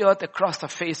above the earth across the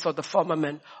face of the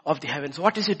firmament of the heavens.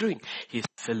 What is He doing? He's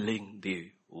filling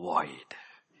the void.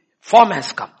 Form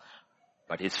has come,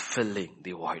 but He's filling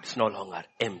the void. It's no longer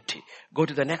empty. Go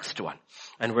to the next one.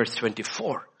 And verse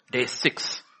 24, day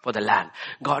 6 for the land.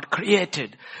 God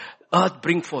created earth,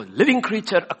 bring forth living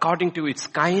creature according to its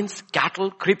kinds,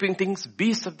 cattle, creeping things,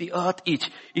 beasts of the earth each.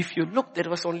 If you look, there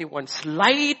was only one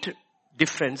slight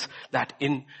difference, that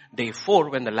in day 4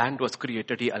 when the land was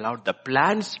created, He allowed the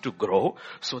plants to grow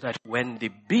so that when the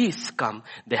beasts come,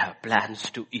 they have plants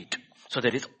to eat. So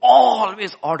there is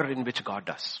always order in which God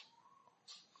does.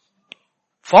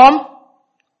 Form,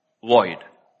 void.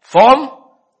 Form,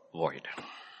 void.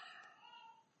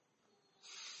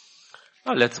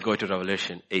 Now let's go to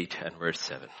Revelation 8 and verse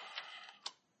 7.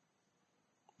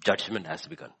 Judgment has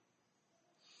begun.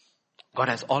 God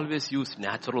has always used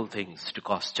natural things to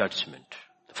cause judgment.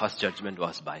 The first judgment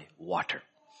was by water.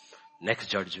 Next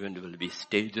judgment will be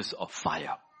stages of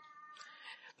fire.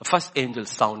 The first angel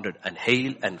sounded, and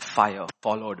hail and fire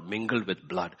followed, mingled with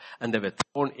blood, and they were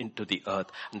thrown into the earth.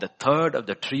 And the third of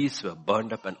the trees were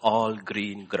burned up, and all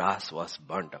green grass was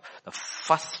burned up. The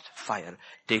first fire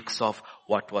takes off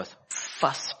what was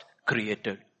first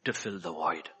created to fill the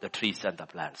void, the trees and the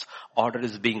plants. Order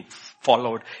is being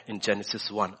followed in Genesis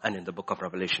 1 and in the book of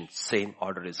Revelation. Same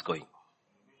order is going.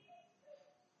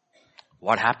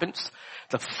 What happens?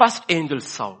 The first angel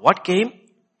sound. What came?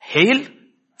 Hail,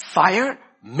 fire,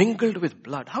 mingled with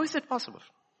blood. How is that possible?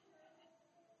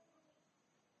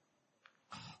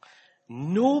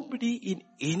 Nobody in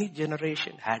any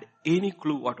generation had any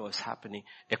clue what was happening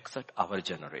except our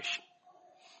generation.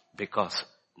 Because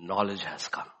knowledge has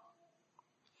come.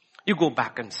 You go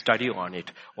back and study on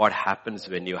it, what happens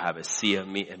when you have a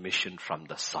CME emission from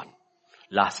the sun.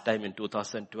 Last time in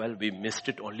 2012, we missed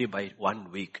it only by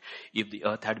 1 week. If the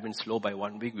earth had been slow by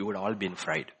 1 week, we would all been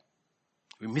fried.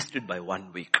 We missed it by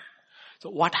 1 week. So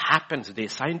what happens?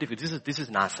 This is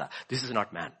NASA. This is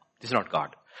not man. This is not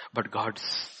God. But God's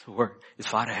word is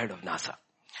far ahead of NASA.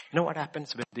 You know what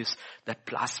happens when that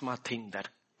plasma thing that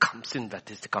comes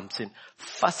in,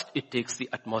 first it takes the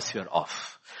atmosphere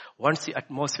off. Once the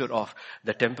atmosphere off,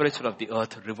 the temperature of the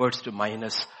earth reverts to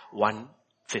minus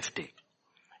 150.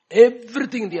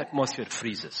 Everything in the atmosphere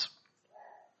freezes.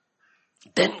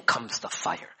 Then comes the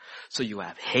fire. So you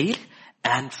have hail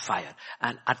and fire.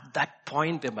 And at that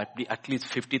point, there might be at least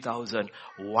 50,000,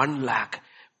 1 lakh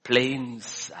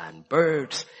planes and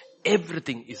birds.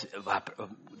 Everything is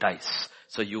dies.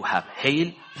 So you have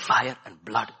hail, fire, and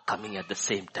blood coming at the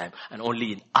same time. And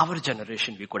only in our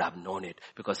generation we could have known it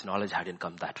because knowledge hadn't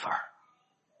come that far.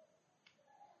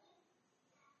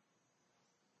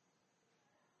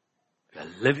 We are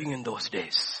living in those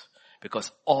days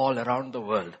because all around the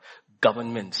world,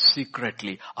 governments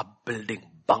secretly are building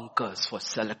bunkers for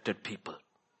selected people.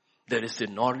 There is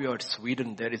in Norway or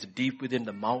Sweden, there is deep within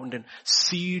the mountain,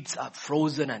 seeds are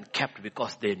frozen and kept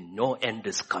because they know end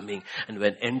is coming. And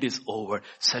when end is over,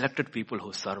 selected people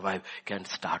who survive can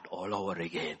start all over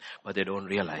again. But they don't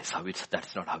realize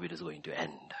that's not how it is going to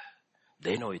end.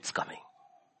 They know it's coming.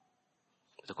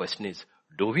 The question is,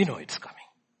 do we know it's coming?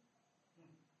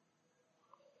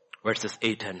 Verses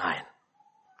 8 and 9.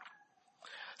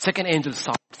 Second angel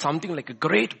saw something like a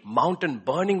great mountain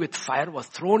burning with fire was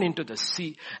thrown into the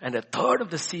sea, and 1/3 of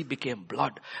the sea became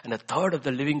blood, and 1/3 of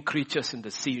the living creatures in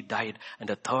the sea died, and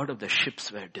 1/3 of the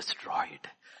ships were destroyed.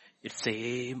 It's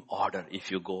same order. If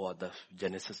you go on the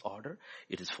Genesis order,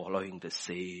 it is following the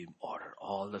same order.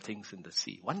 All the things in the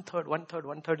sea.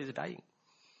 1/3 is dying.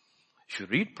 If you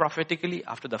read prophetically,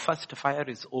 after the first fire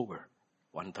is over,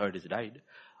 1/3 is died.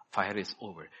 Fire is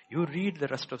over. You read the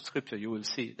rest of scripture, you will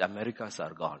see the Americas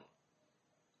are gone.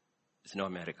 There's no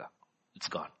America. It's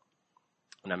gone.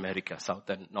 In America, South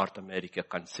and North America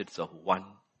consists of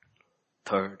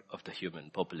 1/3 of the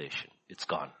human population. It's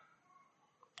gone.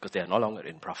 Because they are no longer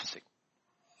in prophecy.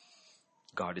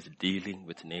 God is dealing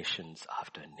with nations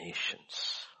after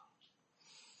nations.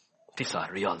 These are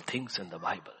real things in the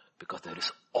Bible because there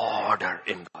is order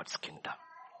in God's kingdom.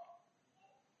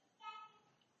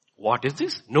 What is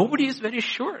this? Nobody is very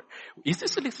sure.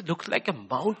 It looks like a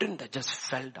mountain that just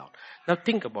fell down. Now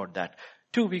think about that.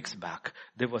 2 weeks back,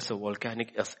 there was a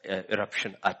volcanic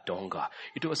eruption at Tonga.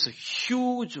 It was a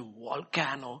huge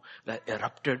volcano that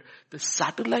erupted. The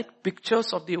satellite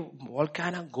pictures of the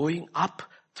volcano going up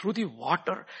through the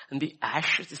water and the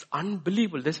ashes is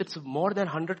unbelievable. They said it's more than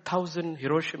 100,000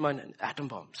 Hiroshima and atom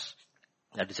bombs.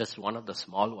 That is just one of the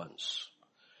small ones.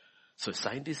 So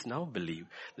scientists now believe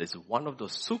there's one of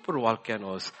those super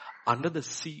volcanoes under the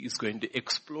sea is going to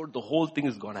explode. The whole thing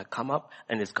is going to come up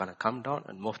and it's going to come down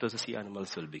and most of the sea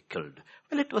animals will be killed.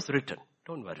 Well, it was written.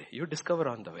 Don't worry. You discover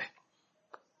on the way.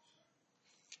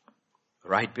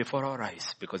 Right before our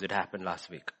eyes because it happened last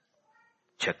week.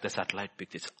 Check the satellite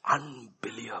pictures. It's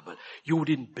unbelievable. You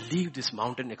wouldn't believe this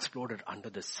mountain exploded under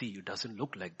the sea. It doesn't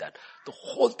look like that. The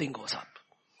whole thing goes up.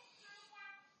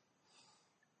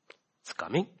 It's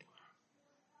coming.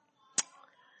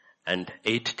 And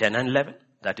 8, 10 and 11,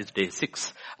 that is day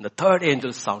 6. And the third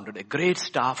angel sounded. A great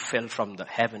star fell from the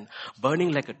heaven,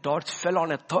 burning like a torch, fell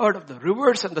on 1/3 of the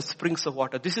rivers and the springs of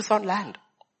water. This is on land.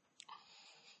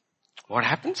 What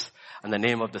happens? And the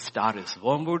name of the star is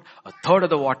wormwood. 1/3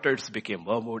 of the waters became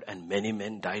wormwood and many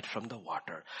men died from the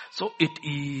water. So it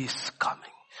is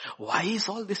coming. Why is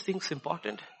all these things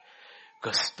important?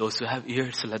 Because those who have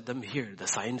ears, let them hear. The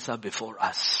signs are before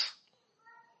us.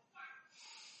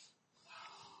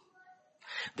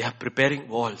 They are preparing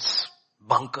walls,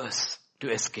 bunkers to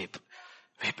escape.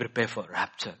 We prepare for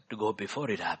rapture to go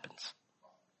before it happens.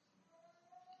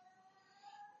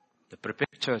 The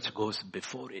prepared church goes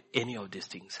before any of these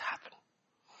things happen.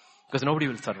 Because nobody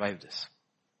will survive this.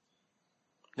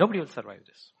 Nobody will survive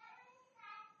this.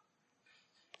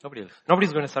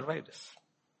 Nobody's going to survive this.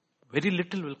 Very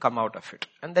little will come out of it.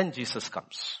 And then Jesus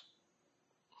comes.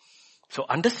 So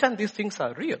understand these things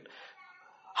are real.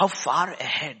 How far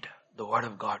ahead the Word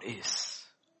of God is.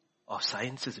 Or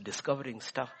science is discovering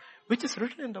stuff which is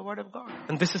written in the Word of God.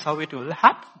 And this is how it will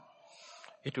happen.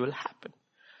 It will happen.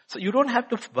 So you don't have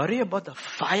to worry about the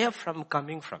fire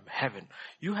coming from heaven.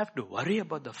 You have to worry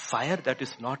about the fire that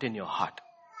is not in your heart.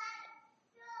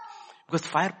 Because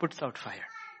fire puts out fire.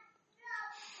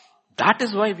 That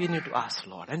is why we need to ask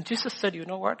Lord. And Jesus said, you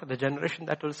know what? The generation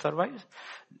that will survive,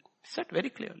 he said very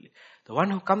clearly, the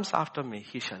one who comes after me,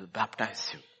 he shall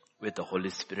baptize you with the Holy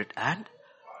Spirit and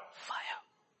fire.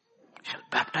 He shall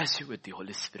baptize you with the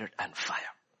Holy Spirit and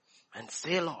fire. And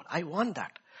say, Lord, I want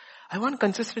that. I want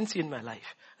consistency in my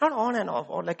life. Not on and off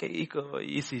or like a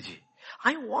ECG.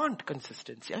 I want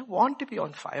consistency. I want to be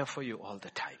on fire for you all the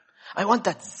time. I want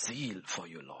that zeal for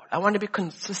you, Lord. I want to be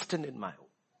consistent in my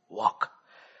walk.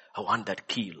 I want that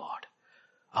key, Lord.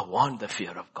 I want the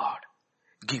fear of God.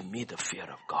 Give me the fear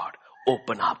of God.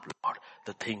 Open up, Lord,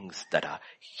 the things that are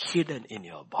hidden in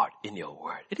your body, in your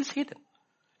word. It is hidden,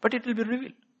 but it will be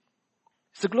revealed.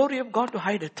 It's the glory of God to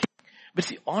hide a thing, but it's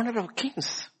the honor of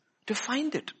kings to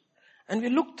find it. And we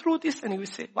look through this and we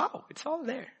say, wow, it's all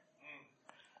there.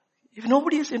 If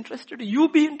nobody is interested, you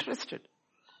be interested.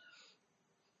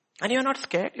 And you're not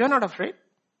scared. You're not afraid.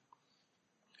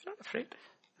 You're not afraid.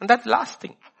 And that's the last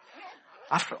thing.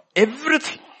 After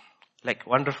everything, like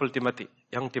wonderful Timothy,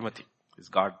 young Timothy, is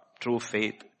God, true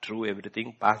faith, true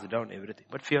everything, passed down everything,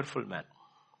 but fearful man.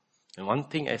 And one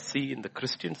thing I see in the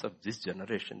Christians of this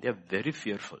generation, they are very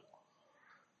fearful.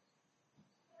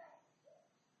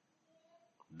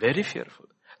 Very fearful.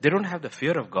 They don't have the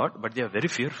fear of God, but they are very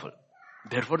fearful.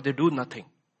 Therefore, they do nothing.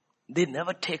 They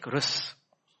never take risks.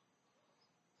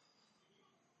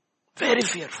 Very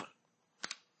fearful.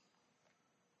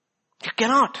 You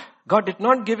cannot. God did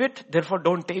not give it, therefore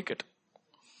don't take it.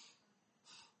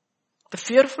 The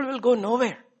fearful will go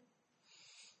nowhere.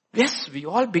 Yes, we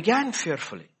all began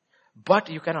fearfully, but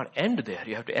you cannot end there.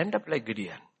 You have to end up like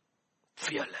Gideon.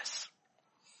 Fearless.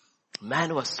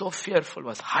 Man was so fearful,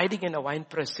 was hiding in a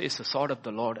winepress, says the sword of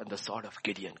the Lord and the sword of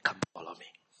Gideon, come follow me.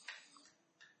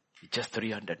 Just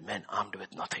 300 men armed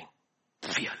with nothing.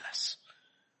 Fearless.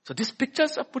 So these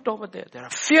pictures are put over there. There are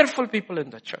fearful people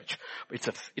in the church.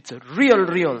 It's a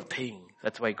real thing.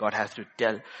 That's why God has to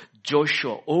tell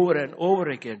Joshua over and over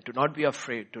again, do not be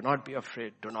afraid, do not be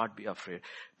afraid, do not be afraid.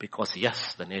 Because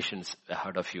yes, the nations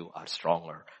ahead of you are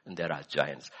stronger and there are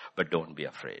giants, but don't be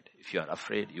afraid. If you are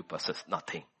afraid, you possess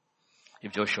nothing.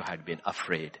 If Joshua had been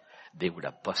afraid, they would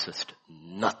have possessed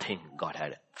nothing God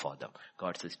had for them.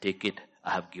 God says, take it,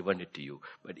 I have given it to you.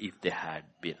 But if they had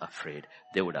been afraid,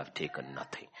 they would have taken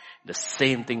nothing. The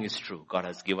same thing is true. God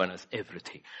has given us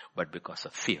everything. But because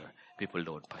of fear, people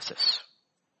don't possess.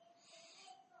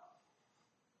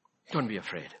 Don't be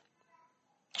afraid.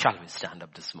 Shall we stand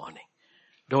up this morning?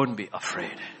 Don't be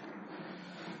afraid.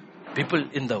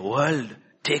 People in the world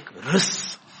take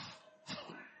risks.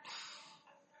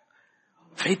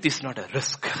 Faith is not a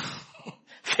risk.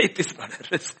 Faith is not a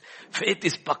risk. Faith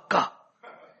is pakka.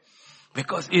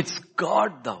 Because it's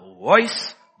God, the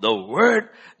voice, the word,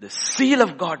 the seal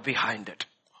of God behind it.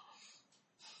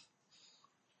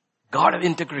 God of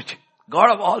integrity,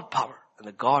 God of all power, and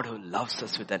the God who loves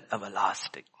us with an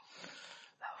everlasting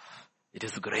love. It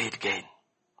is great gain.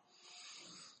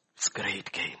 It's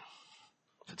great gain.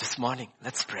 So this morning,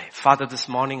 let's pray. Father, this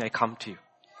morning I come to you.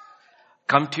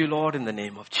 Come to you, Lord, in the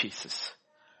name of Jesus.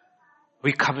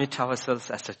 We commit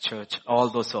ourselves as a church, all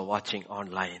those who are watching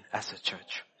online as a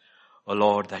church. Oh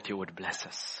Lord, that you would bless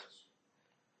us.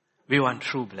 We want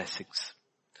true blessings,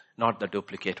 not the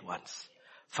duplicate ones.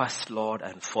 First, Lord,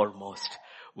 and foremost,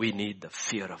 we need the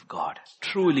fear of God.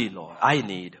 Truly, Lord,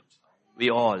 we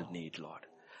all need, Lord,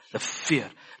 the fear.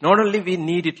 Not only we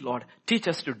need it, Lord, teach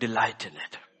us to delight in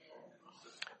it.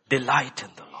 Delight in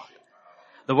the Lord.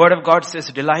 The word of God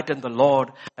says, delight in the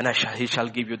Lord and he shall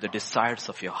give you the desires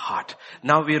of your heart.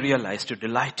 Now we realize to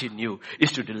delight in you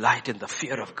is to delight in the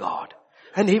fear of God.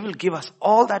 And he will give us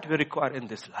all that we require in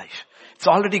this life. It's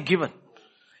already given.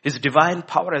 His divine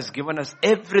power has given us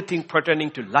everything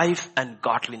pertaining to life and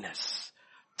godliness.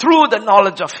 Through the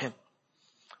knowledge of him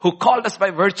who called us by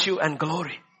virtue and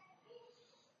glory.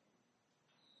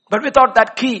 But without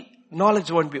that key, knowledge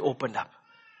won't be opened up.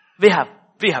 We have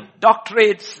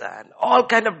doctorates and all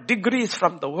kind of degrees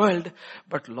from the world.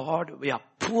 But Lord, we are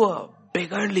poor,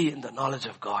 beggarly in the knowledge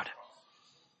of God.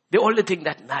 The only thing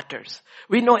that matters.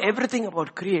 We know everything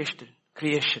about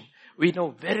creation. We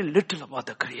know very little about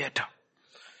the Creator.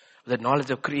 The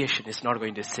knowledge of creation is not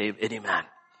going to save any man.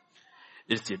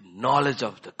 It's the knowledge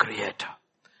of the Creator.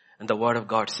 And the word of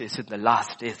God says in the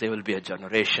last days there will be a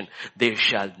generation. They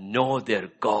shall know their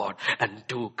God and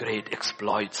do great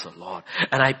exploits, O Lord.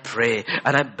 And I pray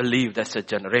and I believe that's a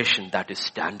generation that is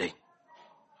standing.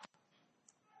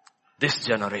 This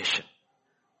generation.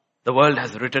 The world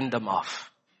has written them off.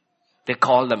 They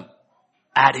call them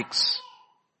addicts,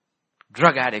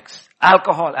 drug addicts,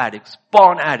 alcohol addicts,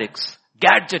 porn addicts,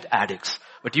 gadget addicts.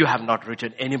 But you have not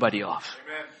written anybody off.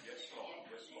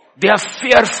 They are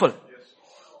fearful.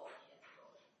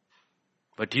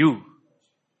 But you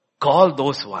call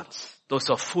those ones, those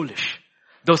who are foolish,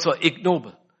 those who are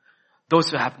ignoble,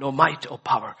 those who have no might or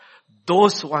power,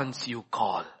 those ones you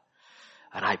call.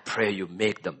 And I pray you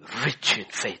make them rich in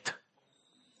faith.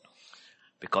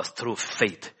 Because through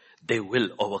faith, they will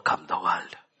overcome the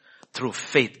world. Through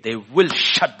faith, they will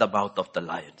shut the mouth of the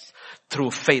lions.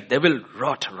 Through faith, they will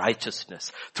wrought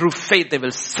righteousness. Through faith, they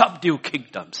will subdue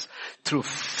kingdoms. Through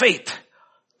faith,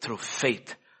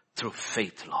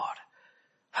 Lord.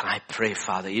 And I pray,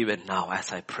 Father, even now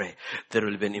as I pray, there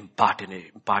will be an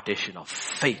impartation of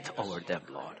faith over them,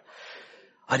 Lord.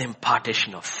 An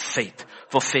impartation of faith.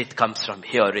 For faith comes from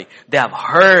hearing. They have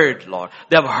heard, Lord.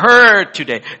 They have heard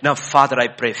today. Now, Father, I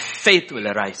pray faith will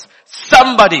arise.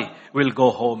 Somebody will go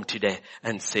home today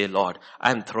and say, Lord,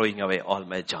 I'm throwing away all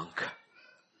my junk.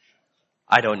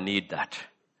 I don't need that.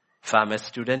 If I'm a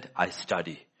student, I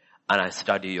study. And I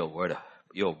study your word.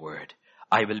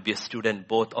 I will be a student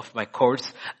both of my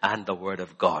course and the word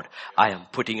of God. I am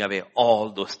putting away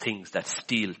all those things that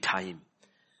steal time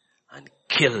and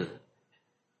kill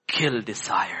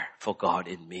desire for God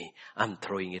in me. I'm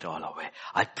throwing it all away.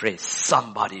 I pray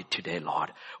somebody today,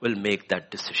 Lord, will make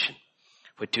that decision.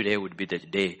 For today would be the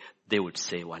day they would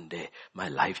say one day, my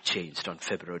life changed on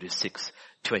February 6,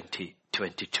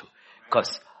 2022.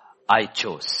 Because I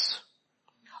chose.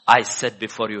 I set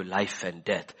before you life and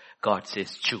death. God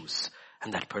says choose.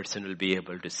 And that person will be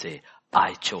able to say,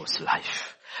 I chose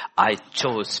life. I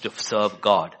chose to serve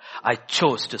God. I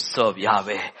chose to serve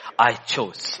Yahweh. I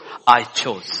chose,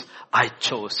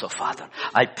 oh Father.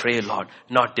 I pray, Lord,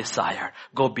 not desire.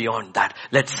 Go beyond that.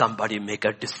 Let somebody make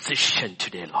a decision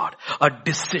today, Lord. A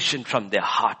decision from their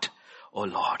heart, oh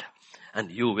Lord.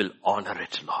 And you will honor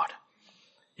it, Lord.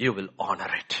 You will honor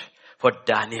it. For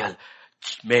Daniel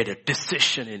made a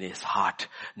decision in his heart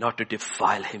not to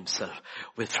defile himself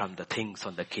from the things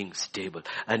on the king's table.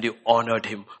 And you honored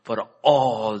him for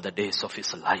all the days of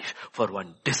his life for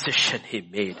one decision he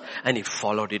made, and he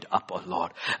followed it up, oh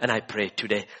Lord. And I pray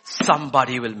today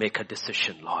somebody will make a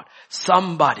decision, Lord.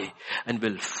 Somebody, and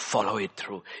will follow it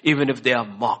through. Even if they are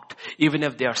mocked, even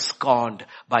if they are scorned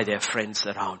by their friends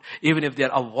around, even if they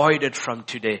are avoided from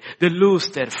today, they lose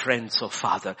their friends, oh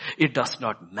Father. It does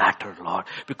not matter, Lord,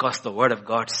 because the word of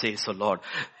God says, oh Lord,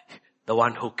 the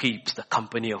one who keeps the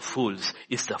company of fools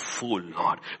is the fool,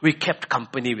 Lord. We kept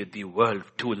company with the world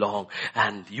too long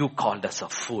and you called us a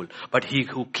fool. But he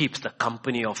who keeps the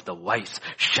company of the wise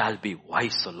shall be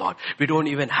wise, O Lord. We don't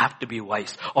even have to be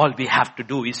wise. All we have to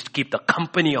do is to keep the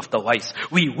company of the wise.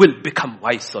 We will become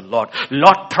wise, O Lord.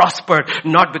 Lot prospered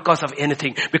not because of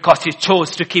anything, because he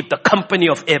chose to keep the company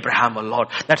of Abraham, O Lord.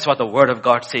 That's what the word of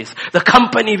God says. The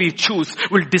company we choose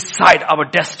will decide our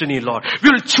destiny, Lord.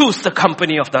 We'll choose the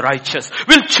company of the righteous.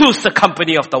 We'll choose the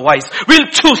company of the wise. We'll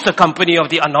choose the company of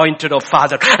the anointed, O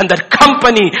Father. And that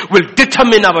company will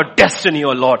determine our destiny,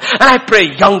 O Lord. And I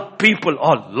pray young people,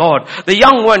 oh Lord, the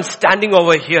young ones standing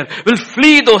over here will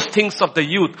flee those things of the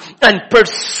youth and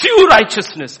pursue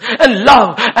righteousness and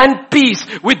love and peace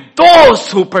with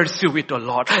those who pursue it, O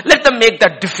Lord. Let them make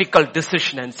that difficult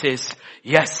decision and says,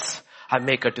 yes, I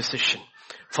make a decision.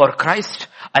 For Christ,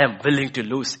 I am willing to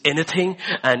lose anything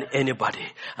and anybody.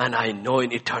 And I know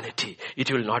in eternity, it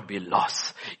will not be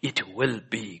loss. It will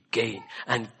be gain,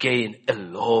 and gain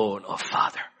alone, oh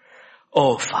Father.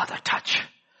 Oh Father, touch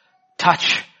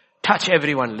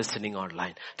everyone listening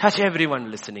online. Touch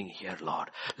everyone listening here, Lord.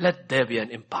 Let there be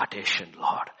an impartation,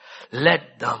 Lord.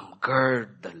 Let them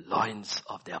gird the loins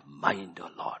of their mind, oh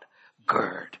Lord.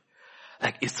 Gird.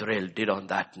 Like Israel did on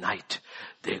that night.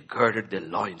 They girded their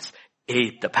loins,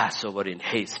 ate the Passover in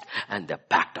haste, and they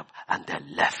packed up and they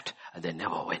left and they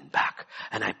never went back.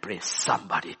 And I pray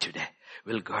somebody today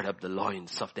will gird up the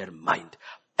loins of their mind,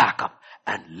 pack up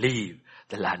and leave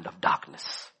the land of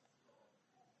darkness,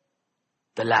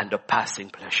 the land of passing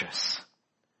pleasures,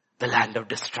 the land of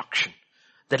destruction,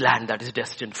 the land that is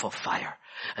destined for fire,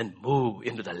 and move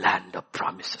into the land of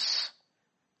promises.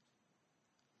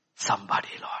 Somebody,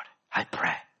 Lord, I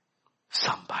pray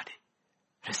Somebody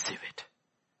receive it.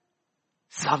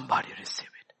 Somebody receive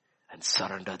it and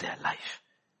surrender their life,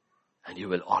 and you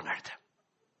will honor them.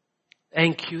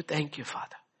 Thank you,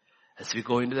 Father. As we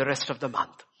go into the rest of the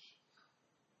month,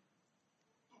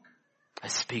 I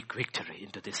speak victory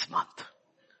into this month.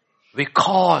 We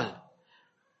call,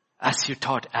 as you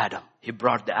taught Adam, he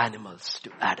brought the animals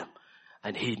to Adam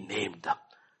and he named them.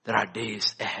 There are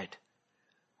days ahead.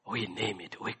 We name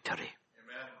it victory.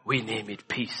 Amen. We name it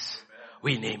peace.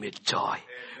 Amen. We name it joy. Amen.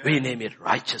 We name it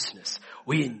righteousness.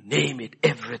 We name it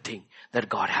everything that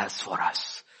God has for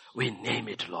us. We name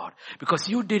it, Lord, because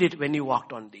you did it when you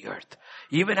walked on the earth.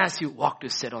 Even as you walked, you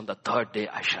said, on the third day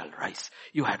I shall rise.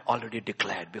 You had already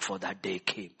declared before that day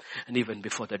came. And even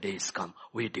before the days come,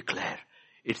 we declare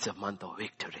it's a month of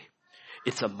victory.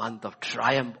 It's a month of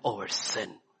triumph over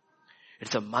sin.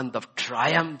 It's a month of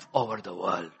triumph over the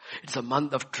world. It's a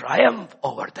month of triumph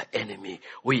over the enemy.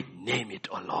 We name it,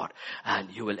 oh Lord,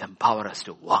 and you will empower us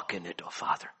to walk in it, oh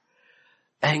Father.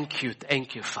 Thank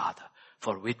you, Father.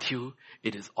 For with you,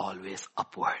 it is always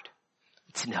upward.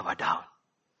 It's never down.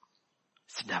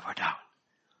 It's never down.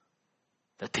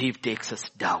 The thief takes us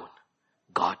down.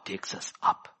 God takes us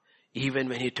up. Even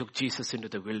when he took Jesus into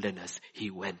the wilderness,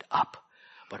 he went up.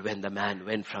 But when the man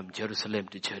went from Jerusalem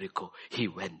to Jericho, he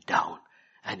went down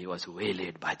and he was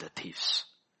waylaid by the thieves.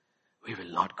 We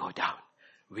will not go down.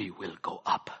 We will go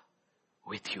up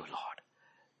with you, Lord.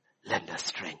 Lend us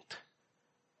strength.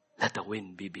 Let the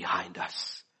wind be behind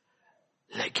us.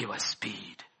 Give us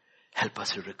speed. Help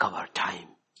us to recover time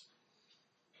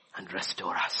and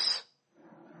restore us.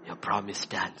 Your promise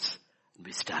stands and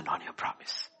we stand on your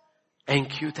promise.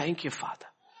 Thank you, Father.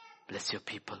 Bless your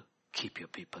people. Keep your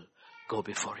people. Go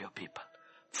before your people.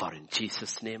 For in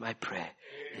Jesus' name I pray.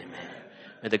 Amen.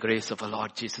 May the grace of our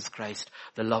Lord Jesus Christ,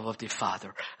 the love of the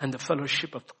Father, and the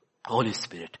fellowship of the Holy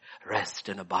Spirit rest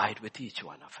and abide with each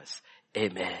one of us.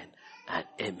 Amen and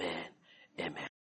amen. Amen.